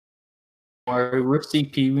worry. We're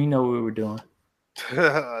CP. We know what we're doing.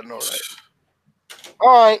 I know,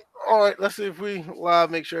 right? All right. Let's see if we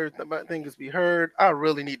live. Make sure everything is be heard. I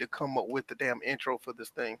really need to come up with the damn intro for this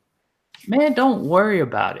thing. Man, don't worry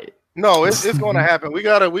about it. No, it's going to happen. We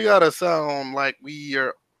gotta sound like we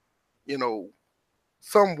are,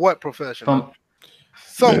 somewhat professional.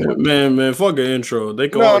 Man, fuck an intro. They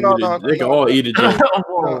can all eat it.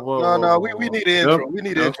 No. We need an intro. We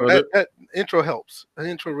need an intro. That intro helps. An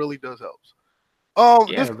intro really does help.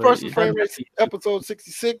 This first Framerates episode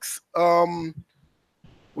 66.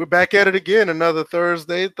 We're back at it again. Another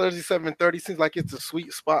Thursday 7:30. Seems like it's a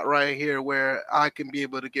sweet spot right here where I can be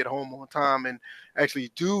able to get home on time and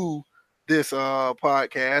actually do this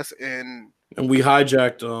podcast. And we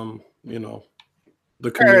hijacked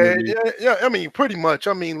the community. Yeah. I mean, pretty much.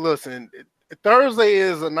 I mean, listen, Thursday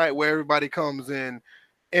is a night where everybody comes in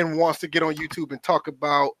and wants to get on YouTube and talk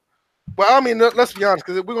about. Well, I mean, let's be honest,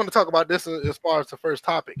 because we're going to talk about this as far as the first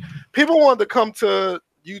topic. People want to come to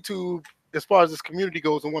YouTube as far as this community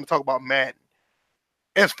goes and want to talk about Madden.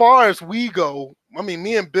 As far as we go, I mean,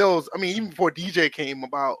 me and Bill's. I mean, even before DJ came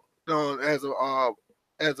about as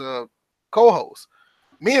a co-host,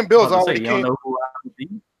 me and Bill's already came. Know who I would be?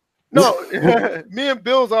 No, me and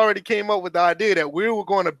Bill's already came up with the idea that we were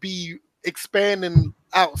going to be expanding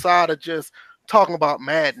outside of just talking about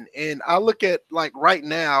Madden. And I look at, like, right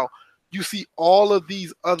now, you see all of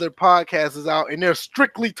these other podcasts out, and they're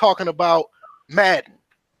strictly talking about Madden.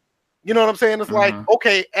 You know what I'm saying? It's like,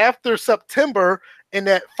 okay, after September and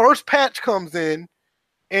that first patch comes in,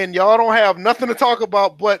 and y'all don't have nothing to talk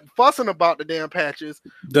about but fussing about the damn patches.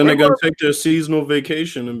 Then they're gonna take their seasonal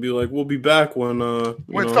vacation and be like, "We'll be back when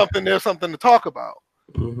there's something to talk about."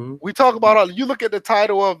 Mm-hmm. We talk about you look at the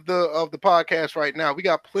title of the podcast right now. We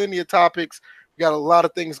got plenty of topics. We got a lot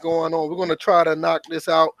of things going on. We're gonna try to knock this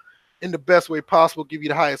out in the best way possible. Give you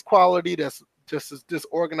the highest quality. That's just as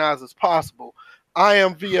disorganized as possible. I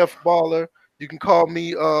am VF Baller. You can call me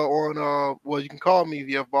you can call me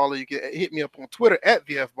VF Baller. You can hit me up on Twitter at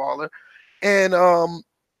VF Baller. And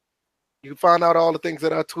you can find out all the things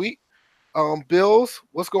that I tweet. Bills,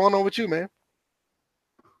 what's going on with you, man?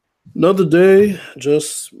 Another day,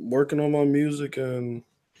 just working on my music and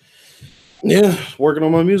working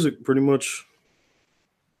on my music pretty much.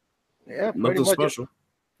 Yeah, nothing special.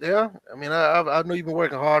 Yeah, I mean, I know you've been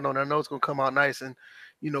working hard on it. I know it's gonna come out nice and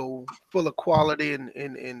full of quality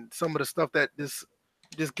and some of the stuff that this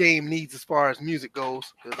game needs as far as music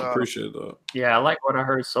goes. Appreciate that. Yeah, I like what I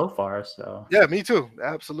heard so far. So yeah, me too.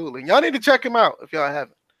 Absolutely. Y'all need to check him out if y'all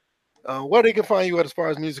haven't. Where they can find you at as far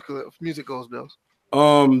as music goes, Bills?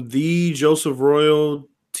 The Joseph Royal,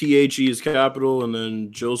 THE is capital, and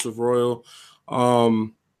then Joseph Royal.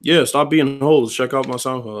 Stop being hoes. Check out my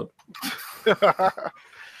SoundCloud.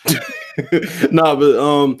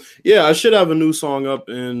 I should have a new song up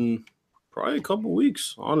in probably a couple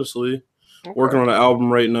weeks, honestly. Okay. Working on an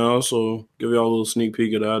album right now, so give y'all a little sneak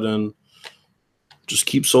peek of that and just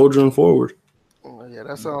keep soldiering forward. Oh, yeah,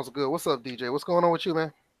 that sounds good. What's up, DJ? What's going on with you,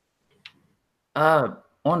 man?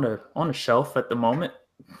 On the shelf at the moment,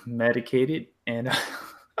 medicated, and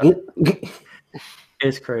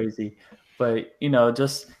it's crazy. But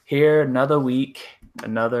just here another week,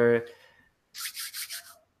 and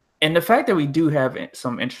the fact that we do have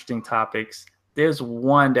some interesting topics, there's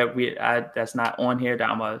one that that's not on here that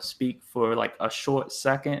I'm gonna speak for like a short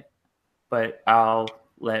second, but I'll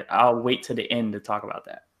wait to the end to talk about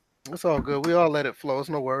that. It's all good. We all let it flow. It's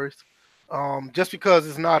no worries. Just because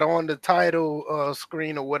it's not on the title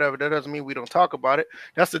screen or whatever, that doesn't mean we don't talk about it.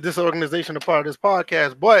 That's the disorganization of part of this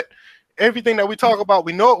podcast. But everything that we talk about,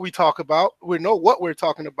 we know what we talk about. We know what we're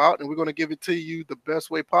talking about, and we're going to give it to you the best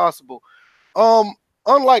way possible.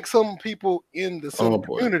 Unlike some people in the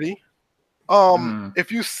community,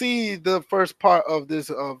 if you see the first part of this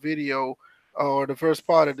video or the first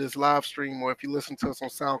part of this live stream, or if you listen to us on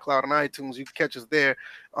SoundCloud and iTunes, you can catch us there.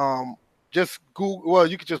 Just Google. Well,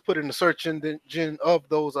 you can just put in the search engine of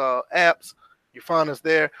those apps. You find us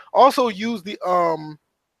there. Also, use the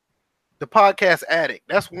Podcast Addict.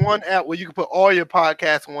 That's one app where you can put all your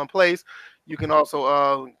podcasts in one place. You can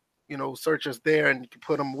also search us there, and you can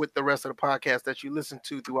put them with the rest of the podcasts that you listen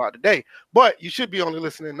to throughout the day. But you should be only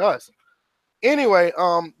listening to us. Anyway,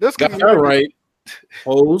 this got that right,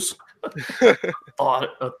 hoes.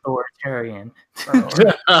 Authoritarian.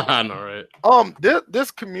 I know, right? This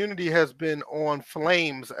community has been on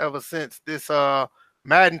flames ever since this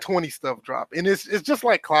Madden 20 stuff dropped, and it's just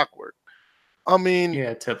like clockwork. I mean,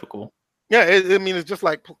 yeah, typical. Yeah, it's just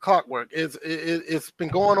like clockwork. It's been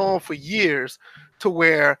going on for years, to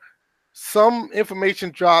where some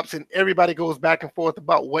information drops and everybody goes back and forth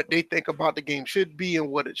about what they think about the game should be and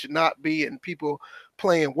what it should not be, and people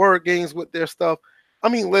playing word games with their stuff. I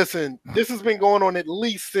mean, listen, this has been going on at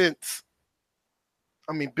least since,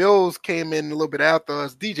 Bills came in a little bit after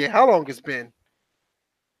us. DJ, how long it's been?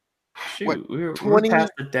 Shoot, what, we're 20?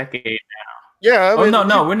 past the decade now. Yeah.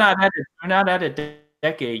 No, we're not at a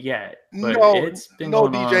decade yet. But it's been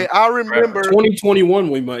going DJ. on I remember 2021.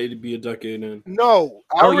 We might be a decade in. No,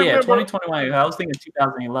 I remember 2021. I was thinking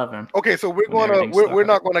 2011. Okay, so we're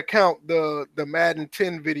not gonna count the Madden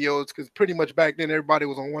 10 videos because pretty much back then everybody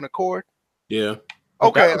was on one accord. Yeah.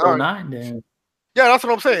 Okay. All right. Then. Yeah, that's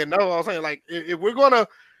what I'm saying. That's what I'm saying. Like, if we're gonna,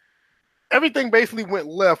 everything basically went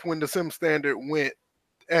left when the Sim standard went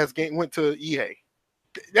to EA.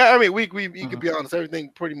 Yeah, I mean, we could be honest. Everything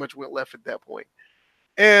pretty much went left at that point.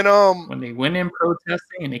 And when they went in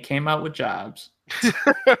protesting and they came out with jobs.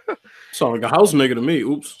 Sound like a house nigga to me.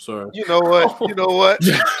 Oops, sorry. You know what?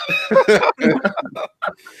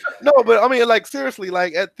 No, but I mean, like, seriously,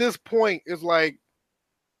 like, at this point,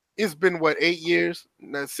 it's been what, 8 years?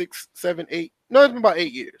 6, 7, 8? No, it's been about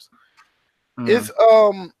 8 years.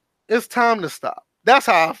 It's time to stop. That's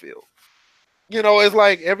how I feel. You know, it's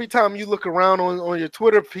like every time you look around on your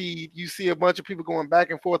Twitter feed, you see a bunch of people going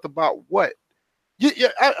back and forth about what.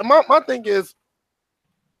 My thing is,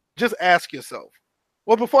 just ask yourself.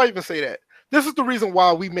 Well, before I even say that, this is the reason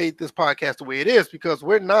why we made this podcast the way it is, because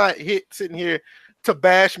we're not sitting here to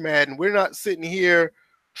bash Madden. We're not sitting here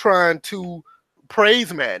trying to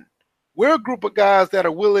praise Madden. We're a group of guys that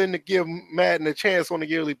are willing to give Madden a chance on a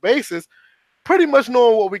yearly basis, pretty much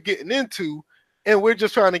knowing what we're getting into, and we're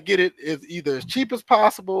just trying to get it either as cheap as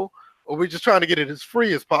possible, or we're just trying to get it as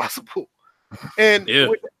free as possible. And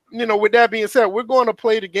with that being said, we're going to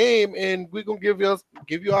play the game and we're going to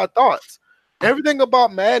give you our thoughts. Everything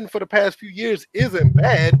about Madden for the past few years isn't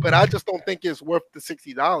bad, but I just don't think it's worth the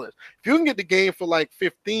 $60. If you can get the game for like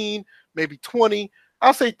 15, maybe 20,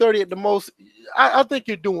 I'll say 30 at the most, I think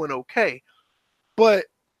you're doing okay. But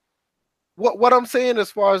what I'm saying as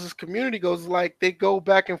far as this community goes is, like, they go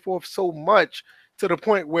back and forth so much to the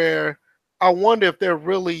point where I wonder if they're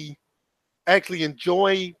really actually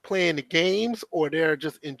enjoy playing the games, or they're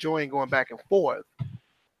just enjoying going back and forth.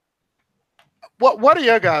 What are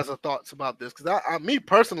your guys' thoughts about this? Because me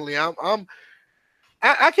personally, I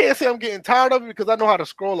can't say I'm getting tired of it because I know how to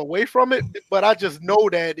scroll away from it, but I just know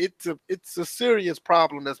that it's a serious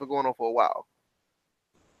problem that's been going on for a while.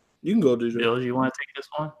 You can go, DJ. Bill, you want to take this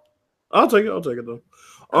one? I'll take it though.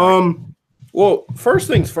 Well, first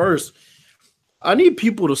things first, I need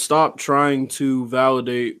people to stop trying to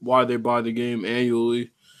validate why they buy the game annually,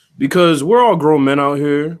 because we're all grown men out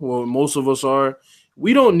here. Well, most of us are.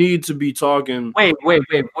 We don't need to be talking. Wait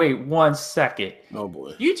 1 second. Oh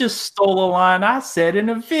boy. You just stole a line I said in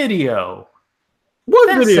a video. What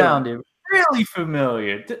that video? Sounded really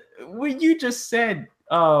familiar. When you just said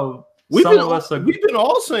we've been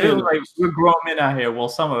all saying like we're grown men out here. Well,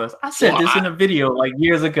 some of us. I said this in a video like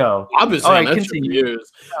years ago. I've been saying that for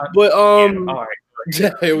years. But all right.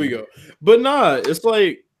 Here we go. But nah, it's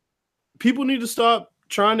like people need to stop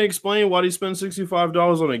trying to explain why they spend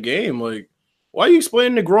 $65 on a game. Like, why are you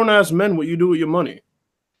explaining to grown ass men what you do with your money?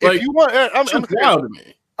 Like, if you want, I'm proud of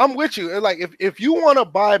me. I'm with you. Like, if you want to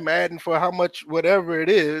buy Madden for how much, whatever it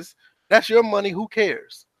is, that's your money. Who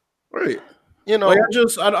cares? Right. You know, like,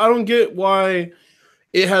 I don't get why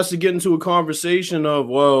it has to get into a conversation of,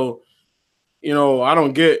 well, you know, I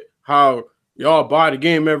don't get how y'all buy the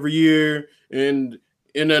game every year, and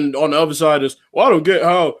then on the other side is, well, I don't get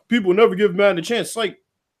how people never give Madden a chance. It's like,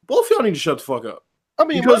 both y'all need to shut the fuck up. I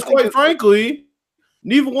mean, because quite frankly,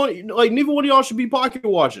 neither one of y'all should be pocket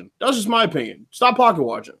watching. That's just my opinion. Stop pocket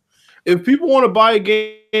watching. If people want to buy a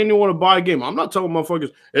game, they want to buy a game. I'm not telling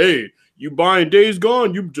motherfuckers, hey, you buying Days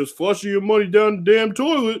Gone, you just flushing your money down the damn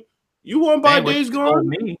toilet. You want to buy Days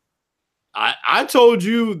Gone? I told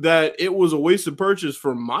you that it was a wasted purchase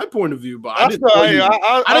from my point of view, but I didn't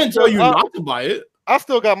tell you not to buy it. I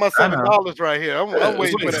still got my $7 right here. I'm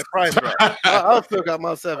waiting for that price drop. I still got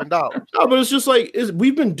my $7. No, but it's just like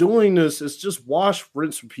we've been doing this. It's just wash,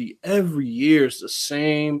 rinse, repeat every year. It's the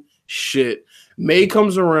same shit. May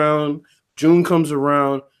comes around, June comes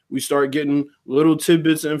around. We start getting little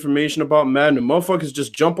tidbits of information about Madden. The motherfuckers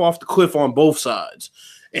just jump off the cliff on both sides,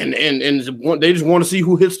 and they just want to see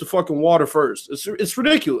who hits the fucking water first. It's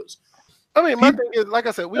ridiculous. I mean, my thing is, like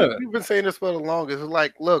I said, we've been saying this for the longest. It's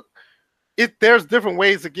like, look. There's different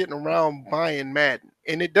ways of getting around buying Madden,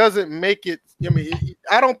 and it doesn't make it. I mean,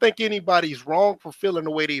 I don't think anybody's wrong for feeling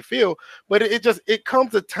the way they feel, but it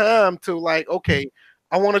comes a time to, like, okay,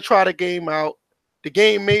 I want to try the game out. The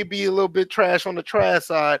game may be a little bit trash on the trash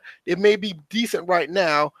side. It may be decent right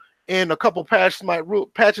now, and a couple patches might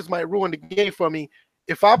ruin the game for me.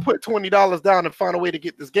 If I put $20 down and find a way to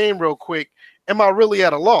get this game real quick, am I really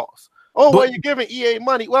at a loss? Oh, well, you're giving EA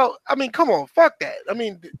money. Well, I mean, come on, fuck that. I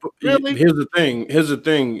mean, really? Here's the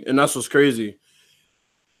thing, and that's what's crazy.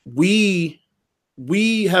 We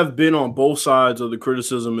have been on both sides of the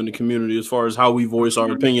criticism in the community as far as how we voice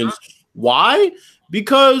our opinions. Why?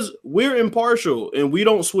 Because we're impartial and we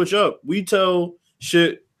don't switch up. We tell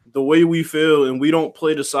shit the way we feel and we don't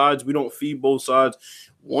play the sides. We don't feed both sides.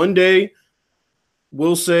 One day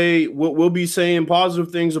we'll be saying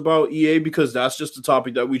positive things about EA because that's just the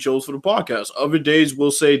topic that we chose for the podcast. Other days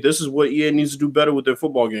we'll say this is what EA needs to do better with their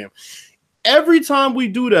football game. Every time we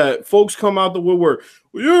do that, folks come out the woodwork.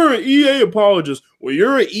 Well, you're an EA apologist. Well,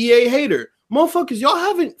 you're an EA hater. Motherfuckers, y'all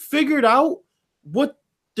haven't figured out what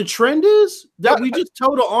the trend is? That we just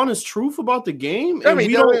tell the honest truth about the game? And we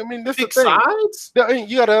don't this pick is the thing. sides? I mean,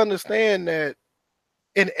 you got to understand that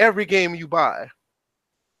in every game you buy,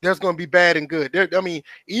 there's going to be bad and good.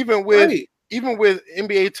 Even with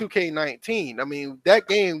NBA 2K19, I mean, that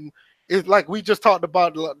game is like we just talked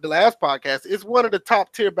about the last podcast. It's one of the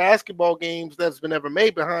top tier basketball games that's been ever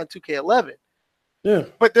made behind 2K11. Yeah.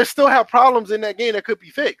 But they still have problems in that game that could be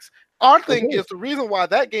fixed. Our thing is the reason why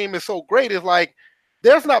that game is so great is like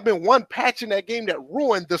there's not been one patch in that game that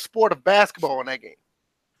ruined the sport of basketball in that game.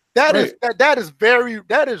 That is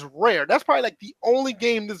rare. That's probably like the only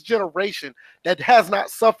game this generation that has not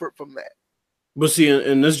suffered from that. But see,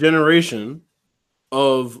 in this generation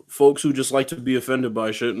of folks who just like to be offended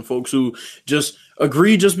by shit and folks who just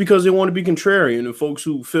agree just because they want to be contrarian and folks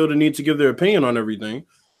who feel the need to give their opinion on everything,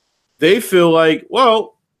 they feel like,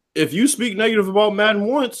 well, if you speak negative about Madden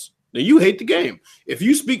once, then you hate the game. If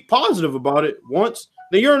you speak positive about it once,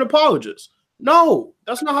 then you're an apologist. No,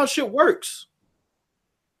 that's not how shit works.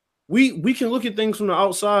 We can look at things from the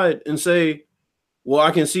outside and say, well,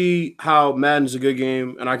 I can see how Madden's a good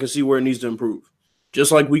game and I can see where it needs to improve.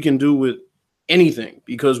 Just like we can do with anything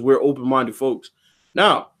because we're open-minded folks.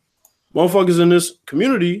 Now, motherfuckers in this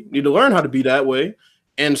community need to learn how to be that way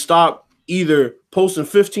and stop either posting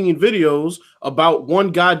 15 videos about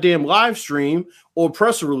one goddamn live stream or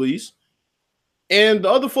press release. And the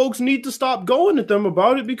other folks need to stop going at them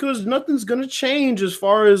about it because nothing's going to change as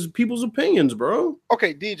far as people's opinions, bro.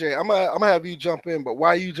 Okay, DJ, I'm gonna have you jump in, but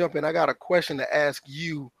while you jump in, I got a question to ask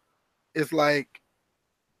you. It's like,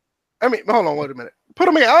 I mean, hold on, wait a minute.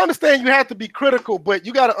 I understand you have to be critical, but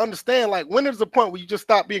you got to understand, like, when is the point where you just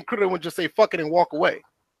stop being critical and just say fuck it and walk away?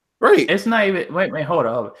 Right. It's not even. Wait, hold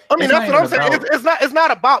on. I mean, that's what I'm saying. It's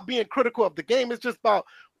not about being critical of the game. It's just about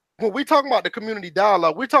when we talking about the community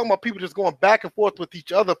dialogue. We're talking about people just going back and forth with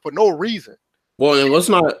each other for no reason. Well, and let's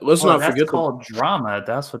not forget that's called drama.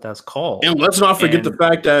 That's what that's called. And let's not forget the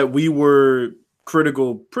fact that we were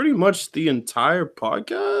critical pretty much the entire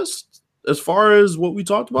podcast as far as what we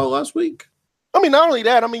talked about last week. I mean, not only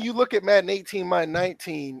that, I mean, you look at Madden 18, Madden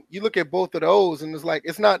 19, you look at both of those, and it's like,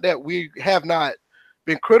 it's not that we have not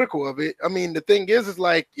been critical of it. I mean, the thing is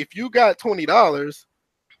like, if you got $20,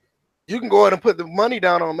 you can go ahead and put the money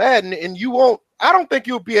down on Madden, and you won't, I don't think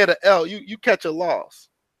you'll be at an L. You catch a loss.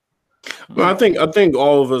 Well, I think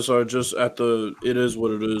all of us are just at the it is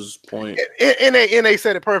what it is point. And they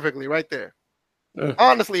said it perfectly right there. Yeah.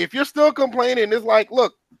 Honestly, if you're still complaining, it's like,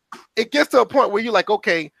 look, it gets to a point where you're like,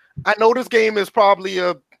 okay, I know this game is probably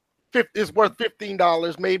is worth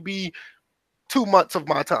 $15, maybe 2 months of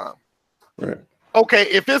my time. Right. Okay,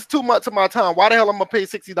 if it's 2 months of my time, why the hell am I gonna pay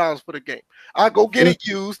 $60 for the game? I go get it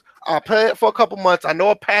used. I'll pay it for a couple months. I know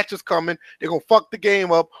a patch is coming. They're gonna fuck the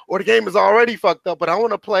game up, or the game is already fucked up. But I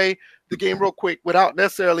want to play the game real quick without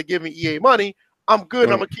necessarily giving EA money. I'm good.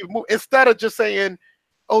 Right. I'm gonna keep moving instead of just saying,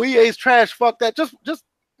 "Oh, EA's trash. Fuck that." Just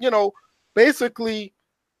basically,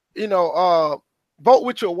 vote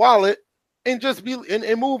with your wallet and just be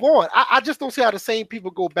and move on. I just don't see how the same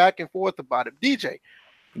people go back and forth about it. DJ.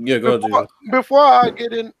 Yeah, go ahead. Before I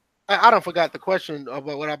get in, I don't forgot the question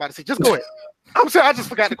about what I'm about to say. Just go ahead. I'm sorry, I just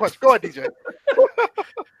forgot the question. Go ahead, DJ.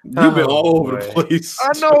 You've been all over the place.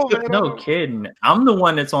 I know, man. No kidding. I'm the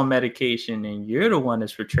one that's on medication, and you're the one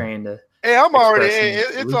that's portraying the. Hey, I'm already.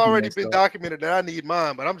 It's already been documented that I need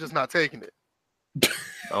mine, but I'm just not taking it.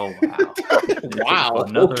 Oh wow! Wow.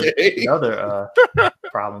 Another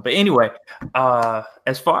problem. But anyway,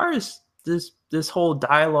 as far as this whole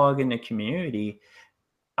dialogue in the community.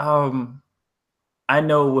 I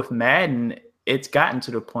know with Madden, it's gotten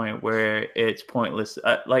to the point where it's pointless.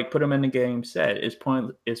 Like put them in the game set. It's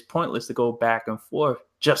pointless to go back and forth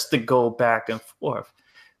just to go back and forth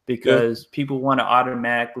because people want to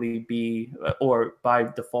automatically be, or by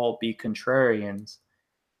default, be contrarians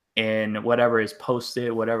in whatever is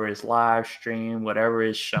posted, whatever is live streamed, whatever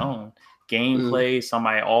is shown. Gameplay,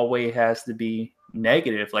 somebody always has to be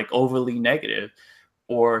negative, like overly negative,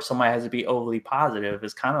 or somebody has to be overly positive.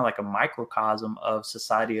 It's kind of like a microcosm of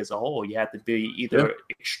society as a whole. You have to be either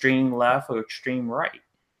extreme left or extreme right.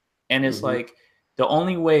 And it's like the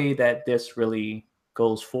only way that this really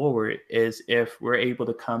goes forward is if we're able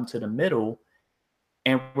to come to the middle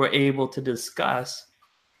and we're able to discuss,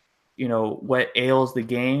 you know, what ails the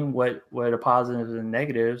game, what are the positives and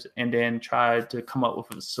negatives, and then try to come up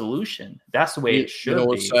with a solution. That's the way it should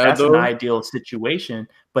be. Sad, that's though? an ideal situation,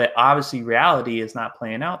 but obviously reality is not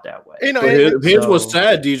playing out that way. You know, here's what's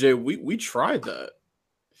sad, DJ. We tried that,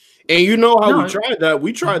 and you know how we tried that?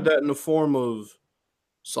 We tried that in the form of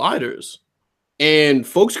sliders, and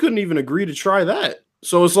folks couldn't even agree to try that.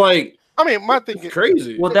 So it's like, I mean, my thing is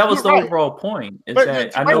crazy. Well, that was the overall point. Is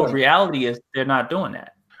that I know reality is they're not doing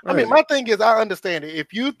that. I mean, my thing is, I understand it.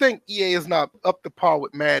 If you think EA is not up to par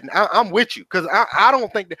with Madden, I'm with you, because I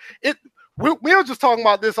don't think that it. We were just talking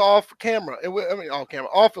about this off camera.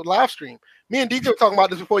 Off of live stream. Me and DJ were talking about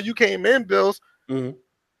this before you came in, Bills.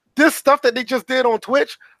 This stuff that they just did on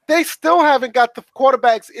Twitch, they still haven't got the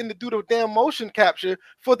quarterbacks in to do the damn motion capture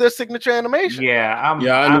for their signature animation. I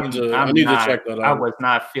need to check that out. I was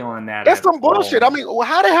not feeling that. That's some bullshit. I mean,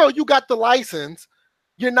 how the hell you got the license?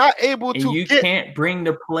 You're not able to. You can't bring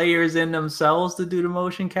the players in themselves to do the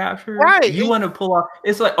motion capture, right? You want to pull off.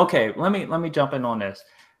 It's like, okay, let me jump in on this.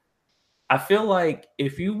 I feel like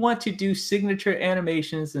if you want to do signature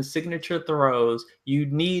animations and signature throws, you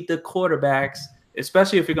need the quarterbacks,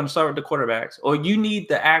 especially if you're going to start with the quarterbacks, or you need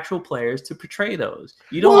the actual players to portray those.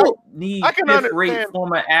 You don't need fifth-rate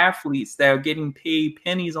former athletes that are getting paid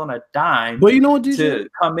pennies on a dime, but you know what, to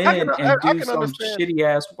come in and do some shitty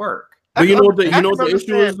ass work. But you know what the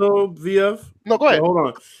issue is, though, VF? No, go ahead. Hold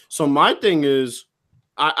on. So my thing is,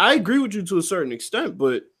 I agree with you to a certain extent,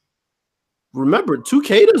 but remember,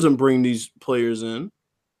 2K doesn't bring these players in.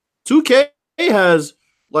 2K has,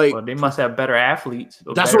 like... Well, they must have better athletes.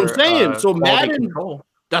 That's what I'm saying. So Madden...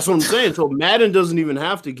 That's what I'm saying. So Madden doesn't even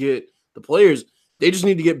have to get the players. They just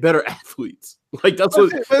need to get better athletes. Like, that's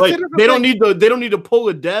what... Like, they don't need to pull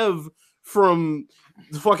a dev from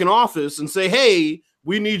the fucking office and say, hey...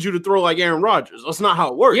 we need you to throw like Aaron Rodgers. That's not how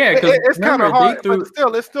it works. Yeah, it's kind of hard,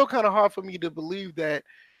 but it's still kind of hard for me to believe that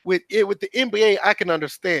with the NBA, I can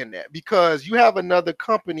understand that, because you have another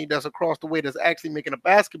company that's across the way that's actually making a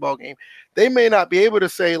basketball game. They may not be able to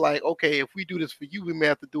say like, okay, if we do this for you, we may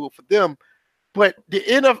have to do it for them. But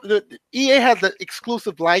the EA has the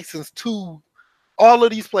exclusive license to all of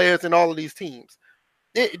these players and all of these teams.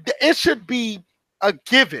 It should be a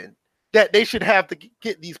given that they should have to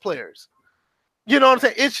get these players. You know what I'm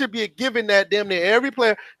saying? It should be a given that damn near every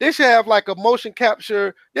player, they should have like a motion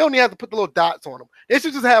capture. They don't even have to put the little dots on them. They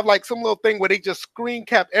should just have like some little thing where they just screen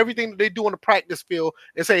cap everything that they do on the practice field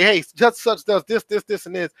and say, hey, just such does this, and this,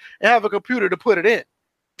 and have a computer to put it in.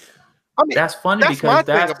 I mean, that's funny,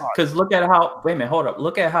 because look at how, wait a minute, hold up.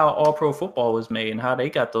 Look at how All Pro Football was made and how they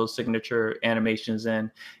got those signature animations in.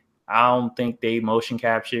 I don't think they motion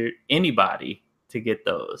captured anybody to get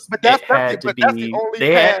those. But they had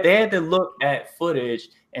to look at footage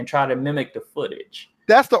and try to mimic the footage.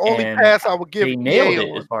 That's the only pass I would give. They nailed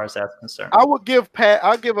it as far as that's concerned. I'll give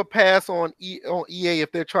a pass on EA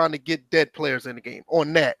if they're trying to get dead players in the game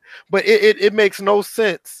on that. But it makes no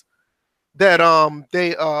sense that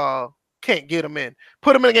they can't get them in.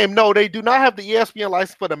 Put them in the game. No, they do not have the ESPN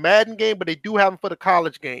license for the Madden game, but they do have them for the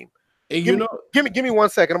college game. And give me 1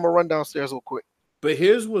 second. I'm gonna run downstairs real quick. But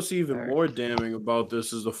here's what's even more damning about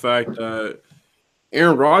this is the fact that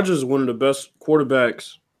Aaron Rodgers is one of the best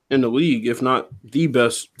quarterbacks in the league, if not the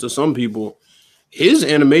best to some people. His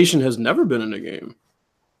animation has never been in a game.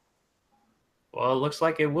 Well, it looks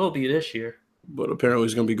like it will be this year. But apparently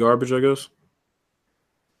it's going to be garbage, I guess.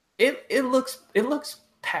 It looks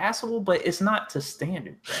passable, but it's not to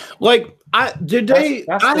standard. Like, I have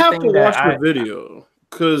to watch the video.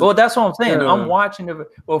 Well, that's what I'm saying. I'm watching it.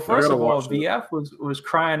 Well, first of all, VF was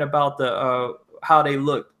crying about the how they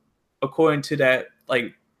look according to that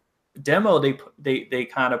like demo they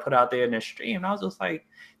kind of put out there in the stream. And I was just like,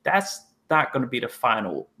 that's not going to be the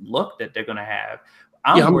final look that they're going to have.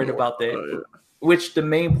 I'm worried about that. Which the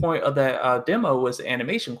main point of that demo was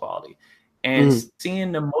animation quality and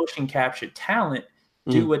seeing the motion capture talent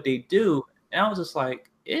do what they do. And I was just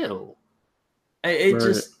like, ew.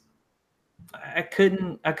 I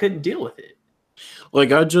couldn't deal with it.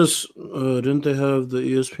 Like, I just didn't they have the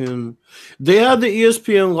ESPN? They had the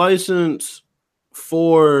ESPN license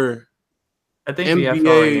for I think we have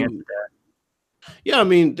already answered that. Yeah, I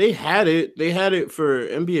mean, they had it. They had it for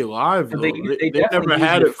NBA Live, though. They never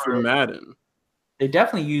had it for Madden. They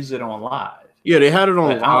definitely use it on Live. Yeah, they had it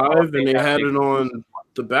on Live, and they had it on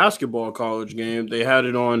the basketball college game. They had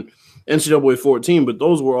it on NCAA 14, but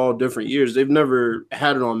those were all different years. They've never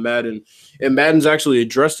had it on Madden. And Madden's actually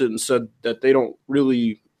addressed it and said that they don't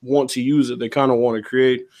really want to use it. They kind of want to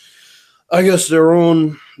create, I guess, their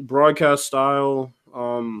own broadcast style,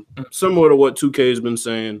 similar to what 2K has been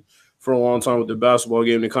saying for a long time with the basketball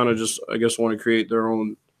game. They kind of just, I guess, want to create their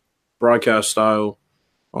own broadcast style.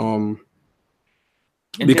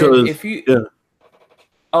 Because if you, yeah.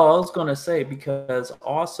 Oh, I was gonna say, because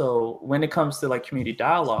also when it comes to like community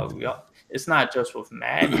dialogue, it's not just with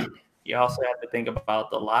Madden. You also have to think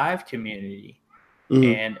about the live community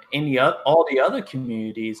and all the other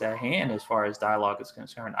communities at hand as far as dialogue is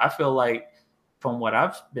concerned. I feel like from what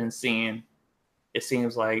I've been seeing, it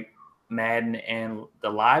seems like Madden and the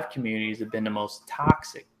live communities have been the most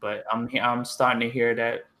toxic. But I'm starting to hear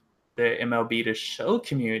that the MLB The Show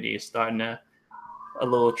community is starting a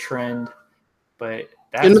little trend, but.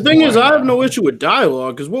 And the thing is, I have no issue with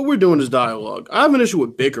dialogue because what we're doing is dialogue. I have an issue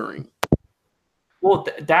with bickering. Well,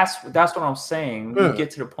 that's what I'm saying. We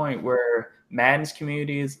get to the point where Madden's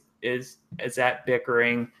community is at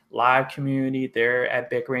bickering. Live community, they're at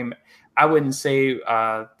bickering. I wouldn't say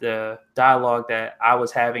the dialogue that I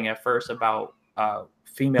was having at first about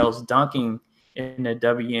females dunking in the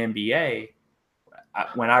WNBA.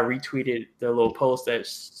 When I retweeted the little post that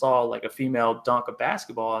saw like a female dunk a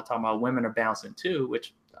basketball, I'm talking about women are bouncing too,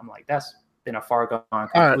 which I'm like, that's been a far gone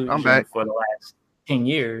conclusion for the last 10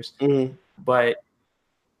 years. But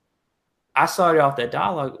I started off that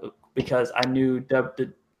dialogue because I knew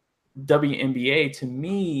the WNBA to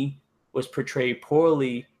me was portrayed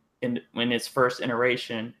poorly in its first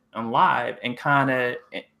iteration on Live, and kind of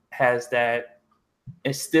has that,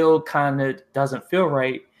 it still kind of doesn't feel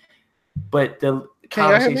right. But the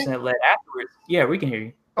conversation that led afterwards, yeah, we can hear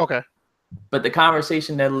you. Okay. But the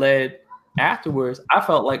conversation that led afterwards, I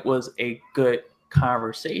felt like was a good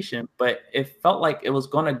conversation, but it felt like it was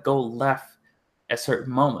going to go left at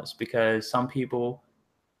certain moments because some people,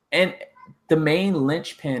 and the main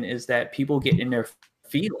linchpin is that people get in their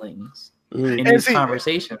feelings in these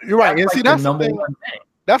conversations. You're right. And see, that's the thing.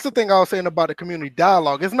 That's the thing I was saying about the community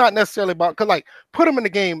dialogue. It's not necessarily about, because like, put him in the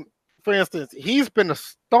game, for instance, he's been a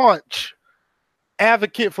staunch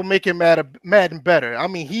advocate for making Madden better. I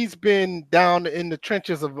mean, he's been down in the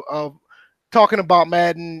trenches of talking about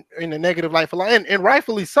Madden in a negative light for long, and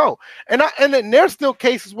rightfully so. And then there's still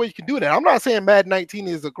cases where you can do that. I'm not saying Madden 19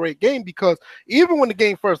 is a great game, because even when the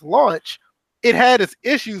game first launched, it had its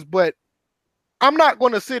issues, but I'm not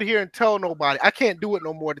going to sit here and tell nobody. I can't do it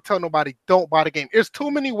no more to tell nobody don't buy the game. There's too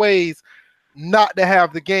many ways not to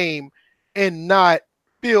have the game and not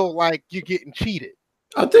feel like you're getting cheated.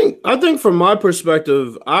 I think from my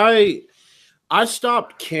perspective, I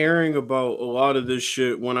stopped caring about a lot of this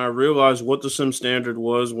shit when I realized what the sim standard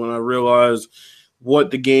was, when I realized what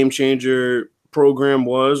the game changer program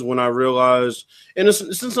was, when I realized, and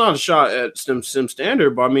it's not a shot at sim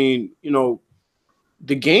standard, but I mean, you know,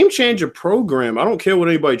 the game changer program, I don't care what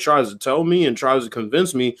anybody tries to tell me and tries to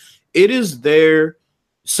convince me, it is there,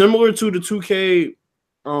 similar to the 2K,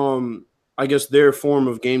 I guess their form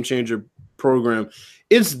of game changer program.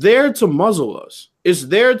 It's there to muzzle us. It's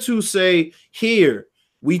there to say, here,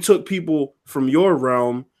 we took people from your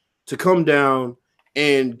realm to come down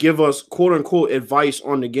and give us quote unquote advice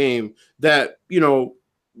on the game that, you know,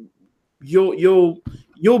 you'll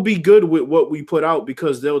be good with what we put out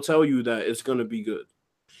because they'll tell you that it's going to be good.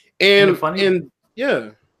 And yeah.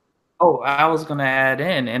 Oh, I was going to add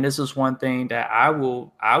in, and this is one thing that I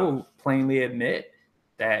will plainly admit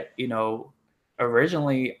that, you know,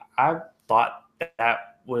 originally I thought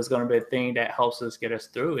that was going to be a thing that helps us get us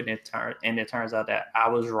through, and it turns out that I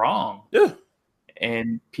was wrong. Yeah.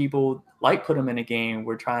 And people like put them in a game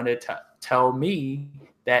were trying to tell me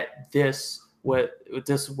that this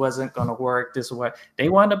wasn't going to work. This is what they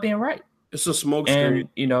wound up being right. It's a smoke screen. And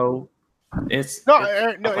you know, it's no.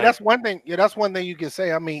 That's one thing. Yeah, that's one thing you can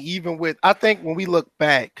say. I mean, even with, I think when we look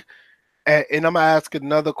back, and I'm gonna ask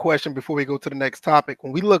another question before we go to the next topic.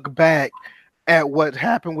 When we look back at what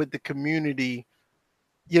happened with the community,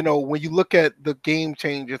 you know, when you look at the game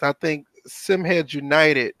changers, I think Simheads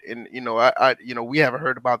United, and you know, I we haven't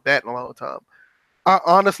heard about that in a long time. I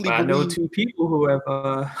honestly believe, I know two people who have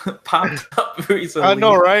popped up recently. I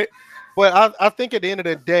know, right? But I think at the end of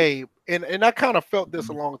the day, and I kind of felt this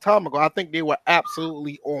a long time ago, I think they were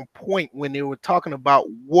absolutely on point when they were talking about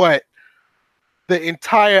what the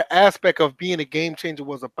entire aspect of being a game changer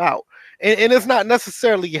was about. And it's not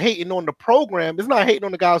necessarily hating on the program. It's not hating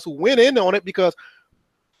on the guys who went in on it, because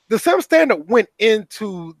the Sim Standard went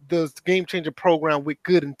into the Game Changer program with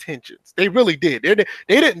good intentions. They really did. They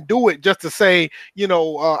didn't do it just to say,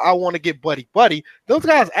 I want to get buddy. Those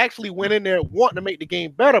guys actually went in there wanting to make the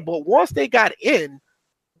game better. But once they got in,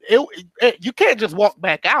 you can't just walk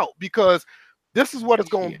back out, because this is what it's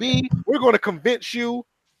going to be. We're going to convince you.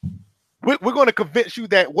 We're going to convince you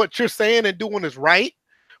that what you're saying and doing is right.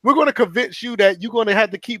 We're going to convince you that you're going to have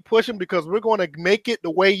to keep pushing, because we're going to make it the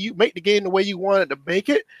way you make the game the way you want it to make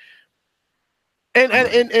it.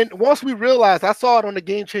 And once we realized, I saw it on the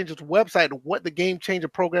Game Changers website, what the Game Changer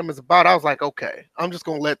program is about, I was like, okay, I'm just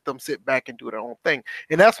going to let them sit back and do their own thing.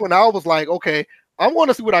 And that's when I was like, okay, I want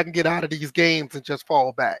to see what I can get out of these games and just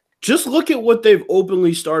fall back. Just look at what they've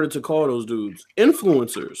openly started to call those dudes,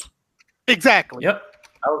 influencers. Exactly. Yep.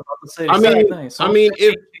 I was about to say the same thing. So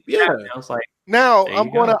I was like, now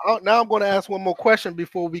I'm gonna ask one more question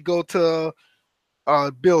before we go to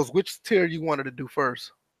Bills. Which tier you wanted to do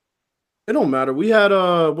first? It don't matter. We had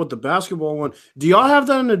the basketball one. Do y'all have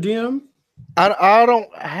that in the DM? I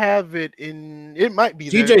don't have it in. It might be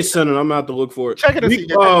DJ there. sent it. I'm gonna have to look for it. Check it.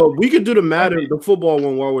 We could do the football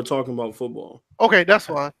one while we're talking about football. Okay, that's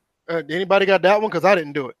fine. Anybody got that one? Because I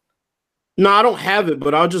didn't do it. No, I don't have it,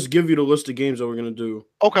 but I'll just give you the list of games that we're gonna do.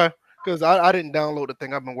 Okay, because I didn't download the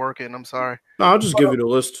thing. I've been working. I'm sorry. No, I'll just give you the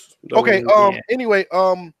list. Okay. Anyway,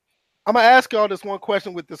 I'm gonna ask y'all this one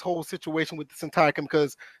question with this whole situation with this entire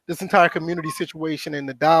community situation and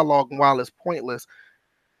the dialogue, and while it's pointless,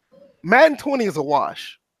 Madden 20 is a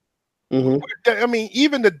wash. Mm-hmm. I mean,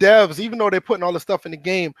 even the devs, even though they're putting all the stuff in the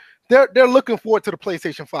game, they're looking forward to the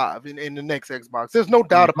PlayStation 5 in the next Xbox. There's no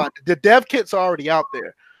doubt about it. The dev kits are already out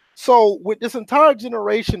there. So with this entire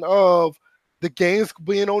generation of the games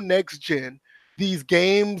being on next gen, these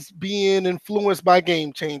games being influenced by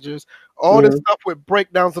Game Changers, all this stuff with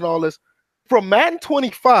breakdowns and all this, from Madden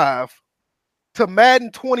 25 to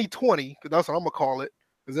Madden 2020, because that's what I'm gonna call it,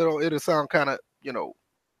 because it'll sound kind of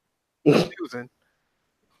confusing.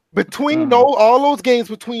 Between all those games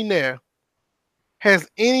between there, has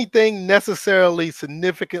anything necessarily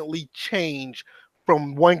significantly changed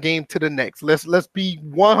from one game to the next? Let's be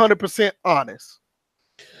 100% honest.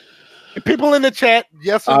 People in the chat,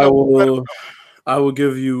 yes or no? I will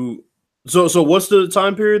give you. So what's the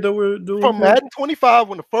time period that we're doing? From Madden 25,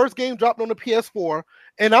 when the first game dropped on the PS4,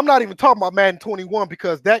 and I'm not even talking about Madden 21,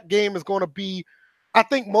 because that game is going to be, I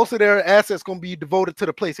think most of their assets going to be devoted to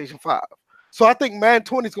the PlayStation 5. So I think Madden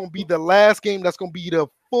 20 is going to be the last game that's going to be the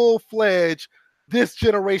full-fledged this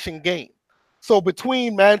generation game. So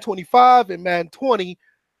between Madden 25 and Madden 20,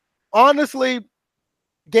 honestly,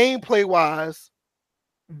 gameplay-wise,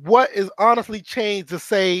 what is honestly changed to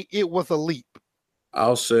say it was a leap?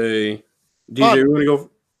 I'll say, DJ, you want to go?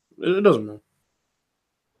 It doesn't matter.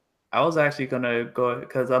 I was actually going to go,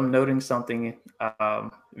 because I'm noting something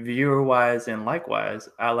viewer-wise and likewise.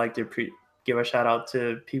 I like to give a shout-out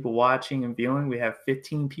to people watching and viewing. We have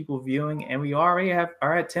 15 people viewing, and we already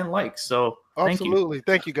are at 10 likes. So absolutely.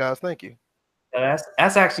 Thank you, guys. Thank you.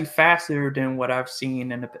 That's actually faster than what I've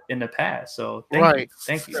seen in the past. So thank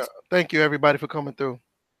you. Yeah, thank you, everybody, for coming through.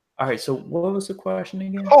 All right. So what was the question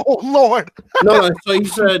again? Oh Lord. No.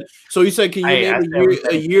 So he said, can you name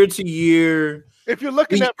a year to year? If you're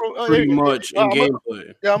looking at pretty much in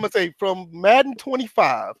gameplay. I'm gonna say from Madden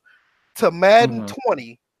 25 to Madden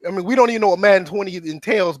 20. I mean, we don't even know what Madden 20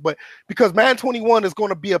 entails, but because Madden 21 is going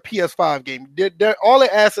to be a PS5 game, all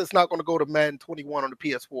the assets not going to go to Madden 21 on the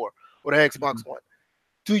PS4 or the Xbox One.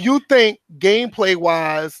 Do you think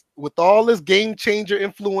gameplay-wise, with all this game changer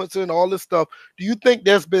influence and all this stuff, do you think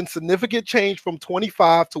there's been significant change from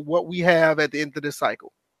 25 to what we have at the end of this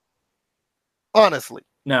cycle? Honestly.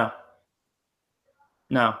 No.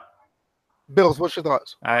 Bills, what's your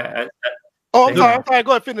thoughts? I'm sorry. Go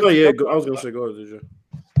ahead, finish. Oh, yeah, I was going to say, go ahead, did you?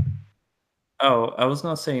 Oh, I was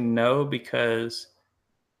going to say no, because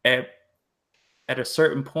at a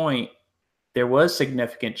certain point, there was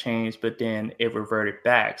significant change, but then it reverted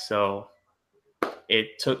back. So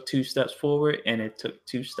it took 2 steps forward and it took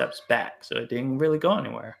 2 steps back. So it didn't really go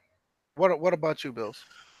anywhere. What about you, Bills?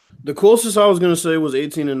 The closest I was going to say was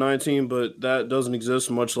 18 and 19, but that doesn't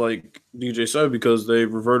exist, much like DJ said, because they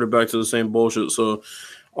reverted back to the same bullshit. So,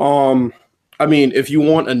 I mean, if you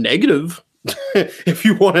want a negative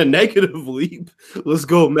leap, let's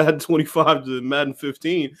go Madden 25 to Madden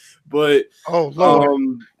 15. But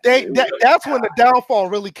that's when the downfall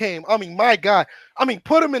really came. I mean, my God. I mean,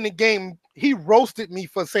 put him in the game. He roasted me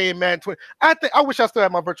for saying Madden 20. I wish I still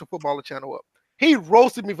had my Virtual Footballer channel up. He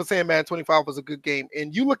roasted me for saying Madden 25 was a good game.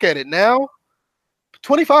 And you look at it now,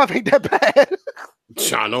 25 ain't that bad.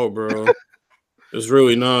 I know, bro. It's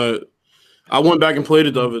really not. I went back and played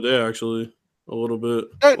it the other day, actually, a little bit.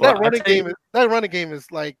 That running game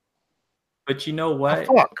is like. But you know what?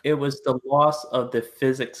 It was the loss of the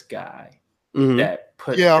physics guy that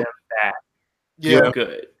put them back. Yeah,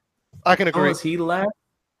 good. I can agree. Once he left,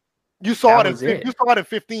 you saw it in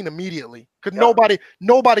 15 immediately because nobody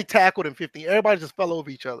tackled in 15. Everybody just fell over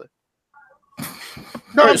each other.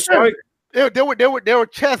 No, I'm sorry. There were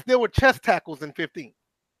chest tackles in 15.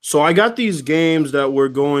 So I got these games that we're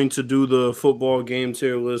going to do the football game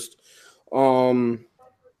tier list. I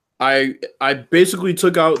basically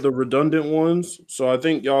took out the redundant ones, so I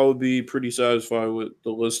think y'all would be pretty satisfied with the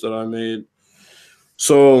list that I made.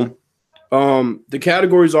 So the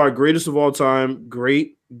categories are greatest of all time,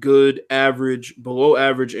 great, good, average, below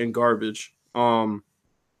average, and garbage.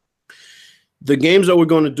 The games that we're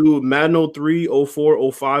going to do: Madden 03,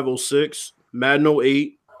 04, 05, 06, Madden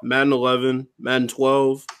 08, Madden 11, Madden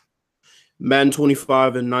 12, Madden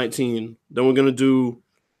 25, and 19. Then we're going to do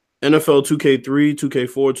NFL 2K3,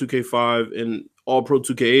 2K4, 2K5, and All Pro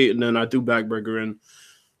 2K8, and then I do Backbreaker in.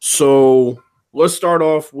 So let's start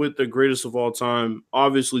off with the greatest of all time.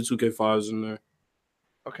 Obviously, 2K5 is in there.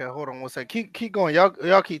 Okay, hold on one second. Keep going.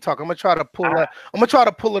 Y'all keep talking. I'm gonna try to pull that. I'm gonna try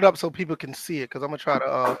to pull it up so people can see it because I'm gonna try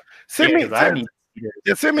to send me the I'm gonna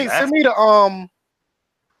send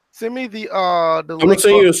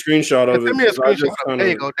you a screenshot of it. Send me a screenshot. There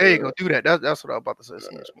you go. There you go. Do that. That's what I was about to say.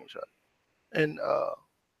 Send me a screenshot. And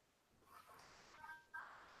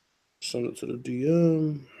send it to the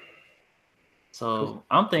DM. So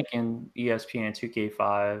I'm thinking ESPN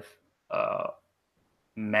 2K5,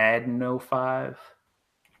 Madden 05.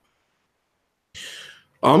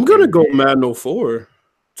 I'm gonna go Madden 04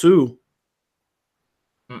 too.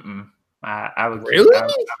 I would really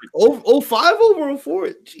 05 over 04.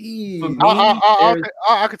 Jeez,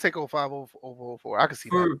 I could take 05 over 04. I could see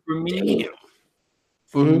that.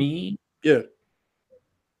 For me, yeah.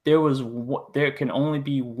 There can only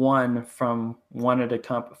be one from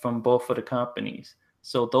from both of the companies.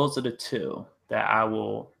 So those are the two that I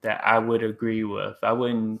would agree with. I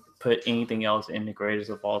wouldn't put anything else in the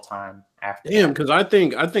greatest of all time after. Damn, because I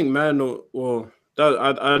think Madden. Well,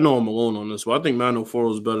 I know I'm alone on this, but I think Madden 04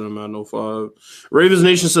 was better than Madden 05. Ravens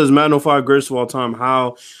Nation says Madden 05 greatest of all time.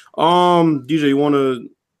 How? DJ, you want to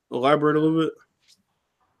elaborate a little bit?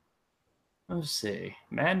 Let's see.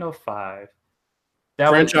 Madden 05.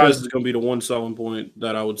 Franchise is going to be the one selling point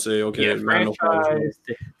that I would say. Okay, yeah, franchise.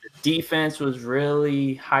 The defense was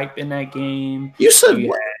really hype in that game. You said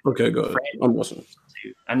what? Okay, go ahead. I'm listening.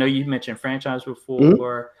 I know you mentioned franchise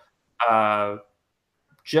before.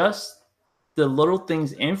 Just the little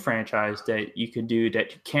things in franchise that you could do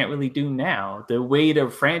that you can't really do now. The way the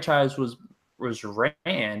franchise was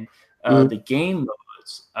ran, the game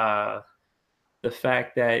modes, the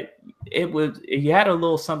fact that you had a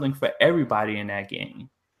little something for everybody in that game.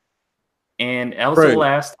 And that was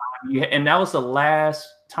the last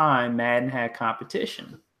time Madden had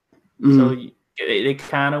competition. So it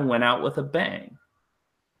kind of went out with a bang.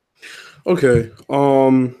 Okay.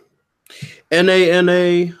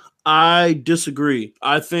 NA, I disagree.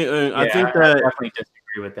 I think I definitely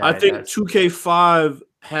disagree with that. I think 2K5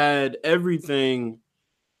 had everything.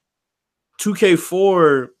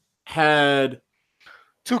 2K4 had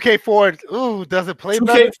 2K4. Ooh, does it play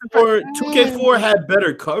 2K4 had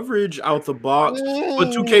better coverage out the box,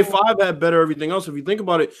 but 2K5 had better everything else. If you think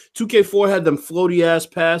about it, 2K4 had them floaty ass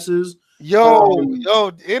passes.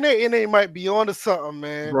 NA might be on to something,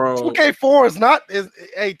 man. Bro. 2K4 is not.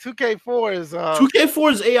 2K4 is.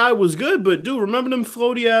 2K4's AI was good, but dude, remember them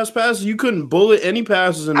floaty ass passes? You couldn't bullet any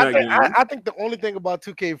passes in that game. I think the only thing about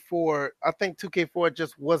 2K4, I think 2K4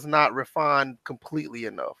 just was not refined completely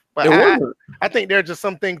enough. But I think there are just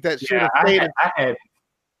some things that should have stayed.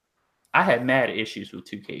 I had mad issues with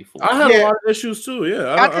 2K4. I had a lot of issues too.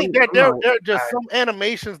 Yeah, I think there are just some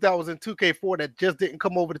animations that was in 2K4 that just didn't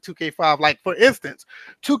come over to 2K5. Like for instance,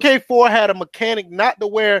 2K4 had a mechanic not to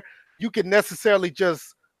where you could necessarily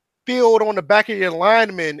just field on the back of your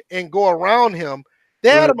lineman and go around him. They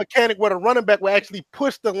had a mechanic where the running back would actually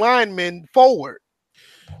push the lineman forward.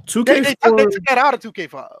 2K4 they took that out of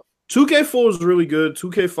 2K5. 2K4 is really good.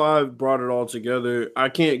 2K5 brought it all together. I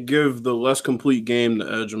can't give the less complete game the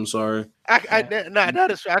edge. I'm sorry. That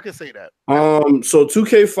is true. I can say that. So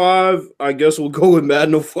 2K5, I guess we'll go with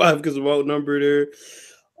Madden 05 because of outnumbered there.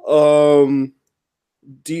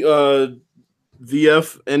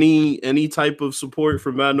 VF, any type of support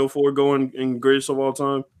for Madden 04 going in greatest of all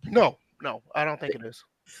time? No, I don't think it is.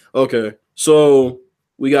 Okay, so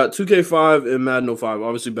We got 2K5 and Madden 05.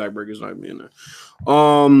 Obviously, Backbreaker's not gonna be in there.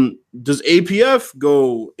 Does APF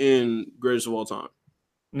go in greatest of all time?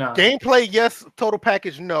 No. Gameplay, yes. Total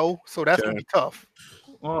package, no. So that's gonna be tough.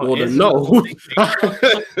 Well, then no.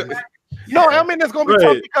 No, I mean it's gonna be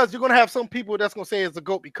tough because you're gonna have some people that's gonna say it's a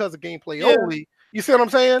GOAT because of gameplay only. You see what I'm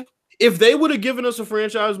saying? If they would have given us a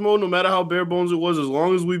franchise mode, no matter how bare bones it was, as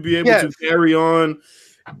long as we'd be able to carry on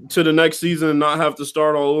to the next season and not have to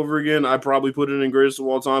start all over again, I probably put it in greatest of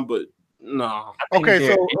all time. But no. Okay,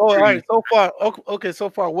 so all right, so far. Okay, so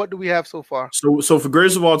far, what do we have so far? So for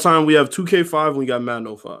greatest of all time, we have 2K5 and we got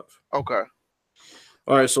Madden 05. Okay.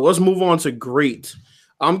 All right, so let's move on to great.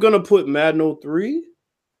 I'm gonna put Madden 03.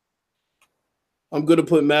 I'm gonna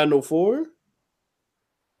put Madden 04.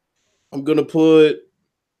 I'm gonna put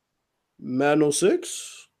Madden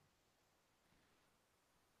 06.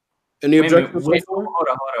 Any objectives? Hold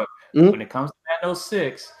up. Mm-hmm. When it comes to Madden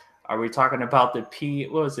 06, are we talking about the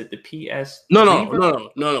the PS? No.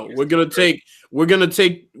 We're gonna take.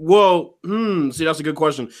 Well, see, that's a good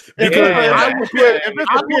question. Because I would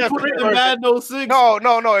put it in Madden 06. No.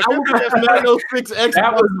 If it's Madden 06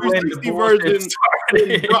 Xbox 360 version,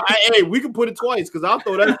 hey, we can put it twice because I'll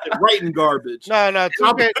throw that shit right in garbage. No.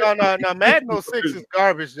 Madden 06 is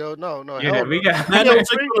garbage, though. No. Yeah, we got Madden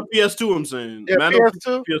 06 on the PS2. I'm saying. Yeah,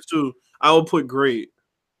 PS2. I will put great.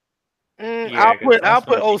 I'll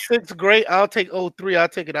put 06 great. I'll take 03. I'll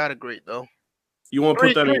take it out of great though. You want to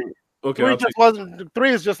put that in? Okay. 3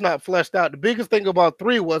 is just not fleshed out. The biggest thing about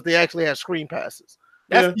 3 was they actually had screen passes.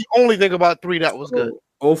 That's the only thing about 3 that was good.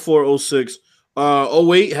 04, 06.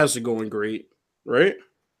 08 has to go in great, right?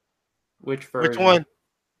 Which version? Which one?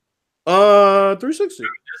 360. This was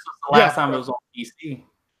the last time it was on PC.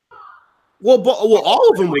 Well,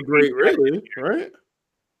 all of them were great, really, right?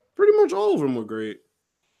 Pretty much all of them were great.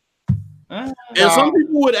 And some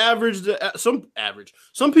people would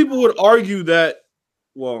some people would argue that,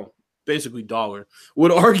 well, basically Dollar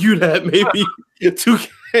would argue that maybe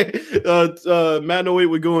 2K Madden 08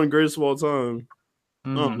 would go in greatest of all time.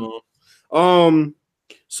 I don't know.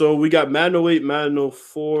 So we got Madden 08, Madden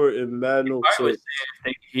 04, and Madden 06. I would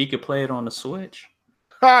say he could play it on the Switch.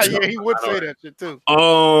 Yeah, he would say that shit too.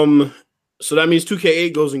 So that means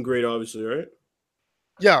 2K8 goes in great, obviously, right?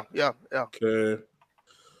 Yeah. Okay.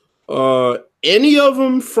 Any of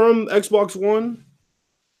them from Xbox One?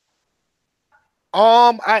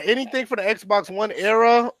 Anything for the Xbox One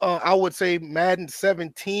era, I would say Madden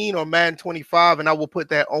 17 or Madden 25, and I will put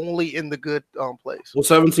that only in the good place. Well,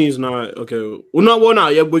 17 is not okay. Well,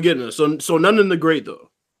 not. Yeah, we're getting it. So none in the great though.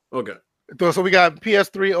 Okay. So we got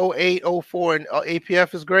PS3, 08, 04, and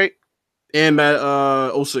APF is great. And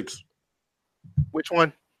 06. Which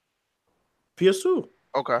one? PS2.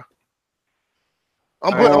 Okay.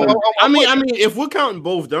 I mean, if we're counting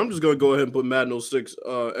both, then I'm just gonna go ahead and put Madden 06,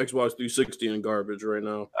 Xbox 360 in garbage right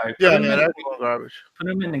now. Right, that's garbage. Put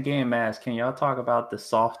them in the game mask. Can y'all talk about the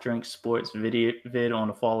soft drink sports vid on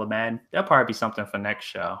the fall of Madden? That'll probably be something for next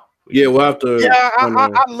show. Yeah, we'll have to. Yeah,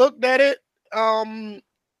 I looked at it.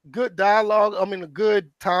 Good dialogue. I mean, a good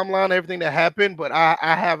timeline, everything that happened, but I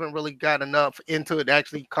haven't really got enough into it to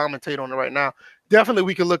actually commentate on it right now. Definitely,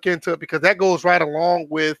 we can look into it because that goes right along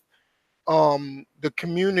with the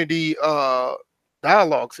community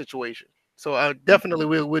dialogue situation. So I definitely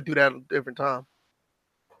we'll do that at a different time.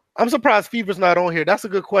 I'm surprised Fever's not on here. That's a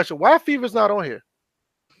good question. Why Fever's not on here?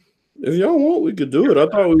 If y'all want, we could do it. I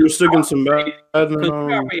thought we were sticking some bad.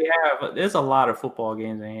 There's a lot of football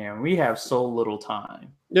games in here, and we have so little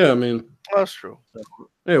time. Yeah, I mean that's true.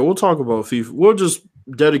 Yeah, we'll talk about FIFA. We'll just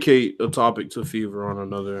dedicate a topic to Fever on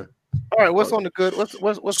another. All right, what's on the good? What's so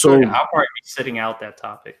good? I'll probably be sitting out that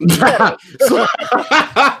topic.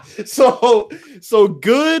 so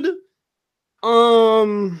good.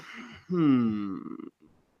 I'm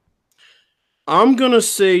gonna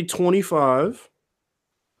say 25.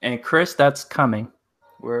 And Chris, that's coming.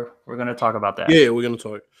 We're gonna talk about that. Yeah, we're gonna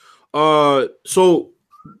talk. So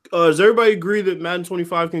does everybody agree that Madden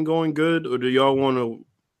 25 can go in good, or do y'all want to?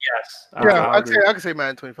 Yes. Yeah, I can say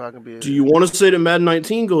Madden 25 can be. Do you want to say that Madden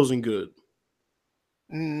 19 goes in good?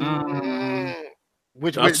 The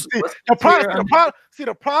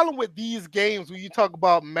problem with these games when you talk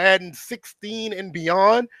about Madden 16 and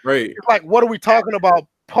beyond, right? It's like, what are we talking about?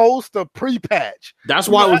 Post or pre-patch? That's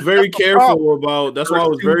why I was very careful about. That's why I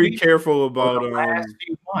was very careful about. Last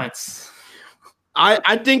few months.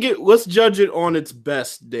 I think let's judge it on its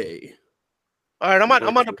best day. All right, I'm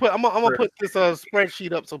gonna put this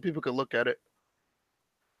spreadsheet up so people can look at it.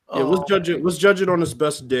 Yeah, let's judge it. Let's judge it on its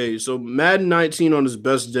best day. So Madden 19 on its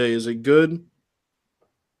best day, is it good?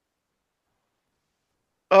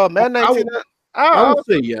 Madden 19. I would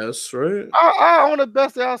say yes, right? On the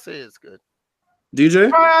best day, I'll say it's good.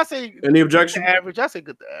 DJ, I say any objection? Average. I say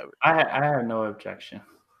good to average. I have no objection.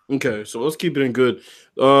 Okay, so let's keep it in good.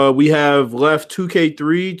 We have left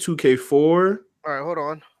 2K3, 2K4. All right, hold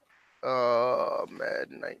on.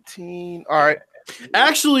 Madden 19. All right.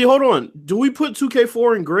 Actually, hold on. Do we put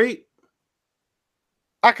 2K4 in great?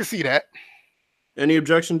 I can see that. Any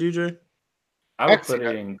objection, DJ? I would put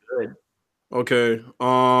it in good. Okay.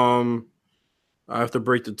 I have to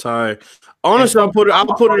break the tie. Honestly, I'll put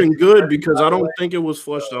it in good because I don't think it was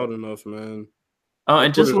fleshed out enough, man.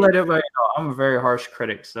 And just to let everybody know, I'm a very harsh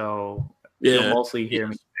critic, so you'll mostly hear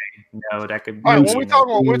me say no. That could be. All right, when we're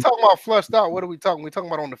talking about fleshed out, what are we talking? We talking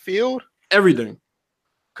about on the field? Everything.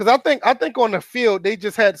 Because I think on the field they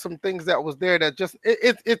just had some things that was there that just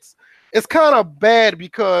it's kind of bad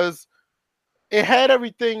because it had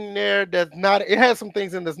everything there that's not. It had some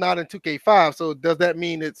things in that's not in 2K5. So does that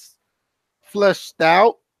mean it's fleshed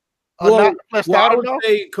out? Well, I would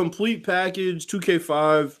say complete package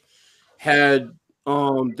 2K5 had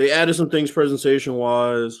they added some things presentation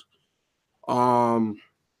wise.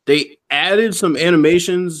 They added some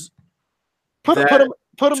animations. Put them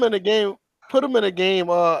in a game. Put them in a game.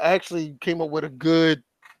 Actually came up with a good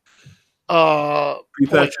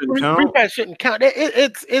pre-patch shouldn't count. Pre-patch shouldn't count.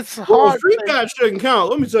 It's hard. Pre-patch shouldn't count.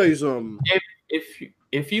 Let me tell you something.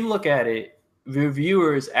 If you look at it,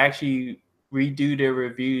 reviewers actually redo their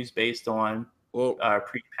reviews based on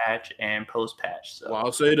pre-patch and post-patch. So. Well,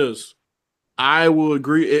 I'll say this. I will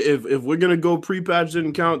agree. If we're gonna go pre-patch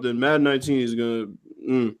didn't count, then Madden 19 is gonna.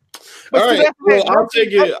 All right, well, I'll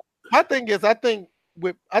take it. My thing is, I think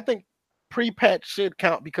pre-patch should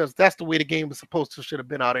count because that's the way the game was supposed to should have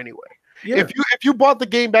been out anyway. Yeah. If you bought the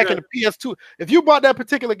game back in the PS2, if you bought that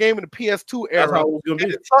particular game in the PS2 era,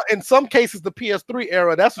 in some cases the PS3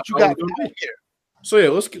 era, that's what you got here. So yeah,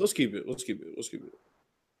 let's keep it. Let's keep it.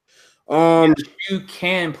 You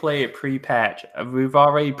can play it pre-patch. We've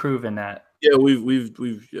already proven that. Yeah, we've You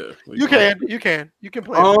can play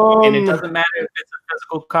it. And it doesn't matter if it's a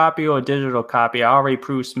physical copy or a digital copy. I already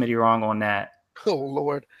proved Smitty wrong on that. Oh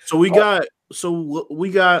Lord. So we got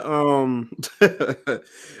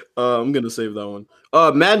I'm gonna save that one.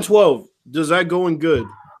 Madden 12, does that go in good?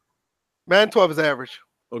 Madden 12 is average.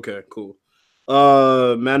 Okay, cool.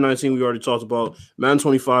 Madden 19 we already talked about. Madden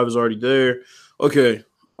 25 is already there. Okay.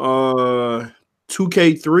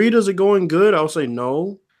 2K3, does it go in good? I'll say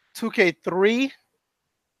no. 2K3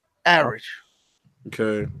 average.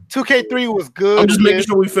 Okay. 2K3 was good. I'm just making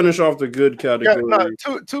sure we finish off the good category. Yeah, no,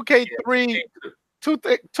 2K3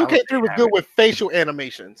 was good with facial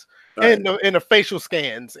animations and the facial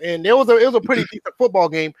scans, and it was a pretty decent football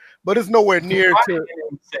game, but it's nowhere near to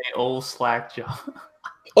say old slack jaw.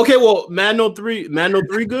 Okay, well, Madden 03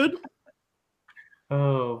 good?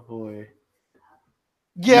 Oh boy.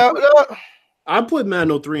 Yeah, I put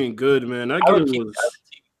Madden 03 in good, man. I can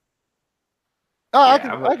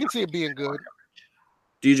see it being good.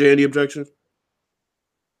 DJ, any objections?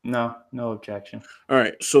 No objection. All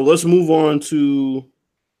right, so let's move on to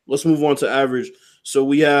average. So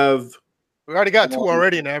we already got two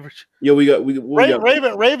already in average. Yeah, we got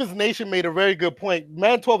Ravens Nation made a very good point.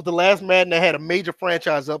 Madden 12 was the last Madden that had a major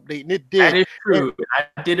franchise update, and it did. That is true. I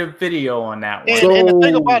did a video on that one. And the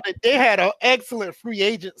thing about it, they had an excellent free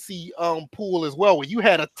agency pool as well, where you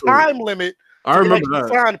had a time limit. I remember that.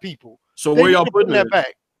 Sign people. So where y'all putting that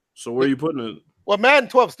back? So where are you putting it? Well, Madden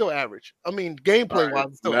 12 is still average. I mean, gameplay wise,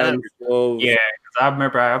 it's still average. 12. Yeah, because I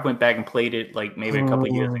remember I went back and played it like maybe a couple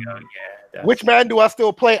of years ago. Yeah. Which Madden do I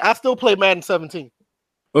still play? I still play Madden 17.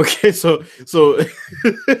 Okay, so it's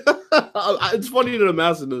funny that I'm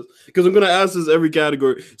asking this because I'm gonna ask this every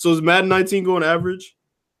category. So is Madden 19 going average?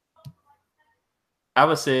 I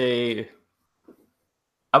would say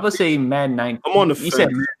Madden 19. I'm on the fence. You said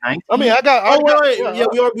Madden 19? I mean,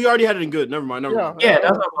 we already had it in good. Never mind. Yeah,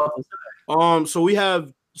 that's what I was about to say. So we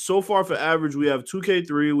have so far for average, we have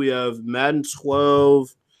 2K3, we have Madden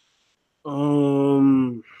 12.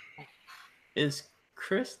 Is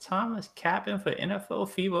Chris Thomas capping for NFL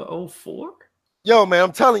Fever 04? Yo, man,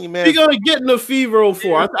 I'm telling you, man. We're gonna get in the Fever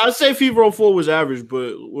 04. I say Fever 04 was average,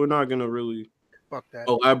 but we're not gonna really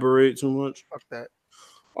elaborate too much. Fuck that.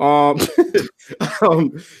 So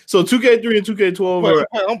 2K3 and 2K12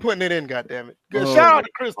 I'm putting it in, goddammit. Good. Shout out to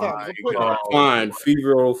Chris Thomas. Fine,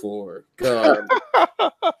 Fever 04. God.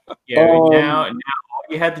 Yeah, now all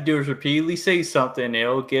you had to do is repeatedly say something,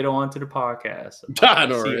 it'll get on to the podcast.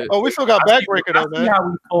 We still got Backbreaker though,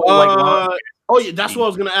 man. Oh yeah, that's what I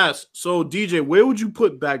was gonna ask. So DJ, where would you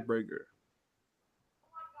put Backbreaker?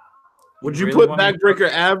 Would you put backbreaker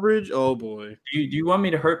average? Oh boy. Do you want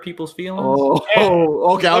me to hurt people's feelings? Oh,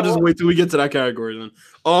 okay. I'll just wait till we get to that category then.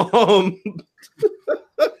 I'll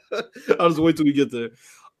just wait till we get there.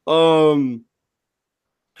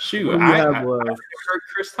 Shoot, I hurt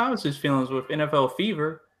Chris Thomas's feelings with NFL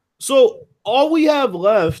Fever. So all we have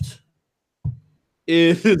left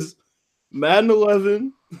is Madden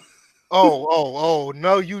 11. Oh,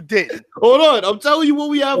 no, you didn't. Hold on. I'm telling you what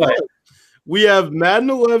we have left. We have Madden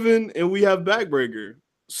 11 and we have Backbreaker.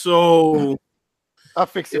 So I'll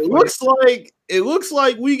fix it. It looks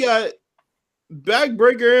like we got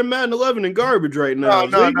Backbreaker and Madden 11 in garbage right now.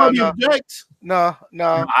 No. Object? No.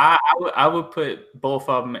 I would put both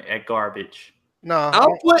of them at garbage. No,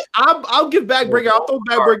 I'll give Backbreaker. I'll throw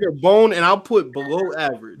Backbreaker a bone and I'll put below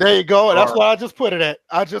average. There you go. That's what I just put it at.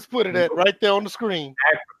 I just put it at right there on the screen.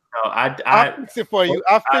 No, I'll fix it for you.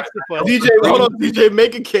 I'll fix it for you. DJ, hold on, DJ,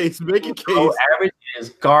 make a case. Make a case. Average is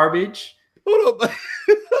garbage. Hold on.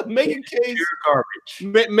 Make a case. Garbage.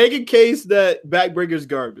 Make a case that Backbreaker is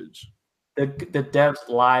garbage. The devs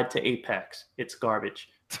lied to Apex. It's garbage.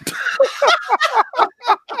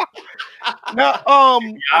 No, I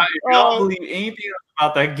don't believe anything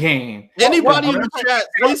about that game. Anybody in the chat,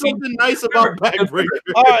 say something nice about Backbreaker.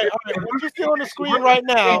 All right. What you see on the screen right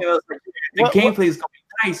now? The gameplay is gonna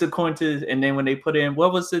be nice according to, and then when they put in,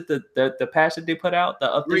 what was it? The patch that they put out, the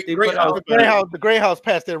update they put out, the Grey House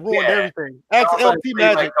patch that ruined everything. That's LT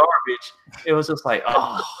Magic. Like garbage. It was just like,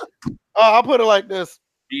 I'll put it like this.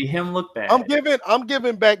 See him look bad. I'm giving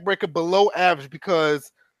Backbreaker below average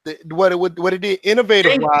because what it did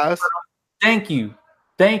innovative wise. Thank you.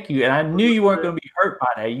 And I knew you weren't going to be hurt by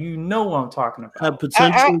that. You know what I'm talking about. Have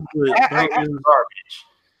potential garbage.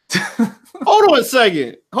 Hold on a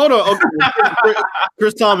second. Hold on. Okay.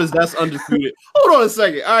 Chris Thomas, that's undisputed. Hold on a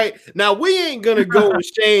second. All right. Now we ain't gonna go and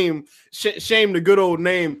shame the good old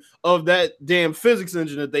name of that damn physics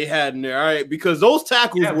engine that they had in there. All right, because those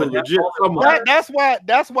tackles were legit. That's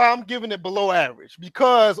why I'm giving it below average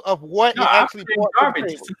because of what it actually brought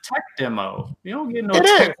garbage. It's a tech demo. You don't get no. It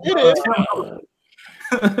is.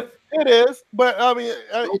 It is. But I mean,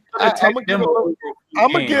 I'm gonna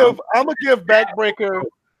give Backbreaker.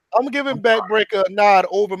 I'm giving Backbreaker a nod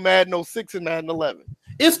over Madden 06 and Madden 11.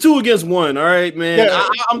 It's 2 against 1. All right, man. Yeah.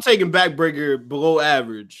 I'm taking Backbreaker below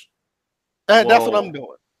average. That's what I'm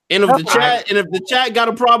doing. And if the chat got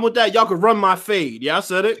a problem with that, y'all can run my fade. Yeah, I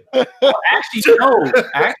said it. Actually, no.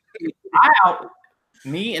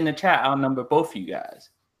 Me and the chat outnumber both of you guys.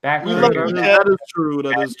 We love you, chat. That is true.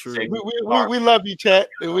 We love you, chat.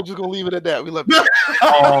 And we're just gonna leave it at that. We love you. Okay.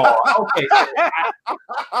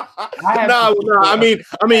 I mean,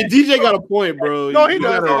 DJ got a point, bro. No, he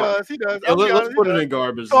does. Yeah, let's put it in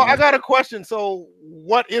garbage. So I got a question. So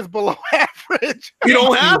what is below average? We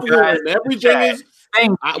don't have one. Everything is.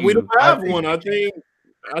 We don't have one. I think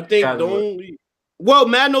the only. Well,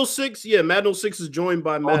 Madden 06. Yeah, Madden 06 is joined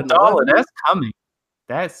by Madden. That's coming.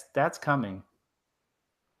 That's coming.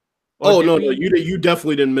 Oh no, you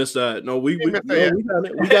definitely didn't miss that. No, we got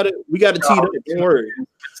it. We got it teed up. Don't worry.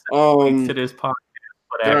 To this podcast.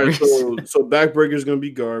 Right, so Backbreaker is gonna be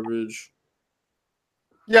garbage.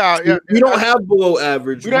 Yeah. We don't have below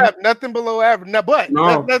average. We don't have nothing below average. Now, but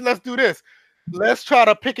let's do this. Let's try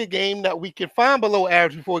to pick a game that we can find below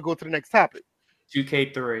average before we go to the next topic.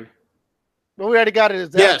 2K3. Well, we already got it.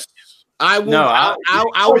 Yes. I will. I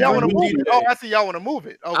see y'all want to move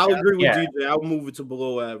it. Okay. I'll agree with DJ. I'll move it to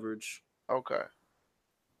below average. Okay.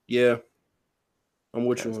 Yeah. I'm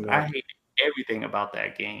with you on that. I hate everything about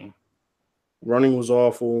that game. Running was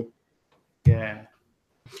awful. Yeah.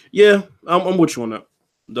 Yeah, I'm with you on that.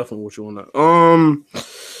 Definitely with you on that.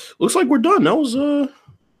 Looks like we're done. That was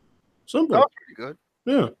simple. That was pretty good.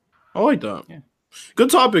 Yeah. I like that. Yeah.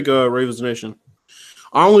 Good topic, Ravens Nation.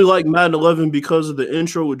 I only like Madden 11 because of the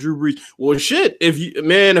intro with Drew Brees. Well, shit,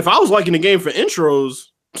 if I was liking the game for intros,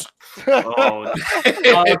 let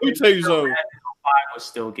me tell you something. I would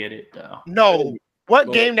still get it though. No,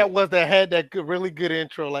 what game that had that really good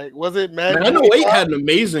intro? Like, was it Madden? Madden 08 had an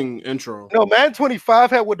amazing intro. No, Madden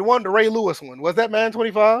 25 had the Ray Lewis one. Was that Madden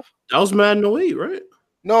 25? That was Madden 08, right?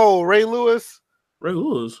 No, Ray Lewis. Ray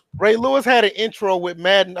Lewis had an intro with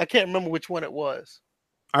Madden. I can't remember which one it was.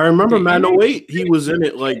 I remember Madden 08. He was in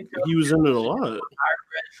it. Like he was in it a lot.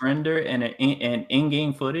 Render and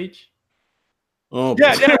in-game footage. Oh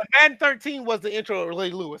yeah, Madden 13 was the intro of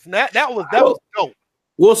Ray Lewis. And that was dope.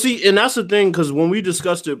 Well, see, and that's the thing because when we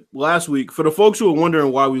discussed it last week, for the folks who are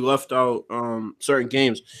wondering why we left out certain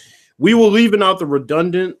games, we were leaving out the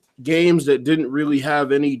redundant games that didn't really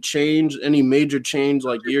have any major change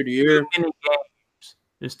like year to year.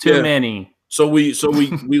 There's too many. So we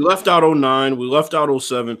left out 09, we left out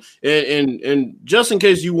 07. And just in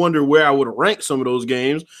case you wonder where I would rank some of those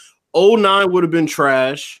games, 09 would have been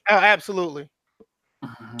trash. Oh, absolutely.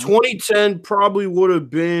 2010 probably would have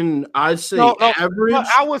been, I'd say, average. No,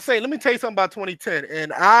 I would say, let me tell you something about 2010.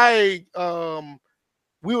 And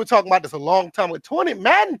we were talking about this a long time ago.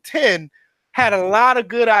 Madden 10 had a lot of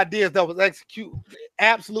good ideas that was executed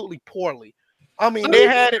absolutely poorly. I mean, they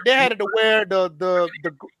had it to where the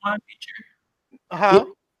rewind feature.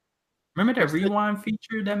 Remember that rewind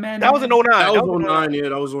feature that Madden? That was in 09. That was 09, yeah.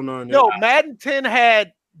 That was 09. Yeah. No, Madden 10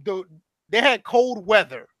 had they had cold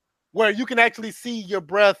weather where you can actually see your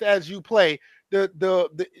breath as you play.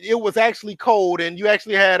 It was actually cold, and you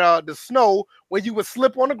actually had the snow where you would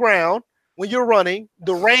slip on the ground when you're running,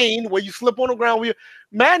 the rain where you slip on the ground.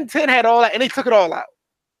 Madden 10 had all that, and they took it all out.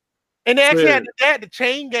 And they actually had the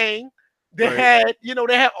chain gang. They had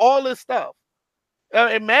all this stuff.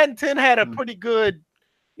 And Madden 10 had a pretty good,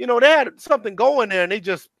 they had something going there, and they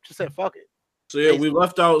just said, fuck it. So yeah, we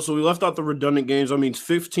left out the redundant games. I mean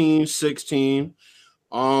 15, 16.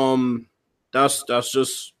 That's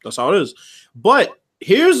how it is. But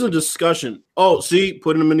here's a discussion. Oh, see,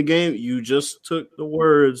 putting them in the game, you just took the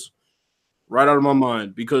words right out of my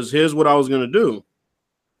mind, because here's what I was gonna do.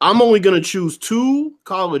 I'm only gonna choose 2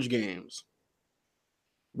 college games.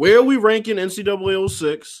 Where are we ranking NCAA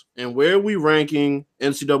 06 and where are we ranking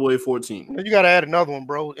NCAA 14? You gotta add another one,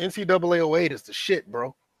 bro. NCAA 08 is the shit,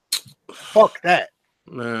 bro. Fuck that,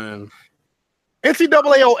 man.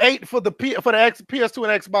 NCAA 08 for the PS2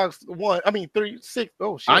 and Xbox One. I mean 360.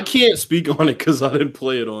 Oh shit. I can't speak on it because I didn't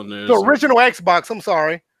play it on there. The original Xbox. I'm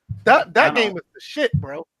sorry. That game is the shit,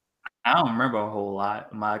 bro. I don't remember a whole lot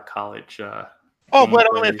of my college. But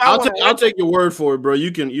I mean, I'll take your word for it, bro.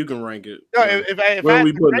 You can rank it. No, if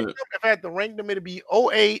I had to rank them, it'd be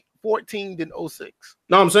 08, 14, then 06.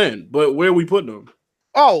 No, I'm saying, but where are we putting them?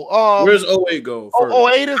 Where's 08 go?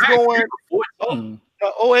 08 is going.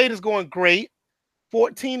 08 is going great.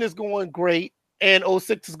 14 is going great, and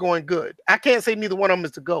 06 is going good. I can't say neither one of them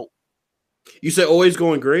is the GOAT. You said 08 is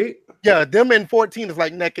going great? Yeah, them and 14 is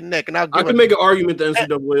like neck and neck, and I can make an argument that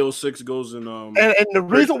NCAA 06 goes in. And the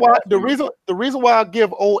reason why I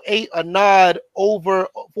give 08 a nod over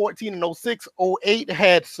 14 and 06, 08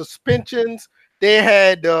 had suspensions. They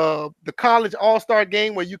had the college all-star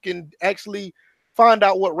game where you can actually find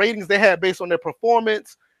out what ratings they had based on their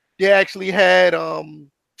performance. They actually had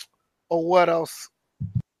what else?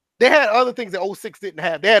 They had other things that 06 didn't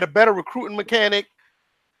have. They had a better recruiting mechanic.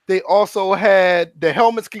 They also had the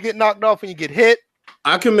helmets could get knocked off when you get hit.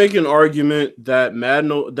 I can make an argument that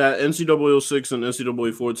NCAA 06 and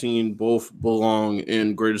NCAA 14 both belong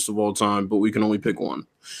in greatest of all time, but we can only pick one.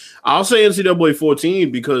 I'll say NCAA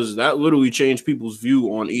 14 because that literally changed people's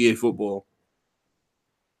view on EA football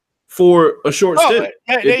for a short stint.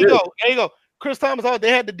 There you go. Chris Thomas,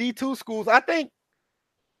 they had the D2 schools. I think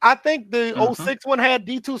the 06 one had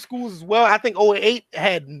D2 schools as well. I think 08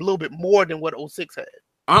 had a little bit more than what 06 had.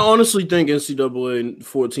 I honestly think NCAA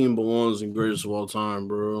 14 belongs in greatest of all time,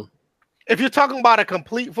 bro. If you're talking about a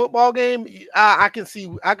complete football game, I can see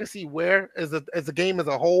where as a game as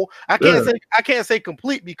a whole. I can't say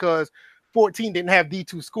complete because 14 didn't have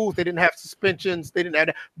D2 schools, they didn't have suspensions, they didn't have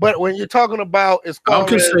that. But when you're talking about as far I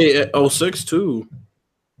can say 06 too.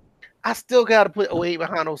 I still got to put 08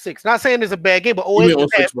 behind 06. Not saying it's a bad game, but 08 is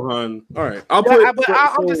 06 behind. All right, I'm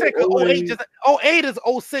just saying 08 is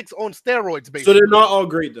 06 on steroids, basically. So they're not all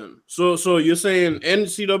great then. So you're saying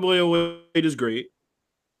NCAA 08 is great.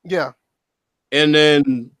 Yeah. And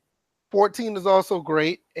then 14 is also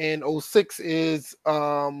great, and 06 is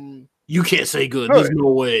you can't say good. There's no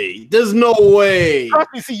way. Trust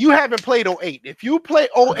me, see, you haven't played 08. If you play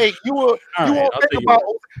 08, you won't think about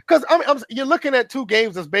because you're looking at 2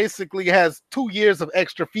 games that basically has 2 years of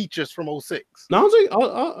extra features from 06. No,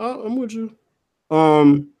 I'm with you. All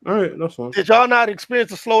right, that's fine. Did y'all not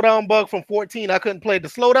experience the slowdown bug from 14? I couldn't play. The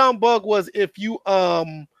slowdown bug was if you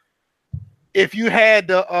had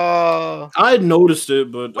the I had noticed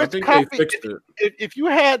it, but I think they fixed it. If you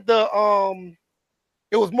had the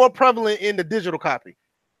it was more prevalent in the digital copy.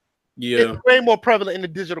 Yeah, it's way more prevalent in the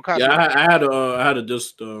digital copy. Yeah, I had a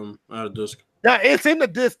disc. I had a disc. Now it's in the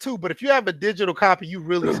disc too, but if you have a digital copy, you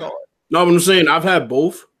really saw it. No, but I'm saying I've had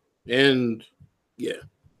both, and yeah.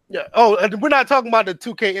 Oh, and we're not talking about the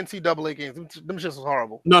 2K NCAA games. Them shits was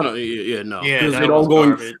horrible. No. Yeah, because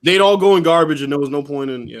they'd all go in garbage, and there was no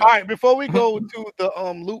point in. Yeah. All right, before we go to the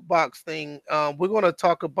LootBox thing, we're gonna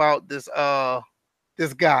talk about this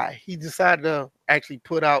guy. He decided to actually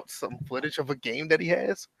put out some footage of a game that he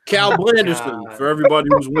has. Cal Blanderson, for everybody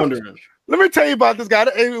who's wondering. Let me tell you about this guy.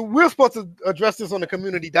 We're supposed to address this on the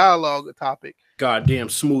community dialogue topic. Goddamn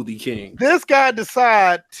smoothie king. This guy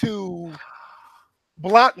decided to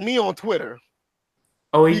block me on Twitter.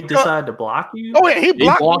 Oh, he decided to block you? Oh, yeah, he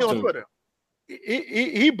blocked me on Twitter.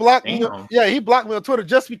 He blocked me. Yeah, he blocked me on Twitter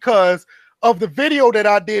just because of the video that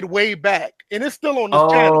I did way back. And it's still on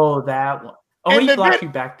this channel. Oh, that one. Oh, and he blocked you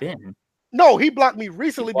back then. No, he blocked me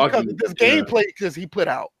recently because of this gameplay because he put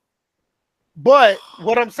out. But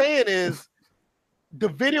what I'm saying is the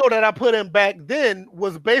video that I put in back then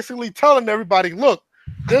was basically telling everybody, look,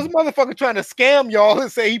 this motherfucker trying to scam y'all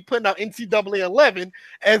and say he putting out NCAA 11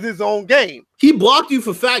 as his own game. He blocked you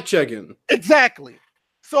for fact checking. Exactly.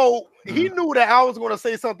 So he knew that I was going to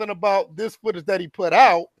say something about this footage that he put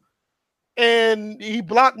out. And he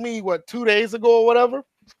blocked me, 2 days ago or whatever?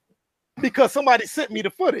 Because somebody sent me the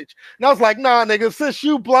footage. And I was like, nah, nigga, since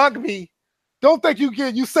you blocked me, don't think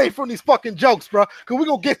you safe from these fucking jokes, bro. Because we're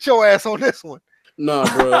going to get your ass on this one. Nah,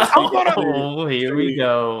 bro. Oh, here we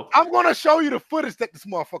go. I'm going to show you the footage that this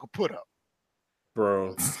motherfucker put up.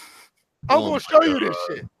 Bro. I'm going to show you this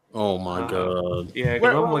shit. Oh, my God. Yeah,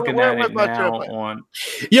 because I'm looking at it now on...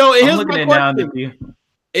 Yo, here's my question.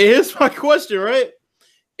 Here's my question, right?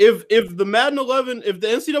 If the Madden 11, if the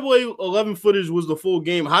NCAA 11 footage was the full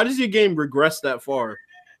game, how does your game regress that far?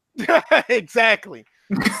 Exactly.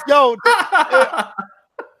 Yo,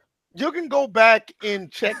 you can go back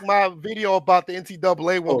and check my video about the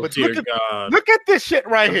NCAA one, but look at this shit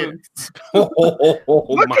right here. Look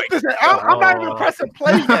at this. I'm not even pressing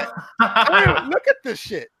play yet. Look at this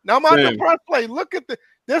shit. Now I'm on the press play. Look at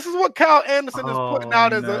this is what Kyle Anderson is putting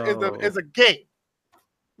out as a game.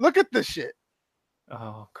 Look at this shit.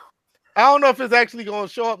 Oh, God. I don't know if it's actually going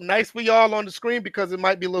to show up nice for y'all on the screen because it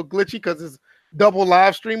might be a little glitchy because it's double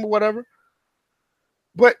live stream or whatever.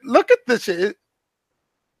 But look at this shit.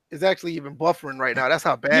 It's actually even buffering right now. That's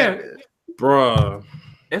how bad it is. Bruh.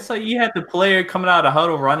 It's like you had the player coming out of the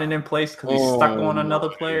huddle running in place because he's stuck on another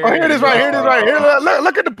player. Oh, here it is right here.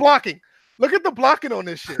 Look at the blocking. Look at the blocking on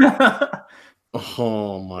this shit.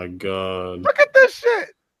 Oh, my God. Look at this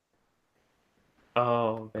shit.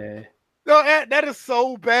 Oh, man. No, that is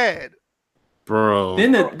so bad. Bro.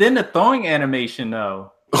 Then the throwing animation,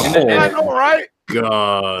 though. I know, right?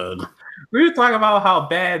 God. We were talking about how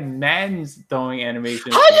bad Madden's throwing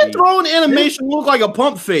animation. How your throwing animation look like a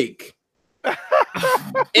pump fake? And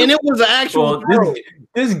it was an actual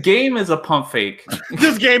this game is a pump fake.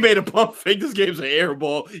 This game ain't a pump fake. This game's an air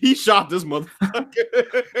ball. He shot this motherfucker.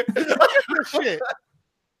 Shit.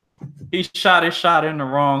 He shot his shot in the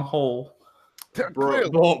wrong hole.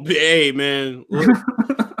 Bro, hey man.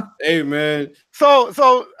 Hey man. So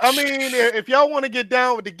I mean, if y'all want to get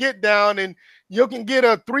down with the get down and you can get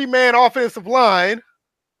a 3-man offensive line.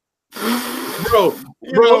 Bro,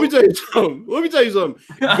 let me tell you something.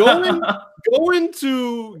 Going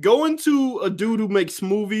to a dude who makes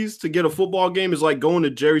movies to get a football game is like going to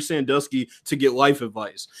Jerry Sandusky to get life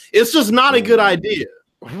advice. It's just not a good idea.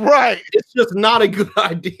 Right. It's just not a good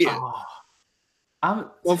idea.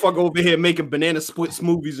 Motherfucker over here making banana split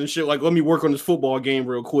smoothies and shit. Like, let me work on this football game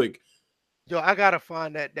real quick. Yo, I gotta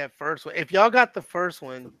find that first one. If y'all got the first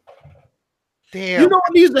one, damn. You know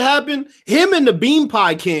what needs to happen? Him and the Bean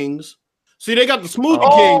Pie Kings. See, they got the Smoothie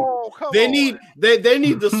King. They need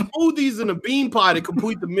the smoothies and the bean pie to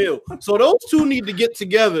complete the meal. So those two need to get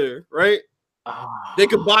together, right? They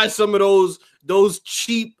could buy some of those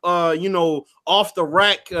cheap, off the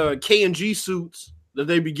rack K&G suits that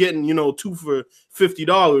they be getting, 2 for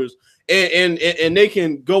 $50, and they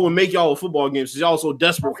can go and make y'all a football game. So y'all so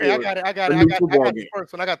desperate for it. I got the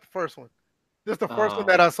first one. I got the first one. This is the first one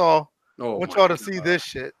that I saw. I want y'all to see this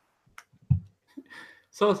shit.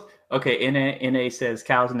 So, okay, NA says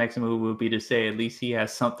Cal's next move would be to say at least he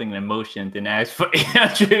has something in motion, then ask for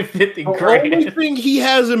 850 grand. The only thing he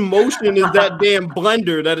has in motion is that damn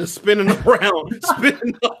blender that is spinning around,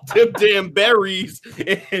 spinning up them damn berries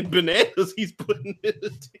and bananas he's putting in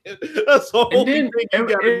his damn. That's the only thing he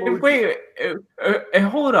got in motion. Wait,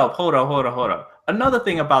 hold up. Another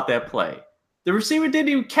thing about that play. The receiver didn't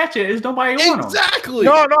even catch it. There's nobody on him. Exactly.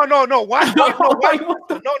 No. Watch.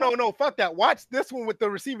 No. Fuck that. Watch this one with the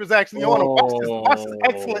receivers actually on him. Watch this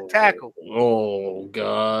excellent tackle. Oh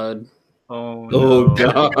God. Oh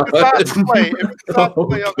God. I'm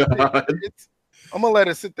gonna let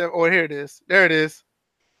it sit there. Oh, here it is. There it is.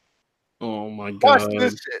 Oh my God. Watch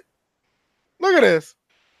this shit. Look at this.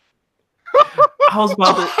 I was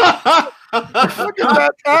about to look at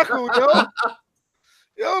that tackle, yo.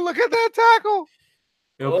 Yo, look at that tackle.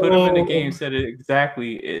 They'll put him in the game. Said it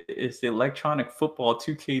exactly. It's the electronic football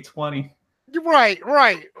 2K20. Right.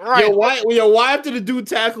 Why after the dude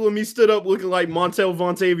tackled him, he stood up looking like Montel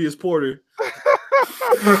Vontavious Porter?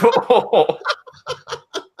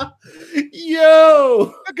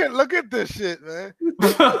 Yo, look at this shit, man.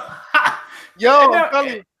 Yo, I'm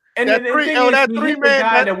telling you, that three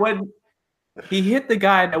man. He hit the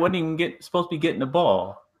guy that wasn't even supposed to be getting the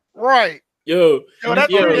ball. Right. That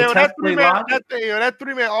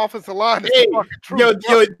three man offensive line is fucking true.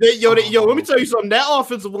 Let me tell you something. That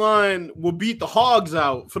offensive line will beat the Hogs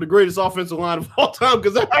out for the greatest offensive line of all time.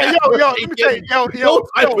 Because let me tell you,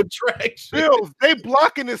 Bills, they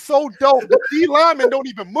blocking is so dope. The D linemen don't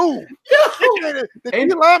even move. The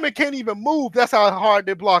D linemen can't even move. That's how hard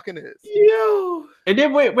their blocking is. And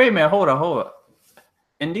then wait a minute, hold on.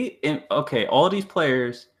 All these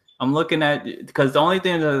players. I'm looking at because the only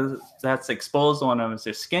thing that's exposed on them is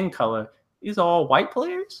their skin color. These are all white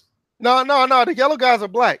players? No. The yellow guys are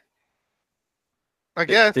black. I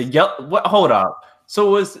guess. The yellow. What? Hold up. So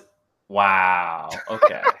it was. Wow.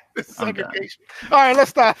 Okay. Segregation. All right, let's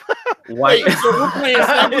stop. White. So we're playing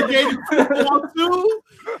segregated football too?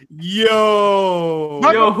 Yo,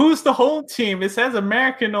 who's the home team? It says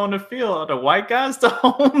American on the field. Are the white guys the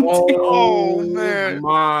home team? Oh man,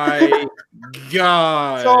 my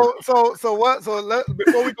God. So what?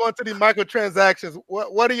 Before we go into these microtransactions,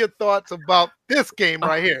 what are your thoughts about this game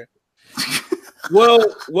right here?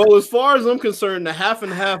 Well, as far as I'm concerned, the half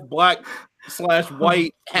and half black /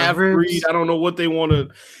 white half breed. I don't know what they want to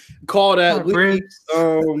call that league.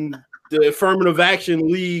 The affirmative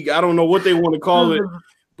action league. I don't know what they want to call it,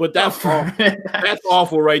 but that's awful. That's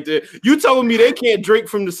awful right there. You telling me they can't drink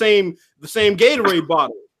from the same Gatorade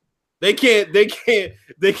bottle? They can't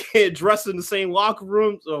dress in the same locker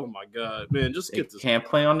rooms. Oh my God, man! Just get this. Can't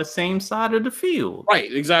play on the same side of the field.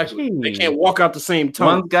 Right, exactly. They can't walk out the same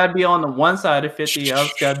time. One's got to be on the one side of 50. The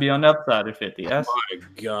other's got to be on the other side of 50. That's my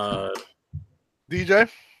God. DJ,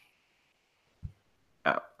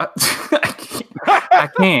 I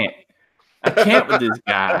can't with this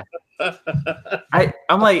guy.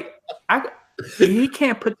 I'm like, he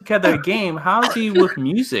can't put together a game. How's he with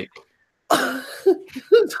music?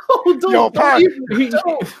 Don't.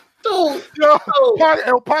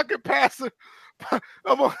 Pocket passer.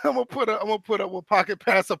 I'm gonna put up what pocket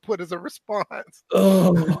passer put as a response.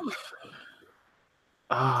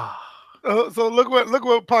 So look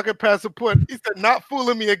what pocket passer put. He said, "Not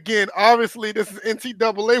fooling me again." Obviously, this is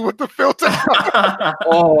NCAA with the filter.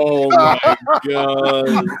 Oh my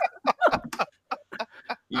God!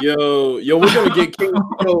 Yo,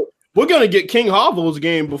 we're gonna get King Havo's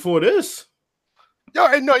game before this.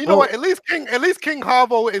 No, you know what? At least King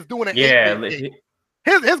Havo is doing an 8-bit game.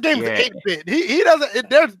 His game is 8-bit. He doesn't.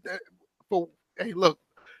 Hey, look.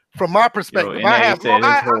 From my perspective, his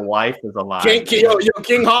whole life is a lie.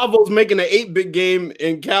 King Havo's making an 8-bit game,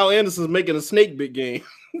 and Cal Anderson's making a snake-bit game.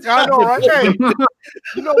 I know, right? Hey,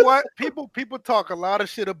 you know what? People talk a lot of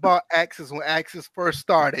shit about Axis when Axis first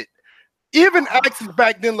started. Even Axis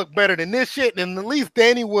back then looked better than this shit, and at least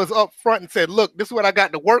Danny was up front and said, "Look, this is what I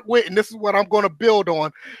got to work with, and this is what I'm going to build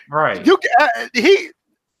on." Right?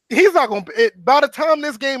 He's not going to. By the time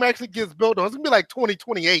this game actually gets built on, it's going to be like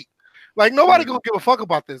 2028. Like nobody gonna give a fuck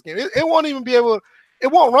about this game. It won't even be able. It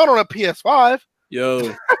won't run on a PS5.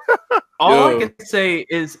 Yo, all I can say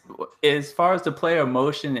is, as far as the player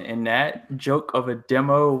motion and that joke of a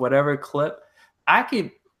demo, whatever clip, I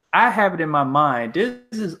have it in my mind. This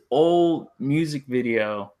is old music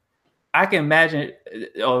video. I can imagine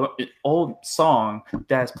an old song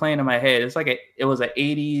that's playing in my head. It's like it was an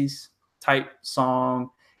 80s type song.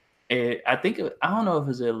 I don't know if it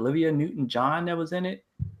was Olivia Newton-John that was in it.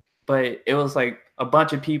 But it was like a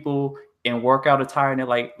bunch of people in workout attire, and they're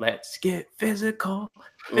like, "Let's get physical."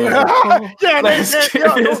 That's what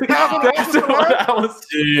I was.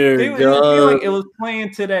 It was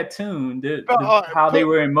playing to that tune. How they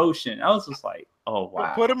were in motion. I was just like, "Oh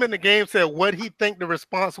wow!" Put him in the game. Said what he think the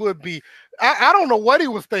response would be. I don't know what he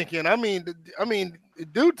was thinking. I mean,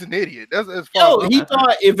 dude's an idiot. That's as far. He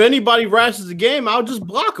thought if anybody rashes the game, I'll just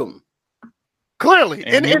block him. Clearly,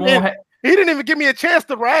 and he didn't even give me a chance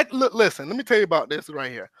to ride. Look, listen, let me tell you about this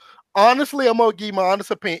right here. Honestly, I'm gonna give you my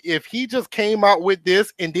honest opinion. If he just came out with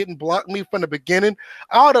this and didn't block me from the beginning,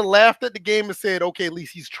 I would have laughed at the game and said, "Okay, at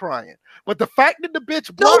least he's trying." But the fact that the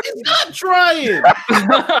bitch blocked he's not trying.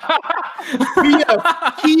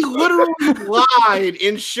 He literally lied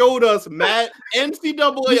and showed us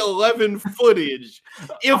NCAA 11 footage.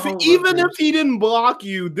 If he didn't block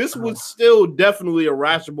you, this was still definitely a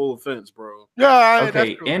rational offense, bro. Yeah.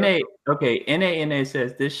 NA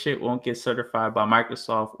says this shit won't get certified by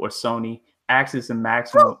Microsoft or Sony. access and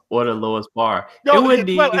maximum or the lowest bar. Yo, it wouldn't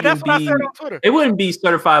even that's what I said be. on Twitter. It wouldn't be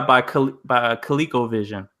certified by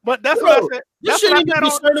ColecoVision. But that's what I said. This shouldn't even be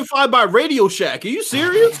certified by Radio Shack. Are you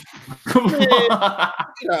serious? No,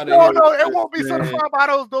 it won't be certified by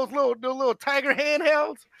those little Tiger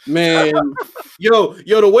handhelds. Man, yo,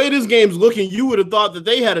 the way this game's looking, you would have thought that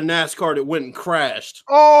they had a NASCAR that went and crashed.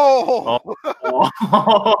 No,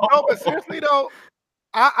 but seriously though,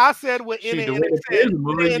 I said what NA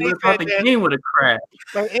the game would have crashed.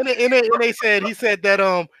 And he said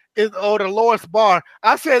that the lowest bar.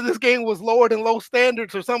 I said this game was lower than low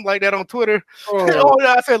standards or something like that on Twitter.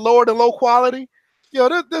 I said lower than low quality. Yo,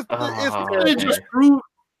 this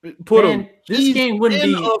game wouldn't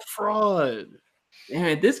be a fraud.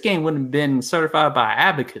 Man, this game wouldn't have been certified by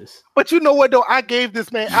Abacus. But you know what, though? I gave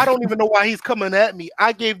this man, I don't even know why he's coming at me.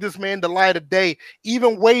 I gave this man the light of day,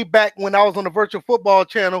 even way back when I was on the Virtual Football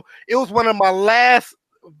channel. It was one of my last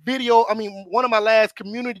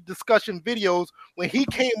community discussion videos when he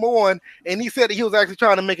came on and he said that he was actually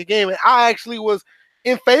trying to make a game. And I actually was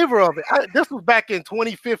in favor of it. This was back in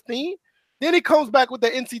 2015. Then he comes back with the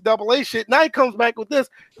NCAA shit. Now he comes back with this.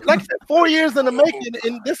 Like I said, 4 years in the making,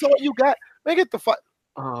 and this is all you got. Make it the fight.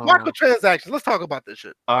 Microtransactions. Let's talk about this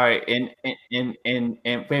shit. All right, and wait a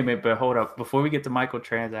minute, but hold up. Before we get to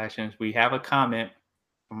microtransactions, we have a comment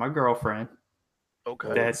from my girlfriend.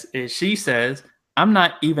 Okay. She says, "I'm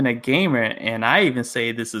not even a gamer, and I even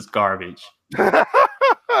say this is garbage."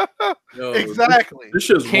 Yo, exactly. This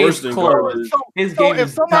shit's worse than garbage. If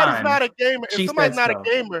somebody's not a gamer, if somebody's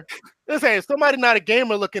not a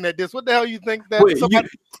gamer looking at this, what the hell you think that? Wait,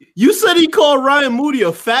 you said he called Ryan Moody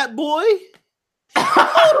a fat boy?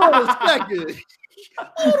 Hold on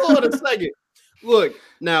a second. Look,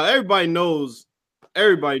 now everybody knows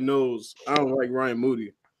I don't like Ryan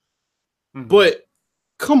Moody. Mm-hmm. But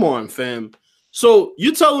come on, fam. So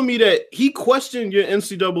you're telling me that he questioned your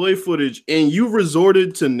NCAA footage and you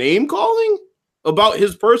resorted to name calling about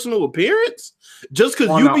his personal appearance just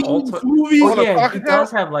because you be in movies? Oh, yeah,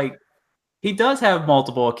 he does have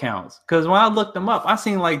multiple accounts. Because when I looked him up, I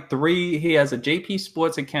seen like 3. He has a JP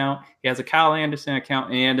Sports account, he has a Kyle Anderson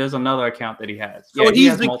account, and there's another account that he has. So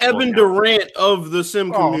he's the Kevin Durant of the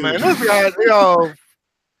sim community. Man, this guy,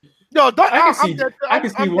 I can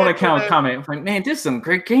see one account comment like, "Man, this is some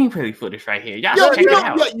great gameplay footage right here. Y'all check it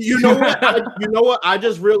out." You know what? I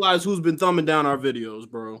just realized who's been thumbing down our videos,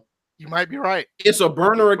 bro. You might be right. It's a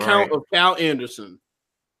burner account of Cal Anderson.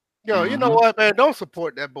 Yo, you know what, man? Don't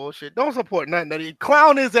support that bullshit. Don't support nothing. That he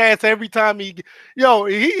clown his ass every time he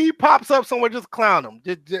pops up somewhere. Just clown him.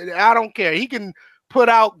 I don't care. He can put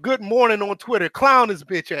out good morning on Twitter. Clown his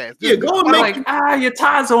bitch ass. Go and make your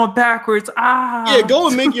tie's on backwards. Go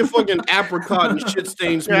and make your fucking apricot and shit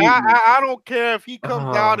stains. I don't care if he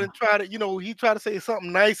comes out and try to say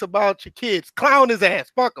something nice about your kids. Clown his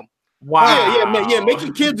ass. Fuck him. Wow. Make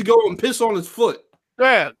your kids go and piss on his foot.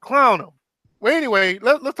 Yeah, clown him. Well, anyway,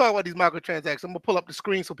 let's talk about these microtransactions. I'm gonna pull up the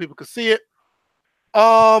screen so people can see it.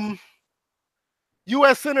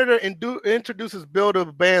 U.S. Senator introduces bill to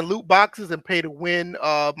ban loot boxes and pay to win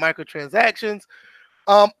microtransactions.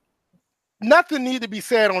 Nothing need to be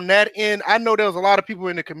said on that end. I know there was a lot of people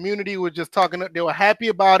in the community who were just talking. They were happy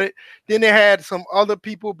about it. Then they had some other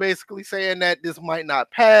people basically saying that this might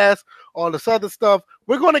not pass, all this other stuff.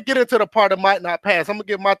 We're going to get into the part that might not pass. I'm going to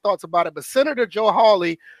give my thoughts about it. But Senator Joe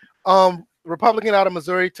Hawley, Republican out of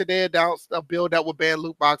Missouri, today announced a bill that will ban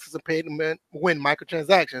loot boxes and pay to win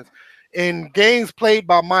microtransactions in games played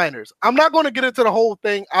by minors. I'm not going to get into the whole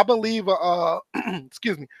thing. I believe,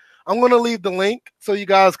 excuse me, I'm going to leave the link so you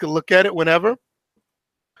guys can look at it whenever.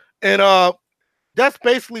 And that's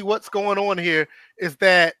basically what's going on here is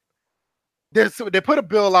that they put a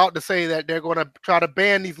bill out to say that they're going to try to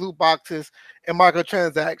ban these loot boxes and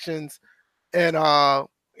microtransactions.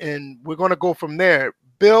 And we're going to go from there.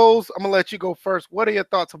 Bills, I'm going to let you go first. What are your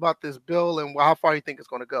thoughts about this bill and how far you think it's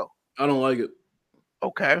going to go? I don't like it.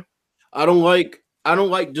 Okay. I don't like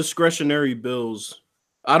discretionary bills.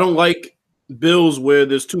 I don't like bills where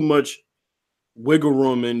there's too much wiggle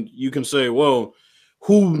room and you can say, well,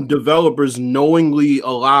 who developers knowingly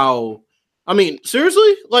allow. I mean,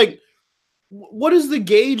 seriously? Like, what is the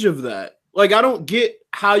gauge of that? Like, I don't get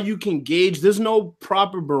how you can gauge. There's no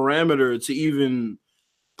proper parameter to even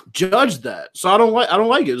judge that. So I don't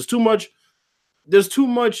like it. There's too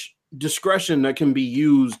much discretion that can be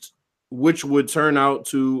used, which would turn out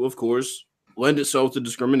to, of course, lend itself to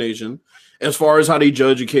discrimination as far as how they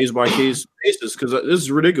judge a case-by-case basis, because this is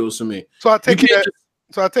ridiculous to me. So I take it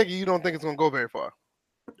you don't think it's going to go very far.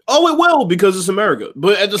 Oh, it will, because it's America.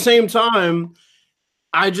 But at the same time,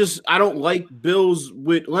 I don't like bills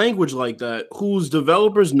with language like that, whose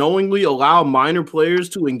developers knowingly allow minor players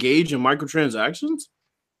to engage in microtransactions.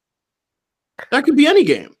 That could be any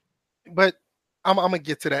game. But I'm gonna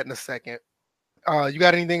get to that in a second. You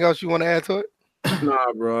got anything else you want to add to it?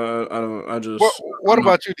 Nah, bro. I don't. I just. What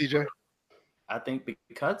about you, DJ? I think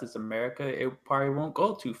because it's America, it probably won't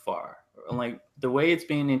go too far. Like the way it's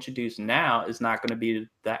being introduced now is not going to be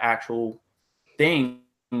the actual thing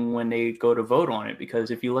when they go to vote on it. Because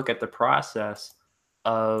if you look at the process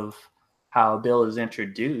of how a bill is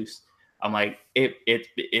introduced, I'm like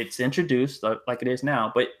it's introduced like it is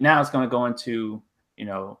now, but now it's going to go into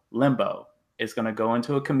limbo. It's going to go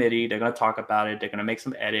into a committee. They're going to talk about it. They're going to make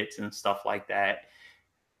some edits and stuff like that.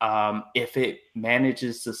 If it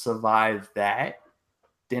manages to survive that,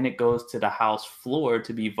 then it goes to the House floor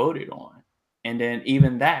to be voted on. And then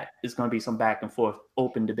even that is going to be some back and forth,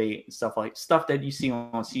 open debate and stuff that you see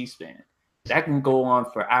on C-SPAN. That can go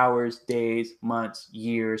on for hours, days, months,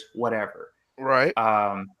 years, whatever. Right.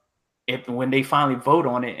 When they finally vote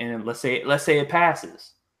on it, and let's say it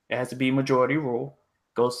passes, it has to be majority rule,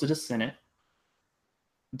 goes to the Senate.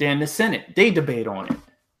 Then the Senate, they debate on it.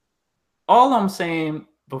 All I'm saying,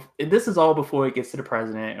 this is all before it gets to the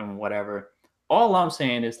president and whatever. All I'm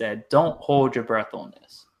saying is that don't hold your breath on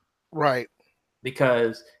this. Right.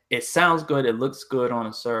 Because it sounds good, it looks good on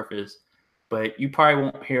the surface, but you probably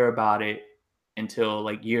won't hear about it until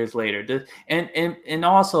like years later. And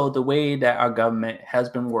also the way that our government has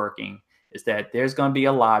been working is that there's going to be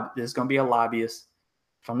a lobbyist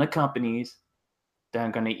from the companies that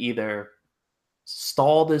are going to either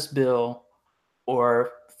stall this bill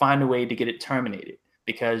or find a way to get it terminated.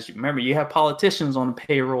 Because remember, you have politicians on the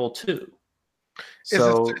payroll too.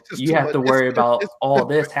 So you have to worry about all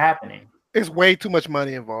this happening. It's way too much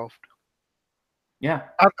money involved. Yeah.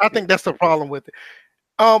 I think that's the problem with it.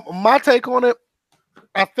 My take on it,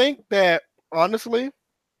 I think that honestly,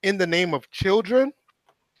 in the name of children,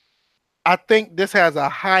 I think this has a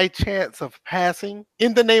high chance of passing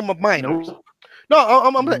in the name of minors. Nope. No,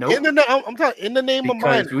 I'm nope. I'm talking in the name of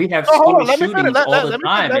minors. Because we have school shootings all the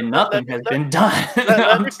time and nothing has been done.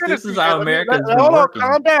 This is how America's been working.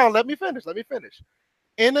 Calm down. Let me finish.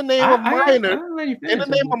 In the name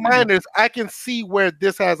of minors, I can see where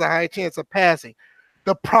this has a high chance of passing.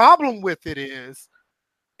 The problem with it is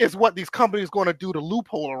what these companies going to do to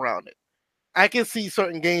loophole around it. I can see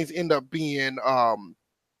certain games end up being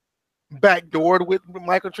backdoored with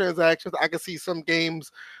microtransactions. I can see some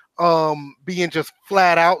games being just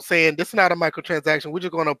flat out saying this is not a microtransaction. We're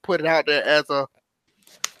just going to put it out there as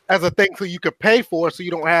a thing so you could pay for it, so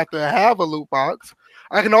you don't have to have a loot box.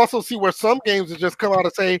 I can also see where some games will just come out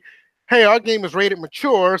and say, hey, our game is rated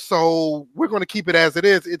mature, so we're going to keep it as it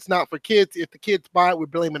is. It's not for kids. If the kids buy it, we're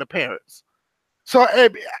blaming the parents. So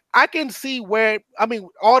I can see where, I mean,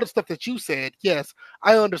 all the stuff that you said, yes,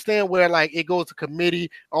 I understand where like it goes to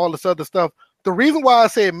committee, all this other stuff. The reason why I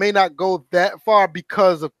say it may not go that far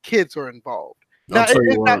because of kids are involved. Now,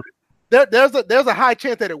 there's a high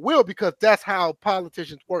chance that it will because that's how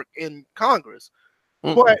politicians work in Congress.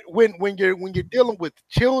 Mm-hmm. But when you're dealing with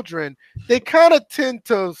children, they kind of tend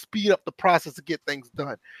to speed up the process to get things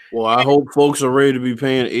done. Well, I hope folks are ready to be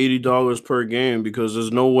paying $80 per game because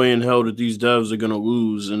there's no way in hell that these devs are going to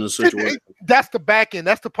lose in a situation. That's the back end.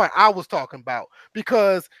 That's the part I was talking about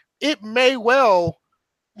because it may well,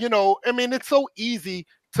 I mean, it's so easy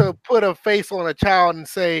to put a face on a child and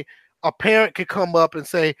say, a parent could come up and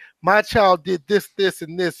say, my child did this, this,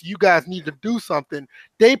 and this. You guys need to do something.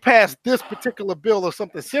 They passed this particular bill or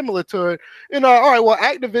something similar to it. All right, well,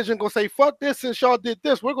 Activision going to say, fuck this, since y'all did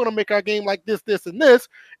this. We're going to make our game like this, this, and this.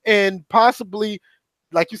 And possibly,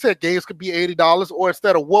 like you said, games could be $80, or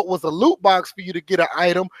instead of what was a loot box for you to get an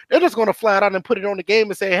item, they're just going to flat out and put it on the game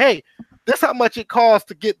and say, hey, this is how much it costs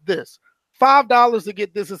to get this. $5 to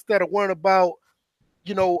get this instead of worrying about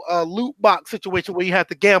a loot box situation where you have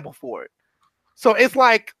to gamble for it. So it's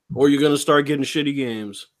like, or you're gonna start getting shitty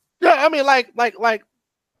games. Yeah, I mean, like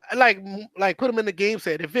put them in the game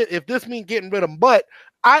set. If this means getting rid of them, but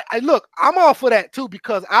I look, I'm all for that too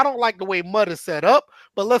because I don't like the way MUD is set up.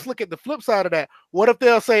 But let's look at the flip side of that. What if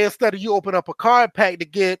they'll say instead of you open up a card pack to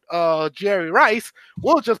get Jerry Rice,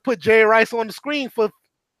 we'll just put Jerry Rice on the screen for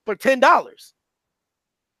 $10.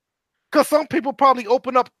 Because some people probably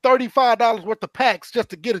open up $35 worth of packs just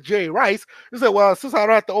to get a Jerry Rice. You say, well, since I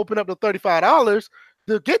don't have to open up the $35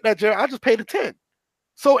 to get that Jerry, I just pay the $10.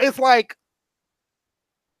 So it's like,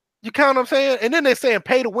 you count what I'm saying? And then they're saying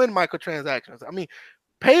pay to win microtransactions. I mean,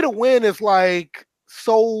 pay to win is like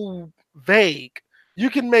so vague. You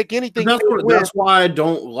can make anything. That's why I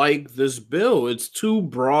don't like this bill. It's too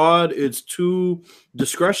broad. It's too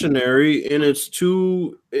discretionary, and there's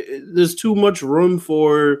too much room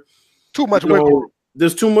for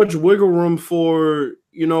There's too much wiggle room for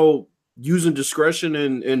using discretion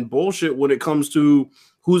and bullshit when it comes to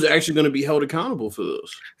who's actually going to be held accountable for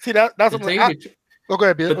this. See that's something. Go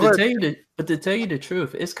ahead, Bill. But to tell you the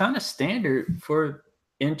truth, it's kind of standard for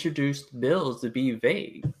introduced bills to be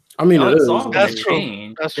vague. I mean, it's all going That's to true.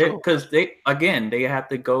 change. That's true. Because they have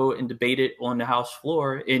to go and debate it on the House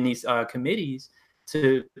floor in these committees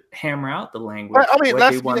to hammer out the language. I mean,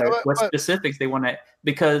 what specifics they want to,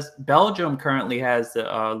 because Belgium currently has the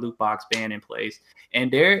LootBox ban in place,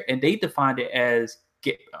 and they defined it as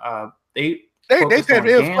they said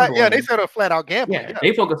it was flat. Yeah, they said it was flat out gambling. Yeah,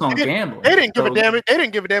 they focus on gambling. They didn't give a damn. They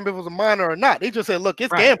didn't give a damn if it was a minor or not. They just said, "Look,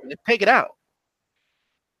 it's gambling. Take it out."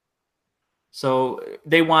 So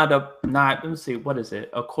they wound up not. Let me see. What is it?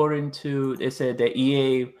 According to, it said that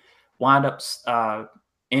EA wound up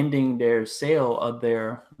ending their sale of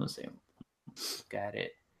their. Let's see. Got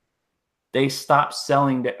it. They stopped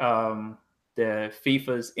selling the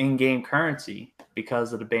FIFA's in-game currency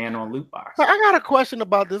because of the ban on loot box. I got a question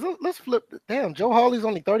about this. Let's flip. Damn, Joe Hawley's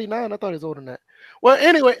only 39. I thought he was older than that. Well,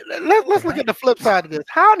 anyway, let's look at the flip side of this.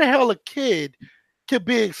 How in the hell a kid could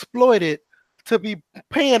be exploited to be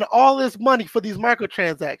paying all this money for these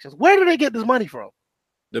microtransactions? Where do they get this money from?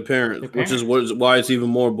 The parents, which is why it's even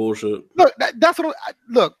more bullshit. Look, that's what.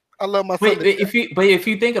 Look, I love my son. If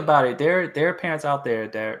you think about it, there are parents out there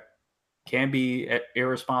that can be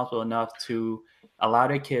irresponsible enough to allow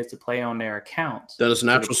their kids to play on their accounts. That is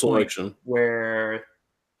natural selection, where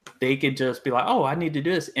they could just be like, "Oh, I need to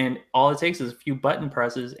do this," and all it takes is a few button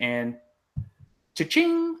presses and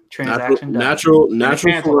cha-ching, transaction done. Natural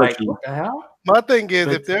selection. Like, what the hell? My thing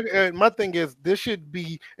is, this should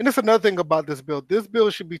be, and this is another thing about this bill. This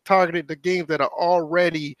bill should be targeted to games that are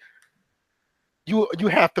already you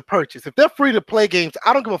have to purchase. If they're free to play games,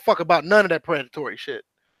 I don't give a fuck about none of that predatory shit.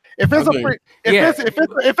 If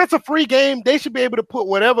it's a free game, they should be able to put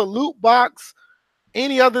whatever loot box,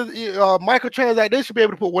 any other microtransaction, they should be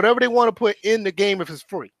able to put whatever they want to put in the game if it's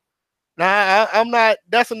free. Now, I'm not.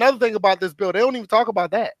 That's another thing about this bill. They don't even talk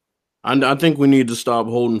about that. I think we need to stop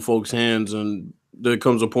holding folks' hands, and there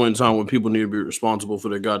comes a point in time when people need to be responsible for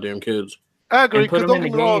their goddamn kids. I agree. And put them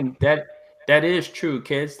in the game. That is true.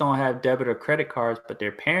 Kids don't have debit or credit cards, but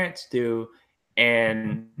their parents do.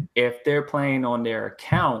 And if they're playing on their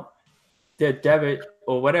account, their debit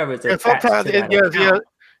or whatever is attached to that account.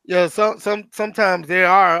 Yeah. Sometimes they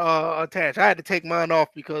are attached. I had to take mine off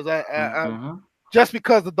because I just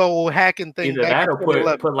because of the whole hacking thing. Either that or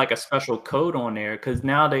put like a special code on there, because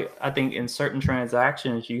now I think in certain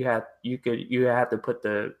transactions you have to put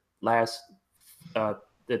the last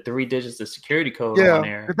the 3 digits of security code on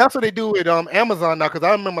there. That's what they do with Amazon now. Because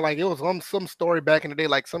I remember like it was some story back in the day,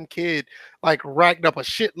 like some kid like racked up a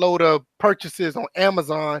shitload of purchases on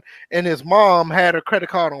Amazon, and his mom had her credit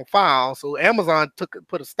card on file, so Amazon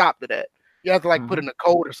put a stop to that. You have to like put in a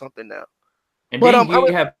code or something now. And then you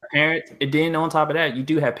have parents, and then on top of that, you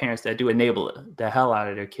do have parents that do enable the hell out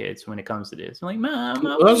of their kids when it comes to this. I'm like, Mom,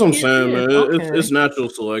 that's what I'm saying, man. Okay. It's natural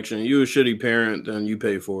selection. You a shitty parent, then you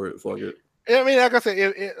pay for it. Fuck it. I mean, like I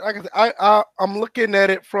said, I'm looking at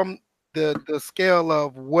it from the scale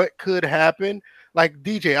of what could happen. Like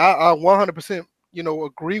DJ, I 100%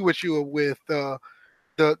 agree with you with the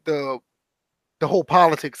whole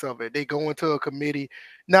politics of it. They go into a committee.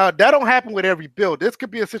 Now, that don't happen with every bill. This could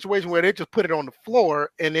be a situation where they just put it on the floor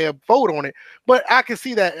and they'll vote on it. But I can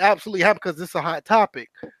see that absolutely happen because it's a hot topic.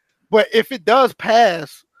 But if it does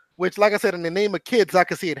pass, which, like I said, in the name of kids, I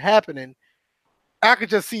can see it happening. I could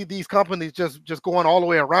just see these companies just going all the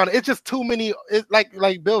way around. It's just too many. It's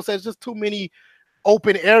like Bill says, just too many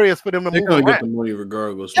open areas for them to move around. They're gonna get the money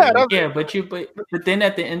regardless. But then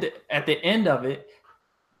at the end of it,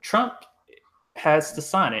 Trump has to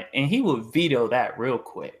sign it, and he will veto that real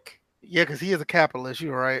quick. Yeah, because he is a capitalist.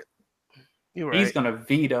 You're right. He's gonna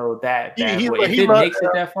veto that. If it makes it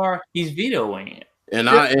that far, he's vetoing it. And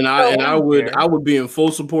I would be in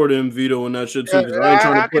full support of him vetoing that shit too, because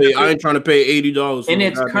I ain't trying to pay $80 in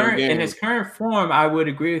its current form. I would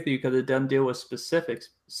agree with you because it doesn't deal with specifics.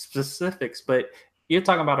 But you're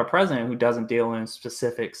talking about a president who doesn't deal in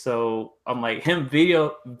specifics. So I'm like, him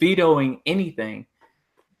vetoing anything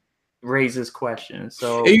raises questions.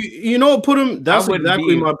 So put him. That's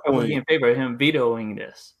exactly my point. I would be in favor of him vetoing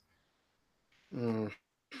this.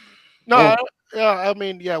 No. Yeah, I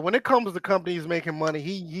mean, when it comes to companies making money,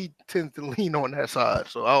 he tends to lean on that side,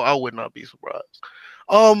 so I would not be surprised.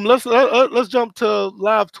 Let's jump to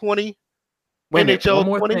Live 20. Wait, NHL one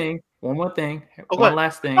more 20. Thing. One more thing. Oh, one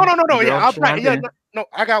last thing. No. The Yeah, girl no,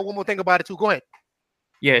 I got one more thing about it too. Go ahead.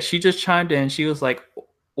 Yeah, she just chimed in. She was like,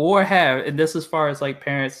 or have, and this as far as like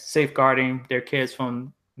parents safeguarding their kids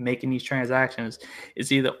from making these transactions,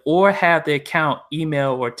 it's either or have the account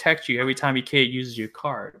email or text you every time your kid uses your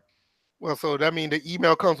card. Well, so that means the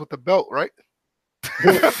email comes with the belt, right?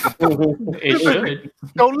 It should.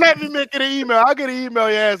 Don't let me make it an email. I'll get an email,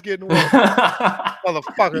 your ass getting one.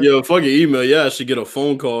 Motherfucker. Yo, fucking email. Yeah, I should get a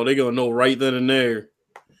phone call. They gonna know right then and there.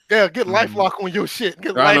 Yeah, get LifeLock on your shit.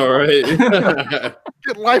 I know, right?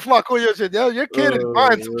 Get LifeLock on your shit. Yo, your kid is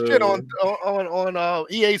buying some shit on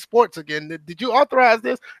EA Sports again. Did you authorize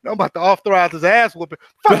this? No, I'm about to authorize his ass whooping.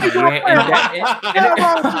 Fuck you doing playing what? Hell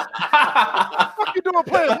wrong with you? Fuck you doing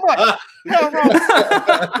playing what? Hell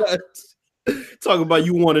wrong. Talking about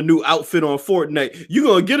you want a new outfit on Fortnite. You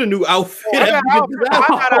gonna get a new outfit. I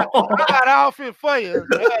got an outfit for you.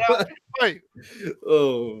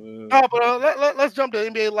 Oh, man. No, but let's jump to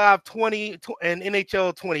NBA Live 20 and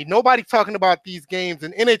NHL 20. Nobody's talking about these games,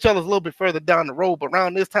 and NHL is a little bit further down the road. But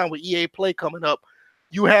around this time with EA Play coming up,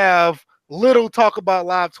 you have little talk about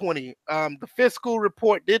Live 20. The fiscal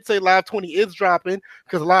report did say Live 20 is dropping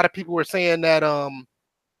because a lot of people were saying that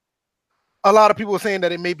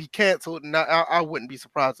it may be canceled, and I wouldn't be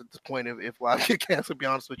surprised at this point if Live get canceled, to be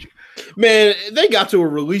honest with you. Man, they got to a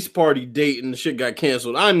release party date and the shit got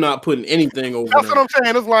canceled. I'm not putting anything over That's there. what I'm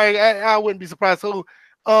saying. It's like I wouldn't be surprised. So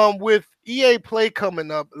with EA Play coming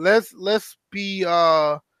up, let's be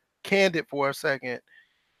candid for a second.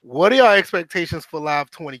 What are your expectations for Live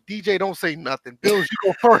 20? DJ, don't say nothing. Bills, you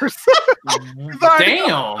go first.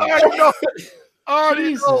 Damn.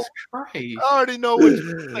 Jesus Christ. I already know what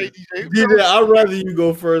you say, DJ. DJ, I'd rather you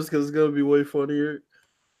go first because it's gonna be way funnier.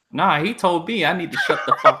 Nah, he told me I need to shut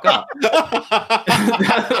the fuck up.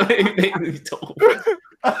 That's what he told me.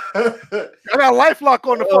 I got LifeLock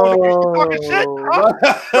on the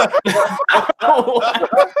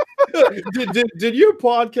phone. Did your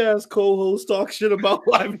podcast co-host talk shit about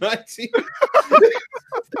Live 19?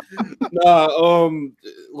 Nah,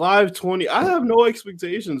 Live 20. I have no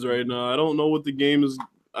expectations right now. I don't know what the game is.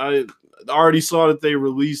 I already saw that they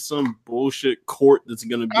released some bullshit court that's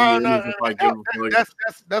gonna be. That's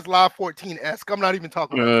Live 14-esque. I'm not even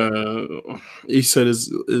talking about he said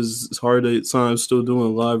his hard eight times still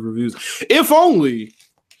doing live reviews. If only.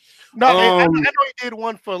 No, I know he did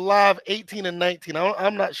one for Live 18 and 19.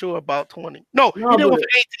 I'm not sure about 20. No, he did one for 18.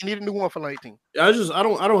 He didn't do one for 19. I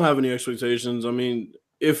don't have any expectations. I mean,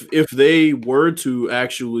 if they were to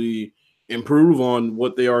actually improve on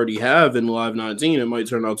what they already have in Live 19, it might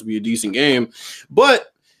turn out to be a decent game.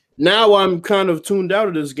 But now I'm kind of tuned out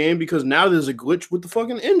of this game because now there's a glitch with the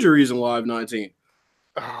fucking injuries in Live 19.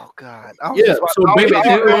 Oh God! Yeah.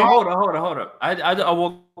 Hold on. I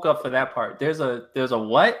woke up for that part. There's a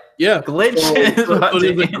what? Yeah, glitch.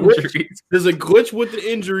 There's a glitch with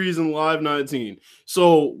the injuries in Live 19.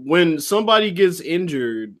 So when somebody gets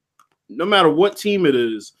injured, no matter what team it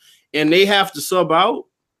is, and they have to sub out,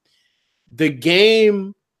 the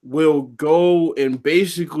game will go and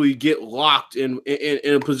basically get locked in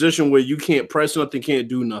a position where you can't press nothing, can't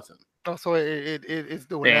do nothing. Oh, so it's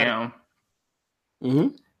doing that.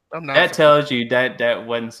 Mm-hmm. That tells you that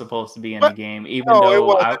wasn't supposed to be in the game, even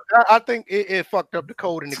though I think it fucked up the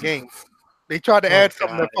code in the game. They tried to add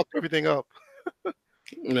something that fucked everything up. But,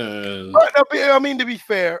 I mean, to be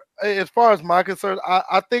fair, as far as my concern,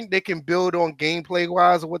 I think they can build on gameplay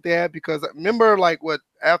wise of what they had, because remember, like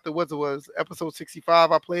afterwards it was episode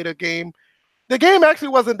 65. I played a game. The game actually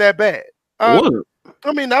wasn't that bad. I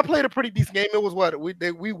mean, I played a pretty decent game. It was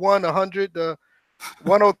we won 100 to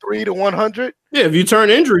 103 to 100. Yeah, if you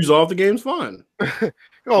turn injuries off, the game's fine.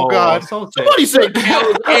 Oh God! Somebody said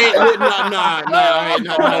Cal.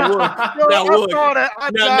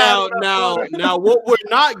 Now, what we're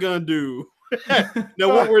not gonna do.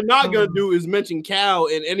 What we're not gonna do is mention Cal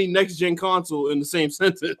and any next gen console in the same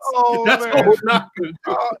sentence. Oh, that's man. what we're not gonna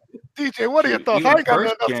do. DJ, what are your thoughts? I ain't got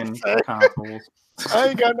nothing else to say. Consoles. I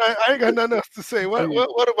ain't got nothing else to say. What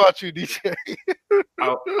about you, DJ?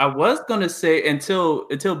 I was gonna say until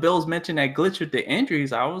Bill's mentioned that glitch with the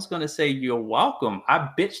injuries, I was gonna say you're welcome. I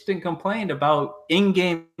bitched and complained about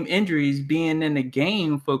in-game injuries being in the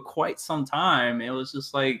game for quite some time. It was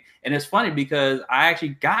just like, and it's funny because I actually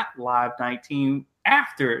got Live 19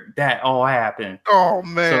 after that all happened. Oh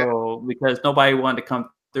man! So because nobody wanted to come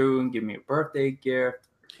through and give me a birthday gift.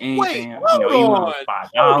 Anything, even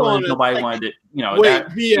 $5. Nobody wanted it.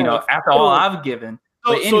 After all I've given.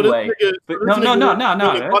 But anyway, no.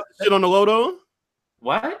 Shit on the Lodo.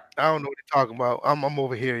 What? I don't know what you're talking about. I'm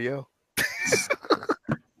over here, yo.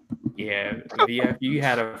 Yeah, VF, you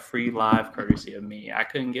had a free live courtesy of me. I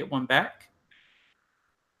couldn't get one back.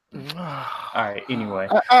 All right. Anyway,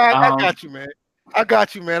 I got you, man. I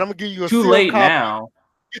got you, man. I'm gonna give you a too sealed late copy. now.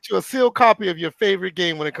 Get you a sealed copy of your favorite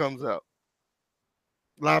game when it comes out.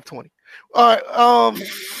 Live 20. All right.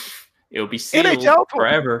 It'll be sealed NHL 20.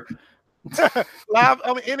 forever. Live.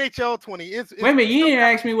 I mean NHL 20. It's Wait a minute, you didn't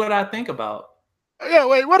ask me what I think about. Yeah.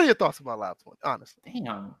 Wait. What are your thoughts about Live 20? Honestly.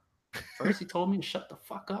 Damn. First he told me to shut the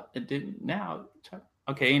fuck up, and then now.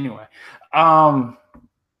 Okay. Anyway, I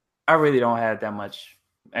really don't have that much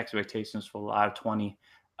expectations for Live 20.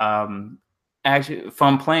 Actually,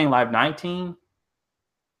 from playing Live 19,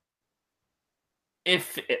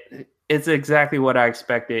 it's exactly what I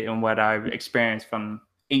expected and what I've experienced from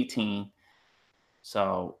 18.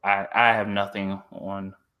 So I have nothing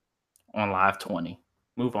on Live 20.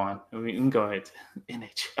 Move on. We can go ahead to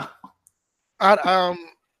NHL.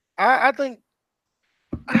 I think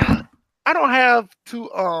I don't have too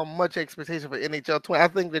much expectation for NHL 20. I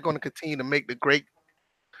think they're going to continue to make the great.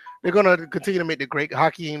 They're going to continue to make the great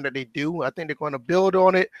hockey game that they do. I think they're going to build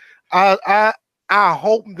on it. I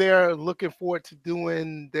hope they're looking forward to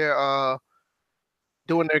doing their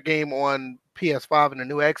game on PS5 and the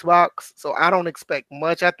new Xbox. So I don't expect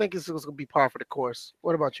much. I think it's just going to be par for the course.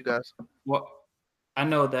 What about you guys? Well, I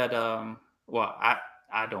know that. Well,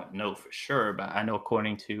 I don't know for sure, but I know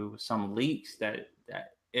according to some leaks that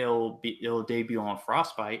it'll debut on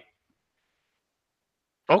Frostbite.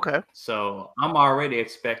 Okay. So I'm already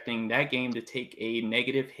expecting that game to take a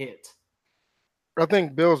negative hit. I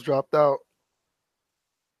think Bill's dropped out.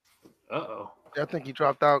 Uh-oh. I think he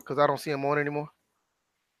dropped out because I don't see him on anymore.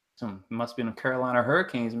 Must be the Carolina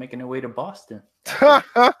Hurricanes making their way to Boston.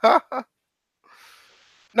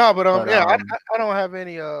 No, but yeah, I don't have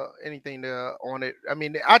anything on it. I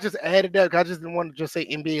mean, I just added that because I just didn't want to just say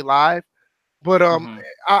NBA Live. But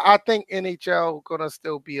I think NHL gonna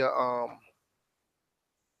still be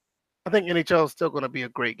I think NHL is still gonna be a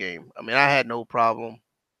great game. I mean, I had no problem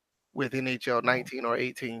with NHL 19 or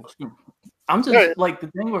 18. I'm just like the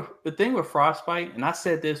thing with Frostbite, and I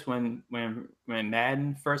said this when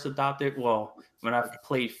Madden first adopted. Well, when I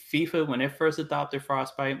played FIFA, when it first adopted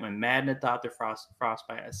Frostbite, when Madden adopted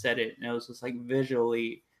Frostbite, I said it, and it was just like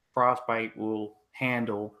visually, Frostbite will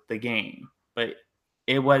handle the game, but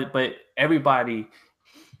everybody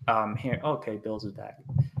here. Okay, Bills is back,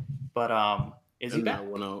 but is he back?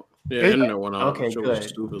 Went out. Yeah, internet went out. Okay, good.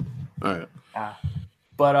 Stupid. All right.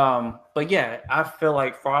 But yeah, I feel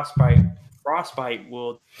like Frostbite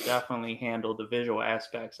will definitely handle the visual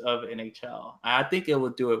aspects of NHL. I think it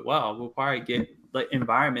will do it well. We'll probably get the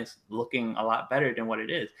environments looking a lot better than what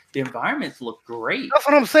it is. The environments look great. That's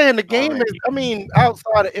what I'm saying. The game is, I mean,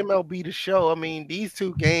 outside of MLB The Show, I mean, these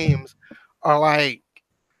two games are like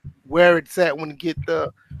where it's at when you get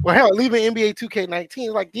hell, leaving NBA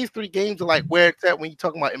 2K19, like these three games are like where it's at when you're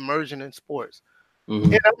talking about immersion in sports.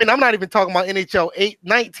 Mm-hmm. And I mean, I'm not even talking about NHL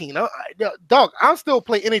 19. Dog, I'm still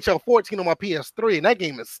playing NHL 14 on my PS3, and that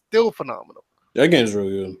game is still phenomenal. That game's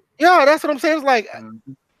really good. Yeah, that's what I'm saying. It's like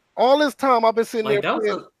all this time I've been sitting there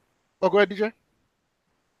playing. Go ahead, DJ.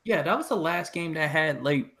 Yeah, that was the last game that had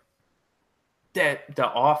like that the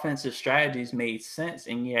offensive strategies made sense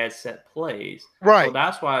and you had set plays. Right. So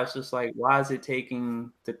that's why it's just like, why is it taking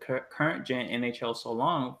the current gen NHL so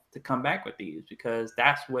long to come back with these? Because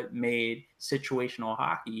that's what made situational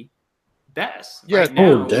hockey best. Yeah. Right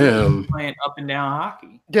now, damn. Playing up and down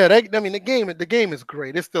hockey. Yeah. The game is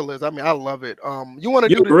great. It still is. I mean, I love it. You want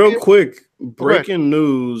to do real quick breaking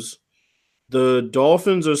news. The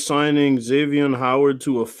Dolphins are signing Xavier Howard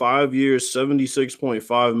to a 5-year,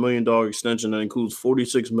 $76.5 million extension that includes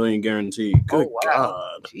 $46 million guaranteed. Good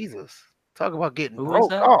God. Jesus. Talk about getting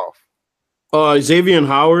broke off. Xavier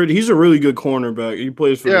Howard, he's a really good cornerback. He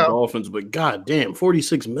plays for the Dolphins, but goddamn,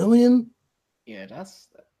 $46 million? Yeah, that's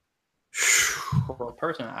for a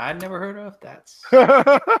person I'd never heard of. That's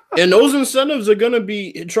and those incentives are gonna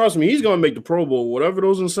be, trust me, he's gonna make the Pro Bowl, whatever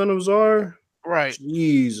those incentives are. Right.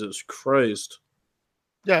 Jesus Christ.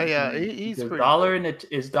 Yeah. He's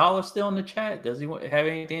is Dollar still in the chat? Does he have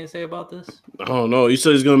anything to say about this? I don't know. He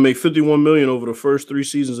said he's gonna make $51 million over the first 3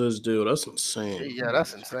 seasons of his deal. That's insane. Yeah,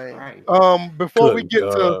 that's insane. Right. Before we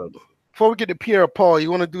get to Pierre-Paul,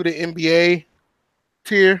 you want to do the NBA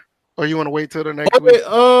tier, or you want to wait till the next week?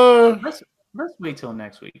 Let's wait till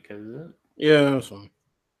next week because yeah, that's fine.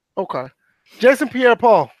 Okay, Jason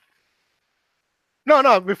Pierre-Paul.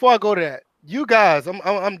 No. Before I go to that, you guys,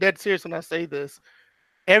 I'm dead serious when I say this.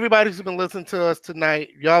 Everybody who's been listening to us tonight,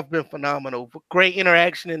 y'all have been phenomenal. Great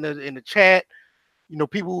interaction in the chat. You know,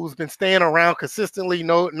 people who's been staying around consistently.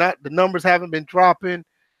 Not the numbers haven't been dropping.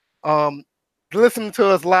 listening to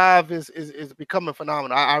us live is becoming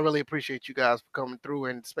phenomenal. I really appreciate you guys for coming through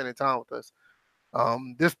and spending time with us.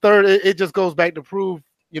 This third, it just goes back to prove,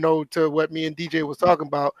 to what me and DJ was talking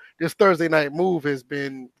about. This Thursday night move has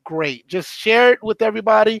been great. Just share it with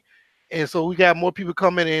everybody, and so we got more people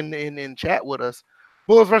coming in and chat with us.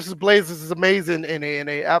 Bulls versus Blazers is amazing, and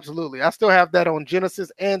they absolutely. I still have that on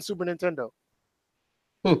Genesis and Super Nintendo.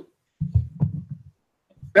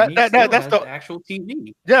 That's the actual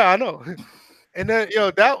TV. Yeah, I know. And then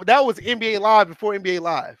that was NBA Live before NBA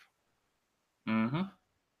Live.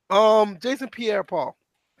 Jason Pierre-Paul.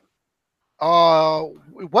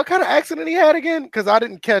 What kind of accident he had again? Because I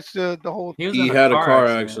didn't catch the whole. He had a car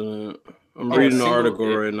accident. I'm reading the article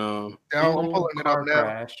right now. Yeah, I'm pulling it up now.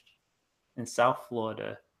 Crash in South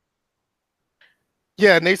Florida.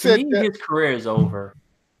 Yeah, and they said his career is over.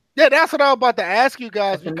 Yeah, that's what I was about to ask you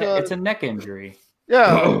guys because it's a neck injury.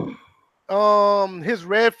 Yeah. His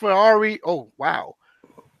red Ferrari. Oh wow.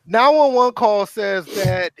 911 call says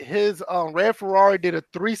that his red Ferrari did a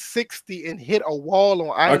 360 and hit a wall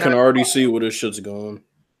on I-95. I can already see where this shit's going.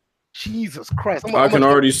 Jesus Christ! I can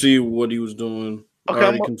already see what he was doing. Okay, I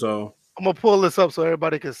already can tell. I'm gonna pull this up so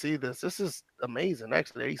everybody can see this. This is amazing.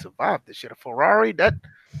 Actually, he survived this shit. A Ferrari,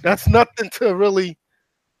 that's nothing to really,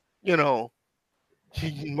 most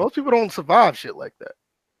people don't survive shit like that.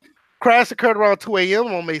 Crash occurred around 2 a.m.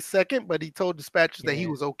 on May 2nd, but he told dispatchers that he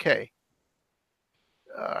was okay.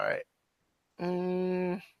 All right.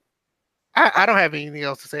 I don't have anything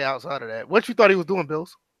else to say outside of that. What you thought he was doing,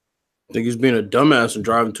 Bills? I think he's being a dumbass and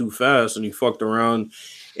driving too fast, and he fucked around,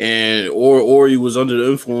 or he was under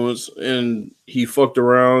the influence and he fucked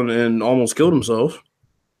around and almost killed himself,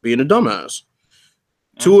 being a dumbass.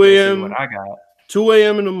 2 a.m. What I got. 2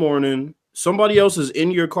 a.m. in the morning. Somebody else is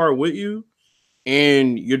in your car with you,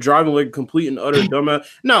 and you're driving like a complete and utter dumbass.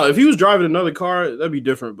 Now, if he was driving another car, that'd be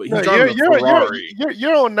different. But he's driving a Ferrari.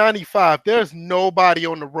 You're on 95. There's nobody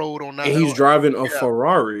on the road on 95. And he's driving a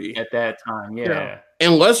Ferrari at that time. Yeah.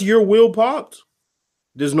 Unless your wheel popped,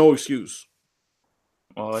 there's no excuse.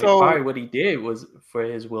 Well, probably what he did was for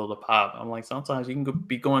his wheel to pop. I'm like, sometimes you can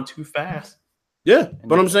be going too fast. Yeah,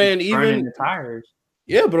 but I'm saying even the tires.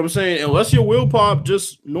 Yeah, but I'm saying unless your wheel popped,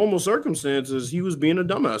 just normal circumstances, he was being a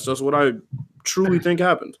dumbass. That's what I truly think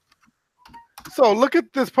happened. So look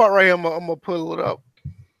at this part right here. I'm gonna pull it up.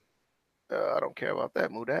 I don't care about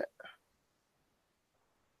that. Move that.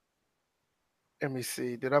 Let me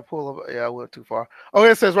see. Did I pull up? Yeah, I went too far. Oh,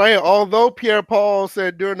 it says right here. Although Pierre-Paul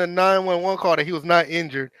said during the 911 call that he was not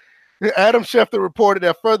injured, Adam Schefter reported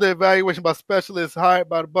that further evaluation by specialists hired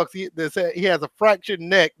by the Bucks, they said he has a fractured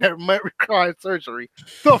neck that might require surgery.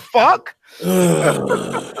 The fuck?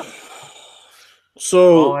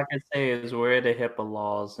 So all I can say is where are the HIPAA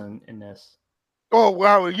laws in this? Oh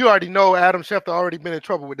wow, you already know Adam Schefter already been in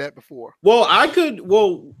trouble with that before. Well, I think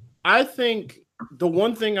the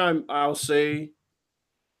one thing I'll say,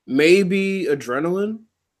 maybe adrenaline.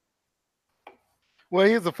 Well,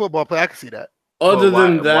 he's a football player. I can see that. Other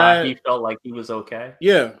than that, he felt like he was okay.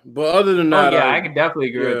 Yeah, but other than that, I can definitely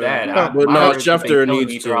agree with that. But no, Schefter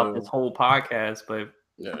needs to throughout this whole podcast, but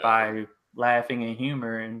by laughing and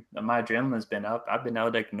humor, and my adrenaline's been up. I've been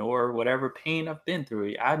able to ignore whatever pain I've been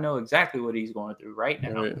through. I know exactly what he's going through right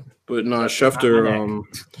now. Right. But no, Schefter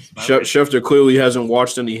clearly hasn't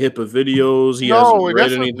watched any HIPAA videos. He hasn't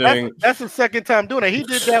read anything. That's the second time doing it. He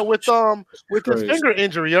did that with his finger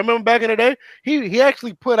injury. I remember back in the day, he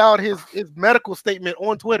actually put out his medical statement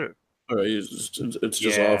on Twitter. It's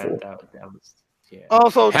just awful. That was. Yeah.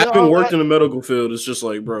 Also, having worked in the medical field, it's just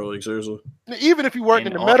like, bro, like seriously. Even if you worked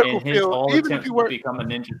in the medical field, even if you work become a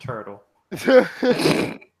Ninja Turtle,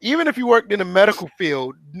 even if you worked in the medical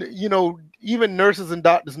field, even nurses and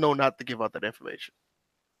doctors know not to give out that information.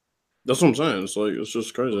 That's what I'm saying. It's like it's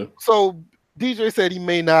just crazy. So DJ said he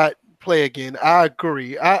may not play again. I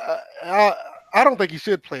agree. I don't think he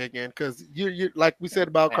should play again because you like we said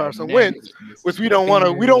about Carson Wentz, which we don't want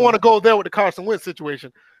to go there with the Carson Wentz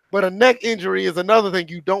situation. But a neck injury is another thing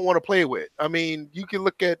you don't want to play with. I mean, you can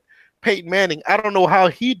look at Peyton Manning. I don't know how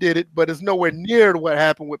he did it, but it's nowhere near what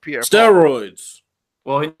happened with Pierre-Paul. Steroids.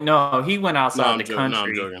 Well, no, he went outside the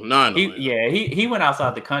country. No, I'm joking. He went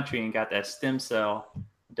outside the country and got that stem cell.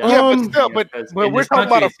 But we're talking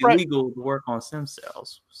about it's illegal to work on stem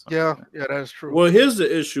cells. Yeah, that's true. Well, here's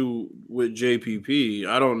the issue with JPP.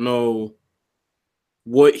 I don't know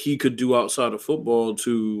what he could do outside of football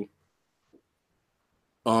to.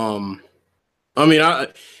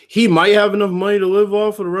 He might have enough money to live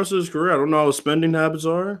off for the rest of his career. I don't know how his spending habits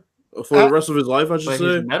are for the rest of his life. I should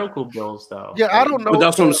say his medical bills, though. Yeah, I don't know. But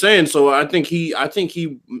that's what I'm saying. So I think he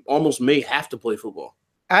almost may have to play football.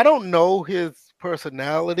 I don't know his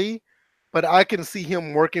personality, but I can see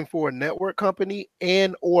him working for a network company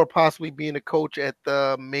and or possibly being a coach at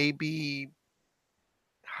the maybe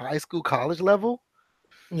high school, college level.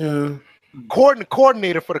 Yeah.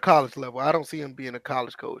 Coordinator for the college level. I don't see him being a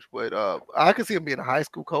college coach, but I can see him being a high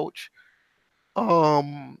school coach.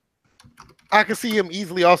 I can see him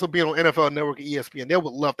easily also being on NFL Network and ESPN. They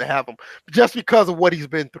would love to have him just because of what he's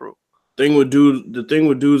been through. The thing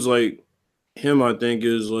with dudes like him, I think,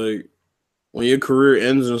 is like when your career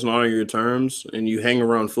ends and it's not on your terms and you hang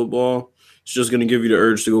around football, it's just going to give you the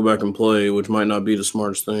urge to go back and play, which might not be the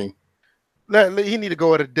smartest thing. He need to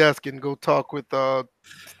go at a desk and go talk with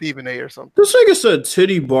Stephen A or something. This nigga said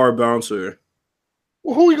titty bar bouncer.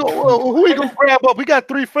 Well, who he gonna grab up? We got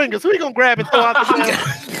 3 fingers. Who he gonna grab and throw out the damn?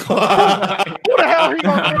 Who the hell he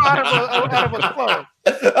gonna throw out of a club?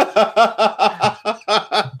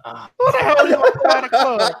 Who the hell he gonna throw out of a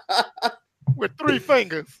club with 3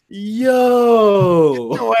 fingers? Yo,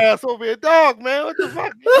 Get your ass over here, dog, man. What the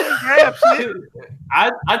fuck? You can't grab shit.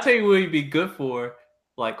 I tell you what he'd be good for.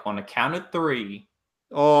 Like on the count of 3.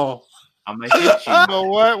 Oh, I'm gonna hit you. You know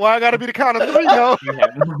what? Why I gotta be the count of 3, yo? You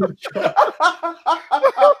have no choice.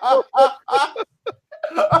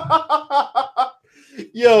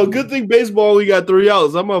 Yo, good thing baseball only got 3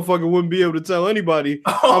 outs. That motherfucker wouldn't be able to tell anybody.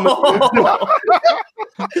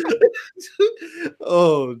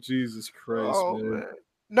 Oh, Jesus Christ, man.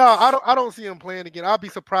 No, I don't see him playing again. I'll be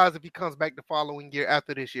surprised if he comes back the following year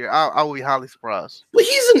after this year. I will be highly surprised. But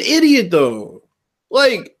he's an idiot, though.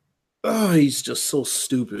 Like, oh, he's just so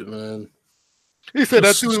stupid, man. He said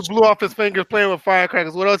that dude blew off his fingers playing with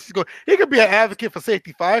firecrackers. What else is going? He could be an advocate for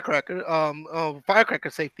safety, firecracker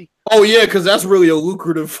safety. Oh yeah, because that's really a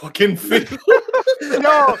lucrative fucking thing.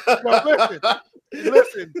 No,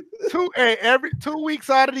 listen. Every 2 weeks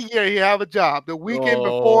out of the year, he have a job. The weekend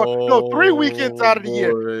before, 3 weekends out of the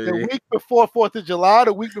year. The week before 4th of July,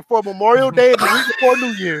 the week before Memorial Day, and the week before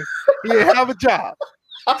New Year, he have a job.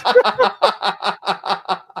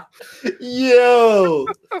 Yo,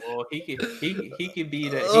 well, he could be the he could be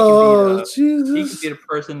the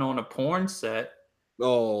person on a porn set.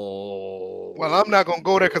 Oh, well, I'm not gonna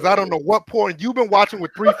go there because I don't know what porn you've been watching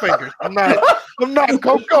with 3 fingers. I'm not gonna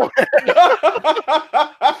go there.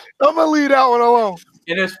 I'm gonna leave that one alone.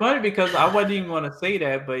 And it's funny because I wasn't even gonna say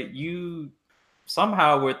that, but you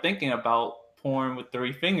somehow were thinking about porn with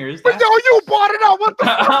 3 fingers. But you brought it up. What the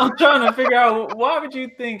fuck? I'm trying to figure out why would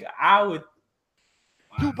you think I would.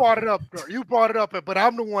 You brought it up, girl. You brought it up, but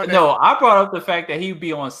I'm the one. No, I brought up the fact that he'd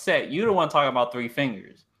be on set. You the one talking about 3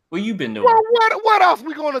 fingers. What you been doing? Well, what else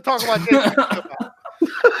we going to talk about? He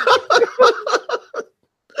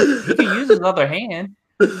can use his other hand.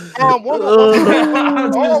 Wait a minute. I'm gonna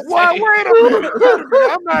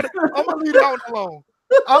leave that one alone.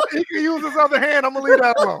 He can use his other hand. I'm gonna leave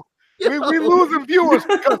that alone. We losing viewers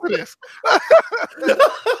because of this.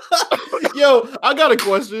 Yo, I got a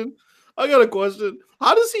question.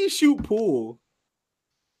 How does he shoot pool?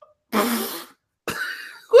 Like,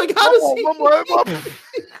 how does he?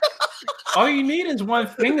 All you need is one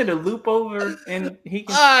finger to loop over, and he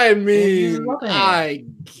can. I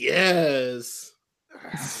guess.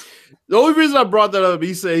 The only reason I brought that up,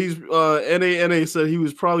 he said NA said he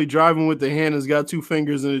was probably driving with the hand and got 2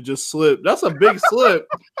 fingers and it just slipped. That's a big slip.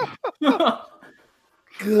 Good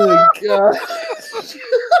God.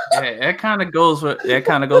 Yeah, that kind of goes with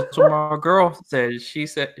what my girl said. She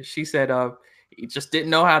said he just didn't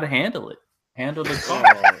know how to handle the car.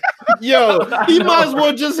 Yo, he might as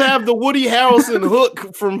well just have the Woody Harrelson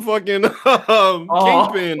hook from fucking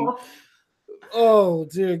Kingpin. Oh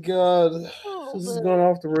dear God, this is going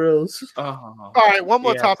off the rails. All right, one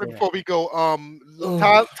more topic before we go.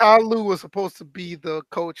 Ty Lue was supposed to be the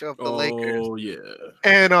coach of the Lakers. Oh yeah,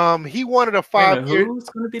 and he wanted a 5-year.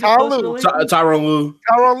 Tyronn Lue.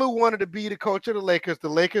 Tyronn Lue wanted to be the coach of the Lakers. The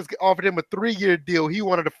Lakers offered him a 3-year deal. He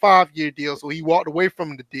wanted a 5-year deal, so he walked away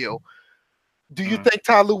from the deal. Do you think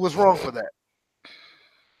Ty Lue was wrong for that?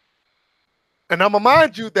 And I'm gonna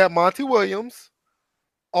mind you that Monty Williams.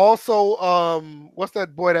 Also, what's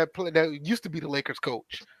that boy that used to be the Lakers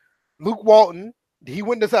coach? Luke Walton. He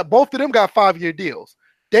went this out. Both of them got 5-year deals.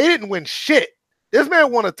 They didn't win shit. This man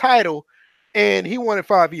won a title, and he won it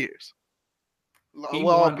 5 years. He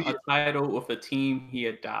won a title with a team he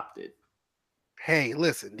adopted. Hey,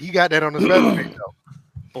 listen, he got that on his resume, though.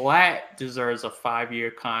 Blatt deserves a 5-year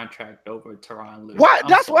contract over Tyronn Lue. What?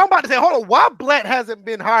 That's what I'm about to say. Hold on. Why Blatt hasn't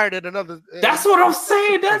been hired at another? That's what I'm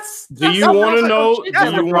saying. Do you want to know? Do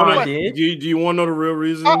you want to know the real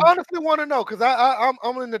reason? I honestly want to know because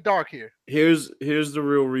I'm in the dark here. Here's the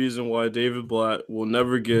real reason why David Blatt will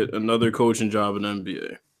never get another coaching job in the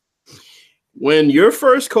NBA. When your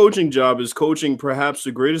first coaching job is coaching perhaps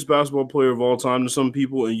the greatest basketball player of all time to some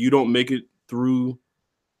people, and you don't make it through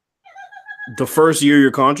the first year of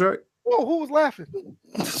your contract. Whoa, who was laughing?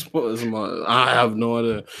 I have no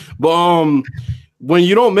idea. But when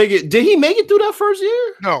you don't make it, did he make it through that first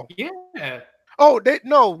year? No. Yeah. Oh,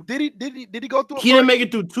 no. Did he go through? He didn't make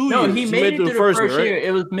it through 2 years. No, he made it through the first year. Right?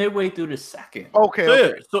 It was midway through the second.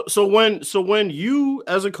 Okay. So when you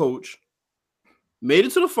as a coach made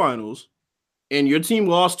it to the finals and your team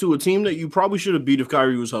lost to a team that you probably should have beat if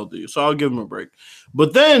Kyrie was healthy, so I'll give him a break.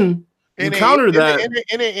 But then you counter that,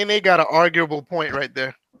 and they got an arguable point right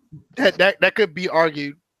there. That could be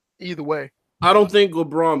argued either way. I don't think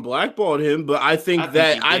LeBron blackballed him, but I think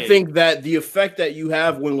that the effect that you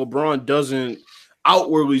have when LeBron doesn't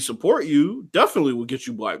outwardly support you definitely will get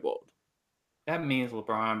you blackballed. That means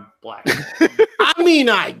LeBron black. I mean,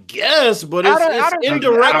 I guess, but it's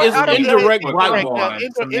indirect. It's indirect blackball.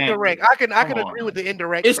 Indirect. I can agree with the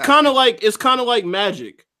indirect. It's kind of like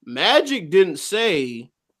Magic. Magic didn't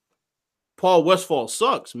say Paul Westphal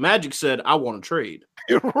sucks. Magic said, I want to trade.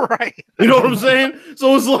 Right. You know what I'm saying?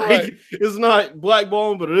 So it's like it's not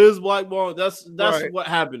blackballing, but it is blackballing. That's what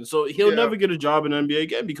happened. So he'll never get a job in the NBA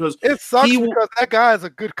again because it sucks because that guy is a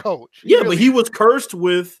good coach. But he was cursed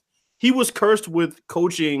with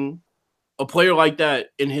coaching a player like that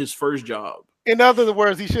in his first job. In other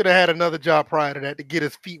words, he should have had another job prior to that to get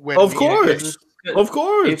his feet wet. Of course.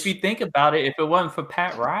 If you think about it, if it wasn't for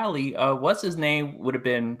Pat Riley, what's his name would have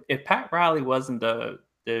been if Pat Riley wasn't the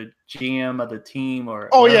GM of the team or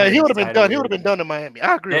he would have been done. He would have been done in Miami.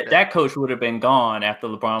 I agree. That coach would have been gone after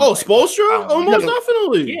LeBron. Spoelstra? Most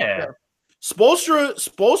definitely. Yeah.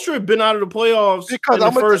 Spoelstra had been out of the playoffs in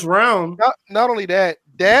the first round. Not only that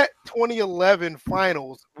 2011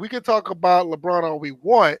 finals, we can talk about LeBron all we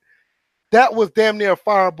want. That was damn near a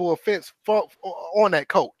fireable offense on that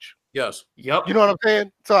coach. Yes. Yep. You know what I'm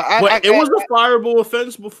saying? So it was a fireable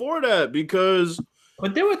offense before that because.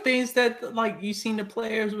 But there were things that like you seen the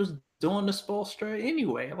players was doing to Spoelstra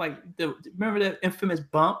anyway. Like remember that infamous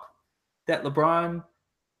bump that LeBron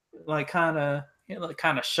kind of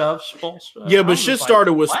shoved Spoelstra. Yeah, but shit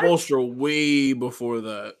started with Spoelstra way before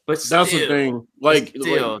that. But that's the thing. That's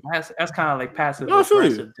kind of like passive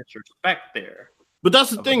aggressive disrespect there. But that's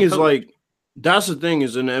the thing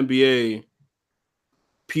is in the NBA.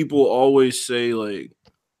 People always say like,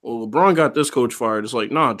 "Well, LeBron got this coach fired." It's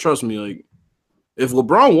like, nah, trust me. Like, if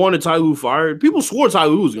LeBron wanted Ty Lue fired, people swore Ty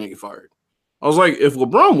Lue was going to get fired. I was like, if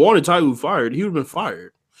LeBron wanted Ty Lue fired, he would have been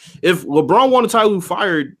fired. If LeBron wanted Ty Lue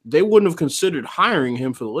fired, they wouldn't have considered hiring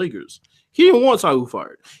him for the Lakers. He didn't want Ty Lue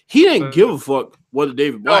fired. He didn't give a fuck whether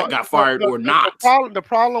David Black got fired or not. The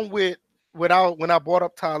problem with when I brought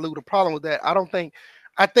up Ty Lue, the problem with that,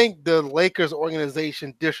 I think the Lakers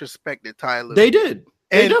organization disrespected Ty Lue. They did.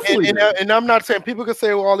 And I'm not saying people can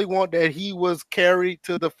say all they want that he was carried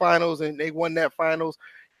to the finals and they won that finals.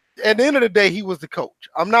 At the end of the day, he was the coach.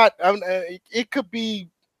 It could be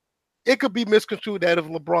misconstrued that if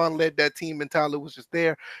LeBron led that team and Tyler was just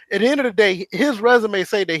there. At the end of the day, his resume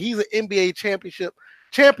say that he's an NBA championship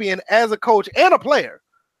champion as a coach and a player.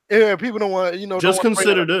 And people don't want Just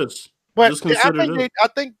consider this. But I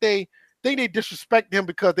think they disrespect him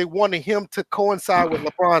because they wanted him to coincide with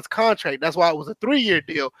LeBron's contract. That's why it was a 3-year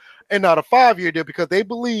deal and not a 5-year deal, because they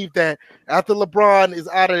believe that after LeBron is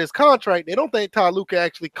out of his contract, they don't think Ty Lue can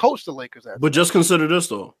actually coach the Lakers. But just consider this,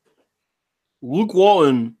 though. Luke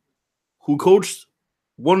Walton, who coached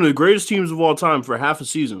one of the greatest teams of all time for half a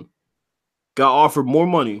season, got offered more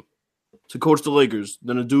money to coach the Lakers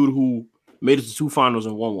than a dude who made it to 2 finals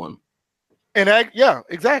and won one. And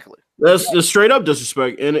exactly. That's straight up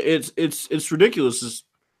disrespect, and it's ridiculous.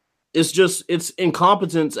 It's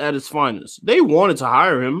incompetence at its finest. They wanted to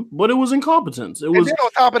hire him, but it was incompetence. And then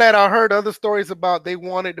on top of that, I heard other stories about they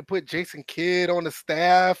wanted to put Jason Kidd on the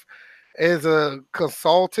staff as a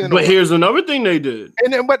consultant. But here's another thing they did.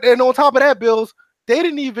 And on top of that, Bills, they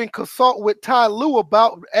didn't even consult with Ty Lue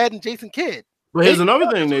about adding Jason Kidd. But here's another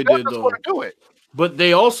thing they did, though. Do it. But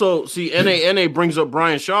they also see NA brings up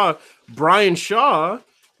Brian Shaw. Brian Shaw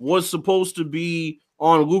was supposed to be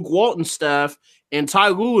on Luke Walton's staff, and Ty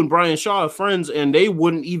Lue and Brian Shaw are friends, and they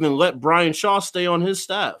wouldn't even let Brian Shaw stay on his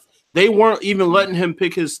staff. They weren't even letting him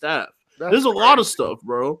pick his staff. There's a lot of stuff,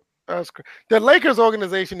 bro. That's crazy. The Lakers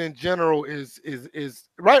organization in general is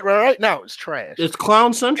right now it's trash. It's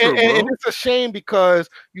clown central, bro. And it's a shame because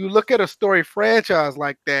you look at a story franchise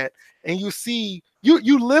like that, and you see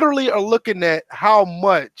you literally are looking at how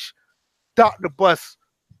much Dr. Buss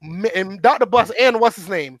and what's his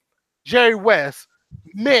name, Jerry West,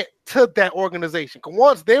 meant to that organization. Because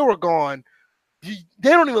once they were gone, they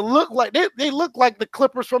don't even look like they look like the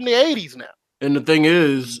Clippers from the 80s now. And the thing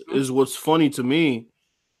is what's funny to me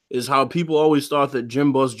is how people always thought that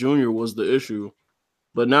Jim Buss Jr. was the issue.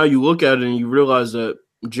 But now you look at it and you realize that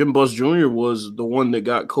Jim Buss Jr. was the one that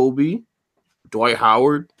got Kobe, Dwight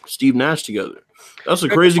Howard, Steve Nash together. That's a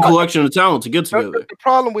crazy collection of talent to get together. The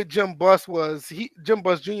problem with Jim Buss Jr.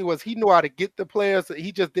 was he knew how to get the players.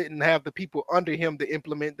 He just didn't have the people under him to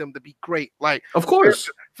implement them to be great. Like, of course,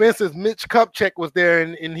 for instance, Mitch Kupchak was there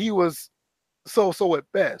and he was so at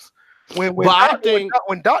best. When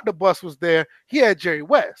Dr. Buss was there, he had Jerry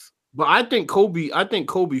West. But I think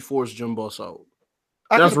Kobe forced Jim Buss out.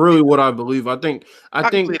 That's really what I believe. I think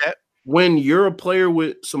when you're a player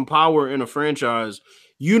with some power in a franchise,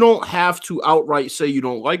 you don't have to outright say you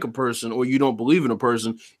don't like a person or you don't believe in a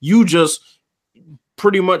person. You just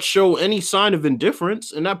pretty much show any sign of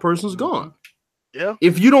indifference and that person's gone. Yeah.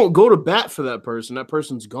 If you don't go to bat for that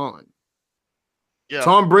person's gone. Yeah.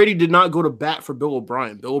 Tom Brady did not go to bat for Bill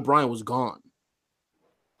O'Brien. Bill O'Brien was gone.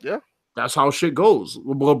 Yeah. That's how shit goes.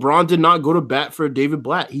 LeBron did not go to bat for David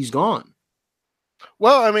Blatt. He's gone.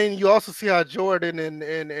 Well, I mean, you also see how Jordan and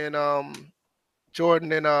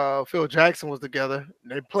Phil Jackson was together.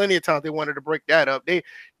 There plenty of times they wanted to break that up.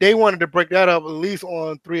 They wanted to break that up at least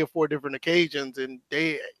on 3 or 4 different occasions, and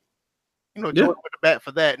they Jordan went to bat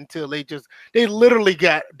for that until they literally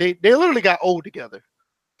got old together.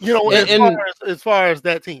 As far as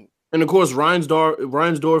that team. And of course,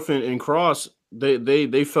 Reinsdorf and Cross,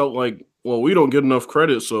 they felt like, well, we don't get enough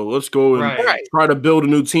credit, so let's go and try to build a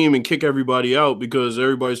new team and kick everybody out because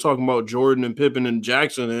everybody's talking about Jordan and Pippen and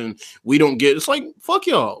Jackson, and we don't get. It's like, fuck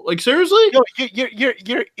y'all. Like, seriously?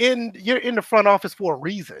 You're in the front office for a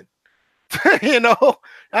reason.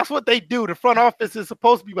 That's what they do. The front office is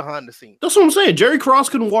supposed to be behind the scenes. That's what I'm saying. Jerry Cross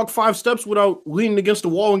couldn't walk 5 steps without leaning against the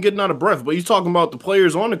wall and getting out of breath. But he's talking about the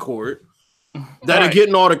players on the court that are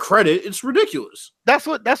getting all the credit. It's ridiculous. That's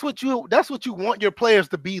what you want your players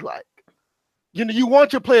to be like. You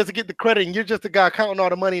want your players to get the credit, and you're just the guy counting all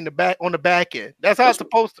the money on the back end. That's how it's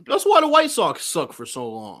supposed to be. That's why the White Sox suck for so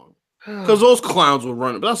long. Because those clowns were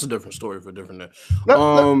running. But that's a different story for a different day.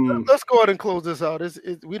 Let's go ahead and close this out.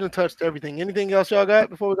 We done touched everything. Anything else y'all got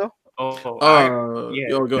before we go?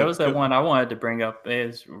 There was that one I wanted to bring up.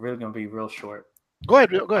 It's really going to be real short. Go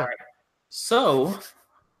ahead. Go ahead. Right. So,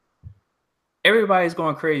 everybody's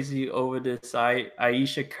going crazy over this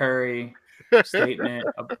Aisha Curry statement,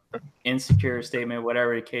 insecure statement,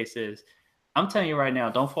 whatever the case is. I'm telling you right now,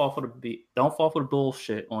 don't fall for the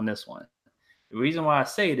bullshit on this one. The reason why I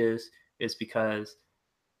say this is because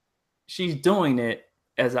she's doing it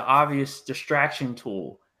as an obvious distraction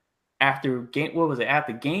tool. After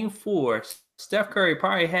game 4, Steph Curry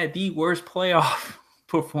probably had the worst playoff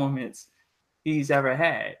performance he's ever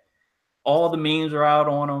had. All the memes are out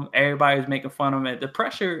on him. Everybody's making fun of him. The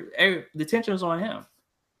pressure, the tension was on him.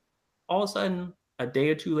 All of a sudden, a day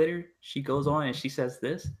or 2 later, she goes on and she says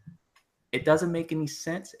this. It doesn't make any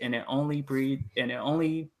sense, and it only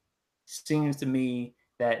seems to me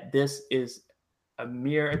that this is a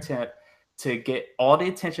mere attempt to get all the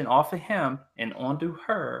attention off of him and onto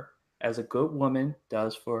her, as a good woman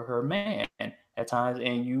does for her man at times,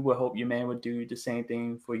 and you would hope your man would do the same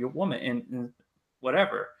thing for your woman and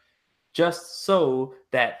whatever, just so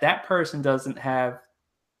that person doesn't have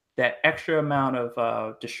that extra amount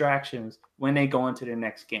of distractions when they go into the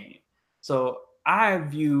next game. So I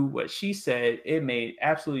view what she said, it made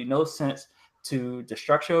absolutely no sense to the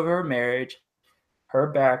structure of her marriage, her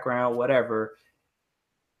background, whatever,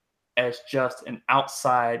 as just an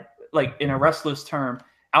outside, like in a wrestler's term,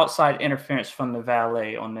 outside interference from the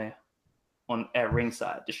valet at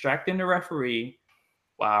ringside, distracting the referee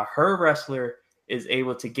while her wrestler is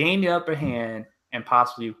able to gain the upper hand and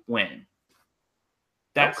possibly win.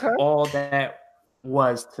 That's all that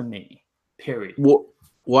was to me, period. Well,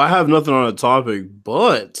 I have nothing on the topic,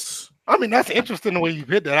 but I mean, that's interesting the way you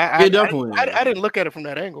hit that. Definitely. I didn't look at it from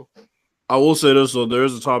that angle. I will say this, though. There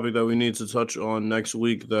is a topic that we need to touch on next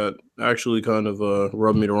week that actually kind of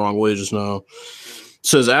rubbed me the wrong way just now. It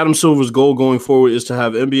says Adam Silver's goal going forward is to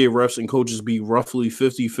have NBA refs and coaches be roughly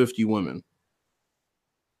 50-50 women.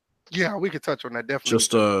 Yeah, we could touch on that definitely.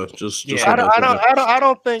 Just I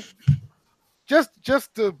don't think just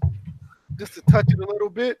to touch it a little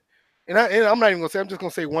bit, and I'm not even gonna say. I'm just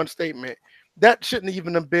gonna say one statement that shouldn't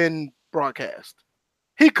even have been broadcast.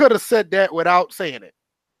 He could have said that without saying it.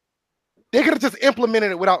 They could have just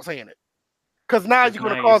implemented it without saying it. Because now you're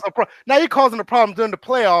going to cause a problem. Now you're causing a problem during the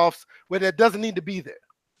playoffs where that doesn't need to be there.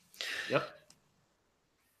 Yep.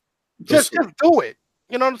 Just do it.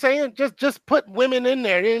 You know what I'm saying? Just put women in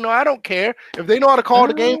there. I don't care if they know how to call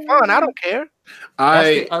the game. Fine, I don't care. That's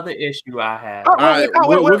the other issue I have.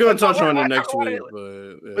 We're going to touch on it next week.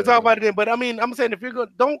 We'll talk about it then. But I mean, I'm saying if you're going,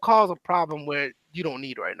 don't cause a problem where you don't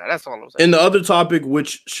need right now. That's all I'm saying. And the other topic,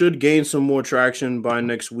 which should gain some more traction by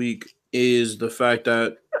next week, is the fact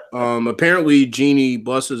that apparently Jeannie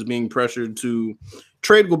Buss is being pressured to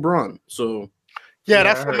trade LeBron. So yeah,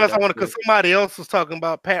 that's something else I want to. Because somebody else was talking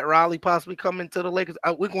about Pat Riley possibly coming to the Lakers.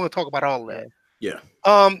 We're going to talk about all of that. Yeah.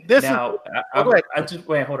 I just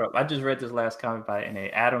wait. Hold up. I just read this last comment by NA.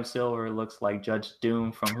 Adam Silver looks like Judge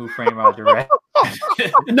Doom from Who Framed Roger Rabbit.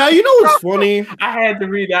 Now you know what's funny. I had to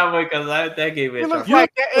read that one because that gave me.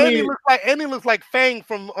 Andy looks like Fang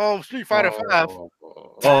from Street Fighter 5.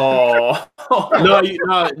 Oh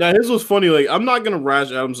no! His was funny. Like, I'm not gonna rash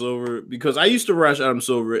Adam Silver because I used to rash Adam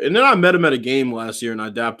Silver, and then I met him at a game last year, and I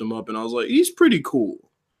dapped him up, and I was like, he's pretty cool.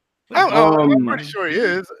 I'm pretty sure he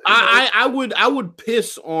is. I would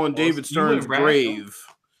piss on David Stern's grave,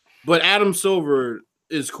 but Adam Silver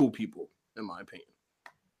is cool people, in my opinion.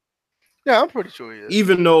 Yeah, I'm pretty sure he is.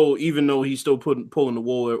 Even though he's still pulling the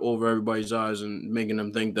wool over everybody's eyes and making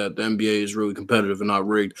them think that the NBA is really competitive and not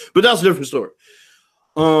rigged. But that's a different story.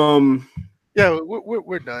 Yeah,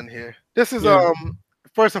 we're done here. This is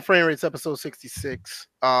First and Framerates episode 66.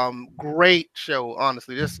 Great show,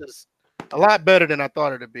 honestly. This is a lot better than I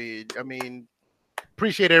thought it'd be. I mean,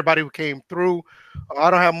 appreciate everybody who came through.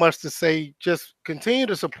 I don't have much to say. Just continue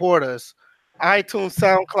to support us. iTunes,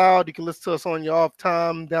 SoundCloud. You can listen to us on your off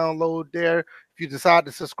time. Download there. If you decide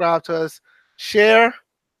to subscribe to us, share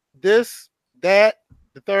this, that,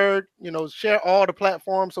 the third. Share all the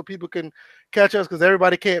platforms so people can catch us because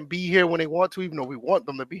everybody can't be here when they want to, even though we want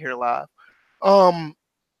them to be here live.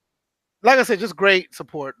 Like I said, just great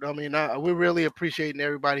support. I mean, we're really appreciating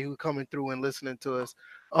everybody who's coming through and listening to us.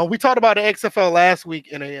 We talked about the XFL last week,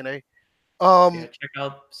 NA. Check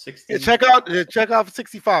out 60. Check out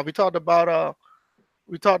 65. We talked about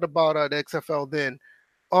the XFL then.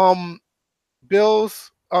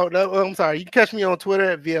 Bills. I'm sorry. You can catch me on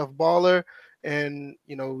Twitter at VF Baller, and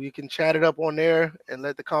you can chat it up on there and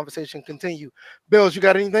let the conversation continue. Bills, you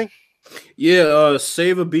got anything? Yeah,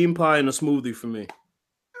 save a bean pie and a smoothie for me.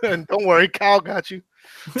 And don't worry, Kyle got you.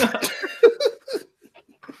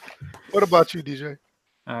 What about you, DJ?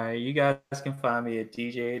 All right, you guys can find me at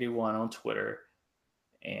DJ81 on Twitter,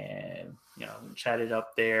 and chat it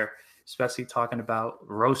up there. Especially talking about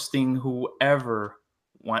roasting whoever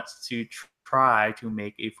wants to try to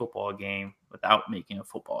make a football game without making a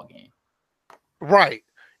football game. Right.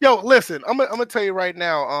 Yo, listen, I'm gonna tell you right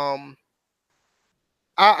now.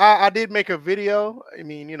 I did make a video. I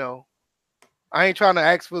mean, I ain't trying to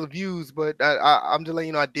ask for the views, but I'm just letting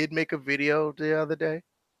you know I did make a video the other day.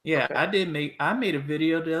 Yeah, okay. I made a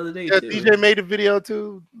video the other day too. DJ made a video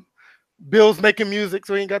too. Bill's making music,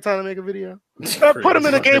 so he ain't got time to make a video. Put him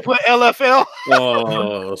in the game, put LFL.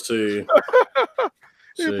 Oh, see.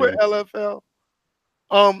 He put LFL.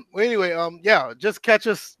 Anyway, just catch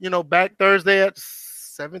us, back Thursday at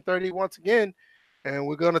 7:30 once again. And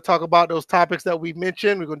we're going to talk about those topics that we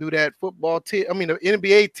mentioned. We're going to do that football tier. I mean, the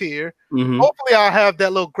NBA tier. Mm-hmm. Hopefully, I'll have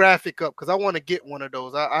that little graphic up because I want to get one of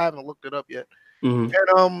those. I haven't looked it up yet. Mm-hmm.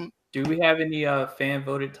 And do we have any fan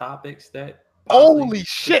voted topics that? Holy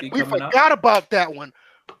shit, we forgot about that one.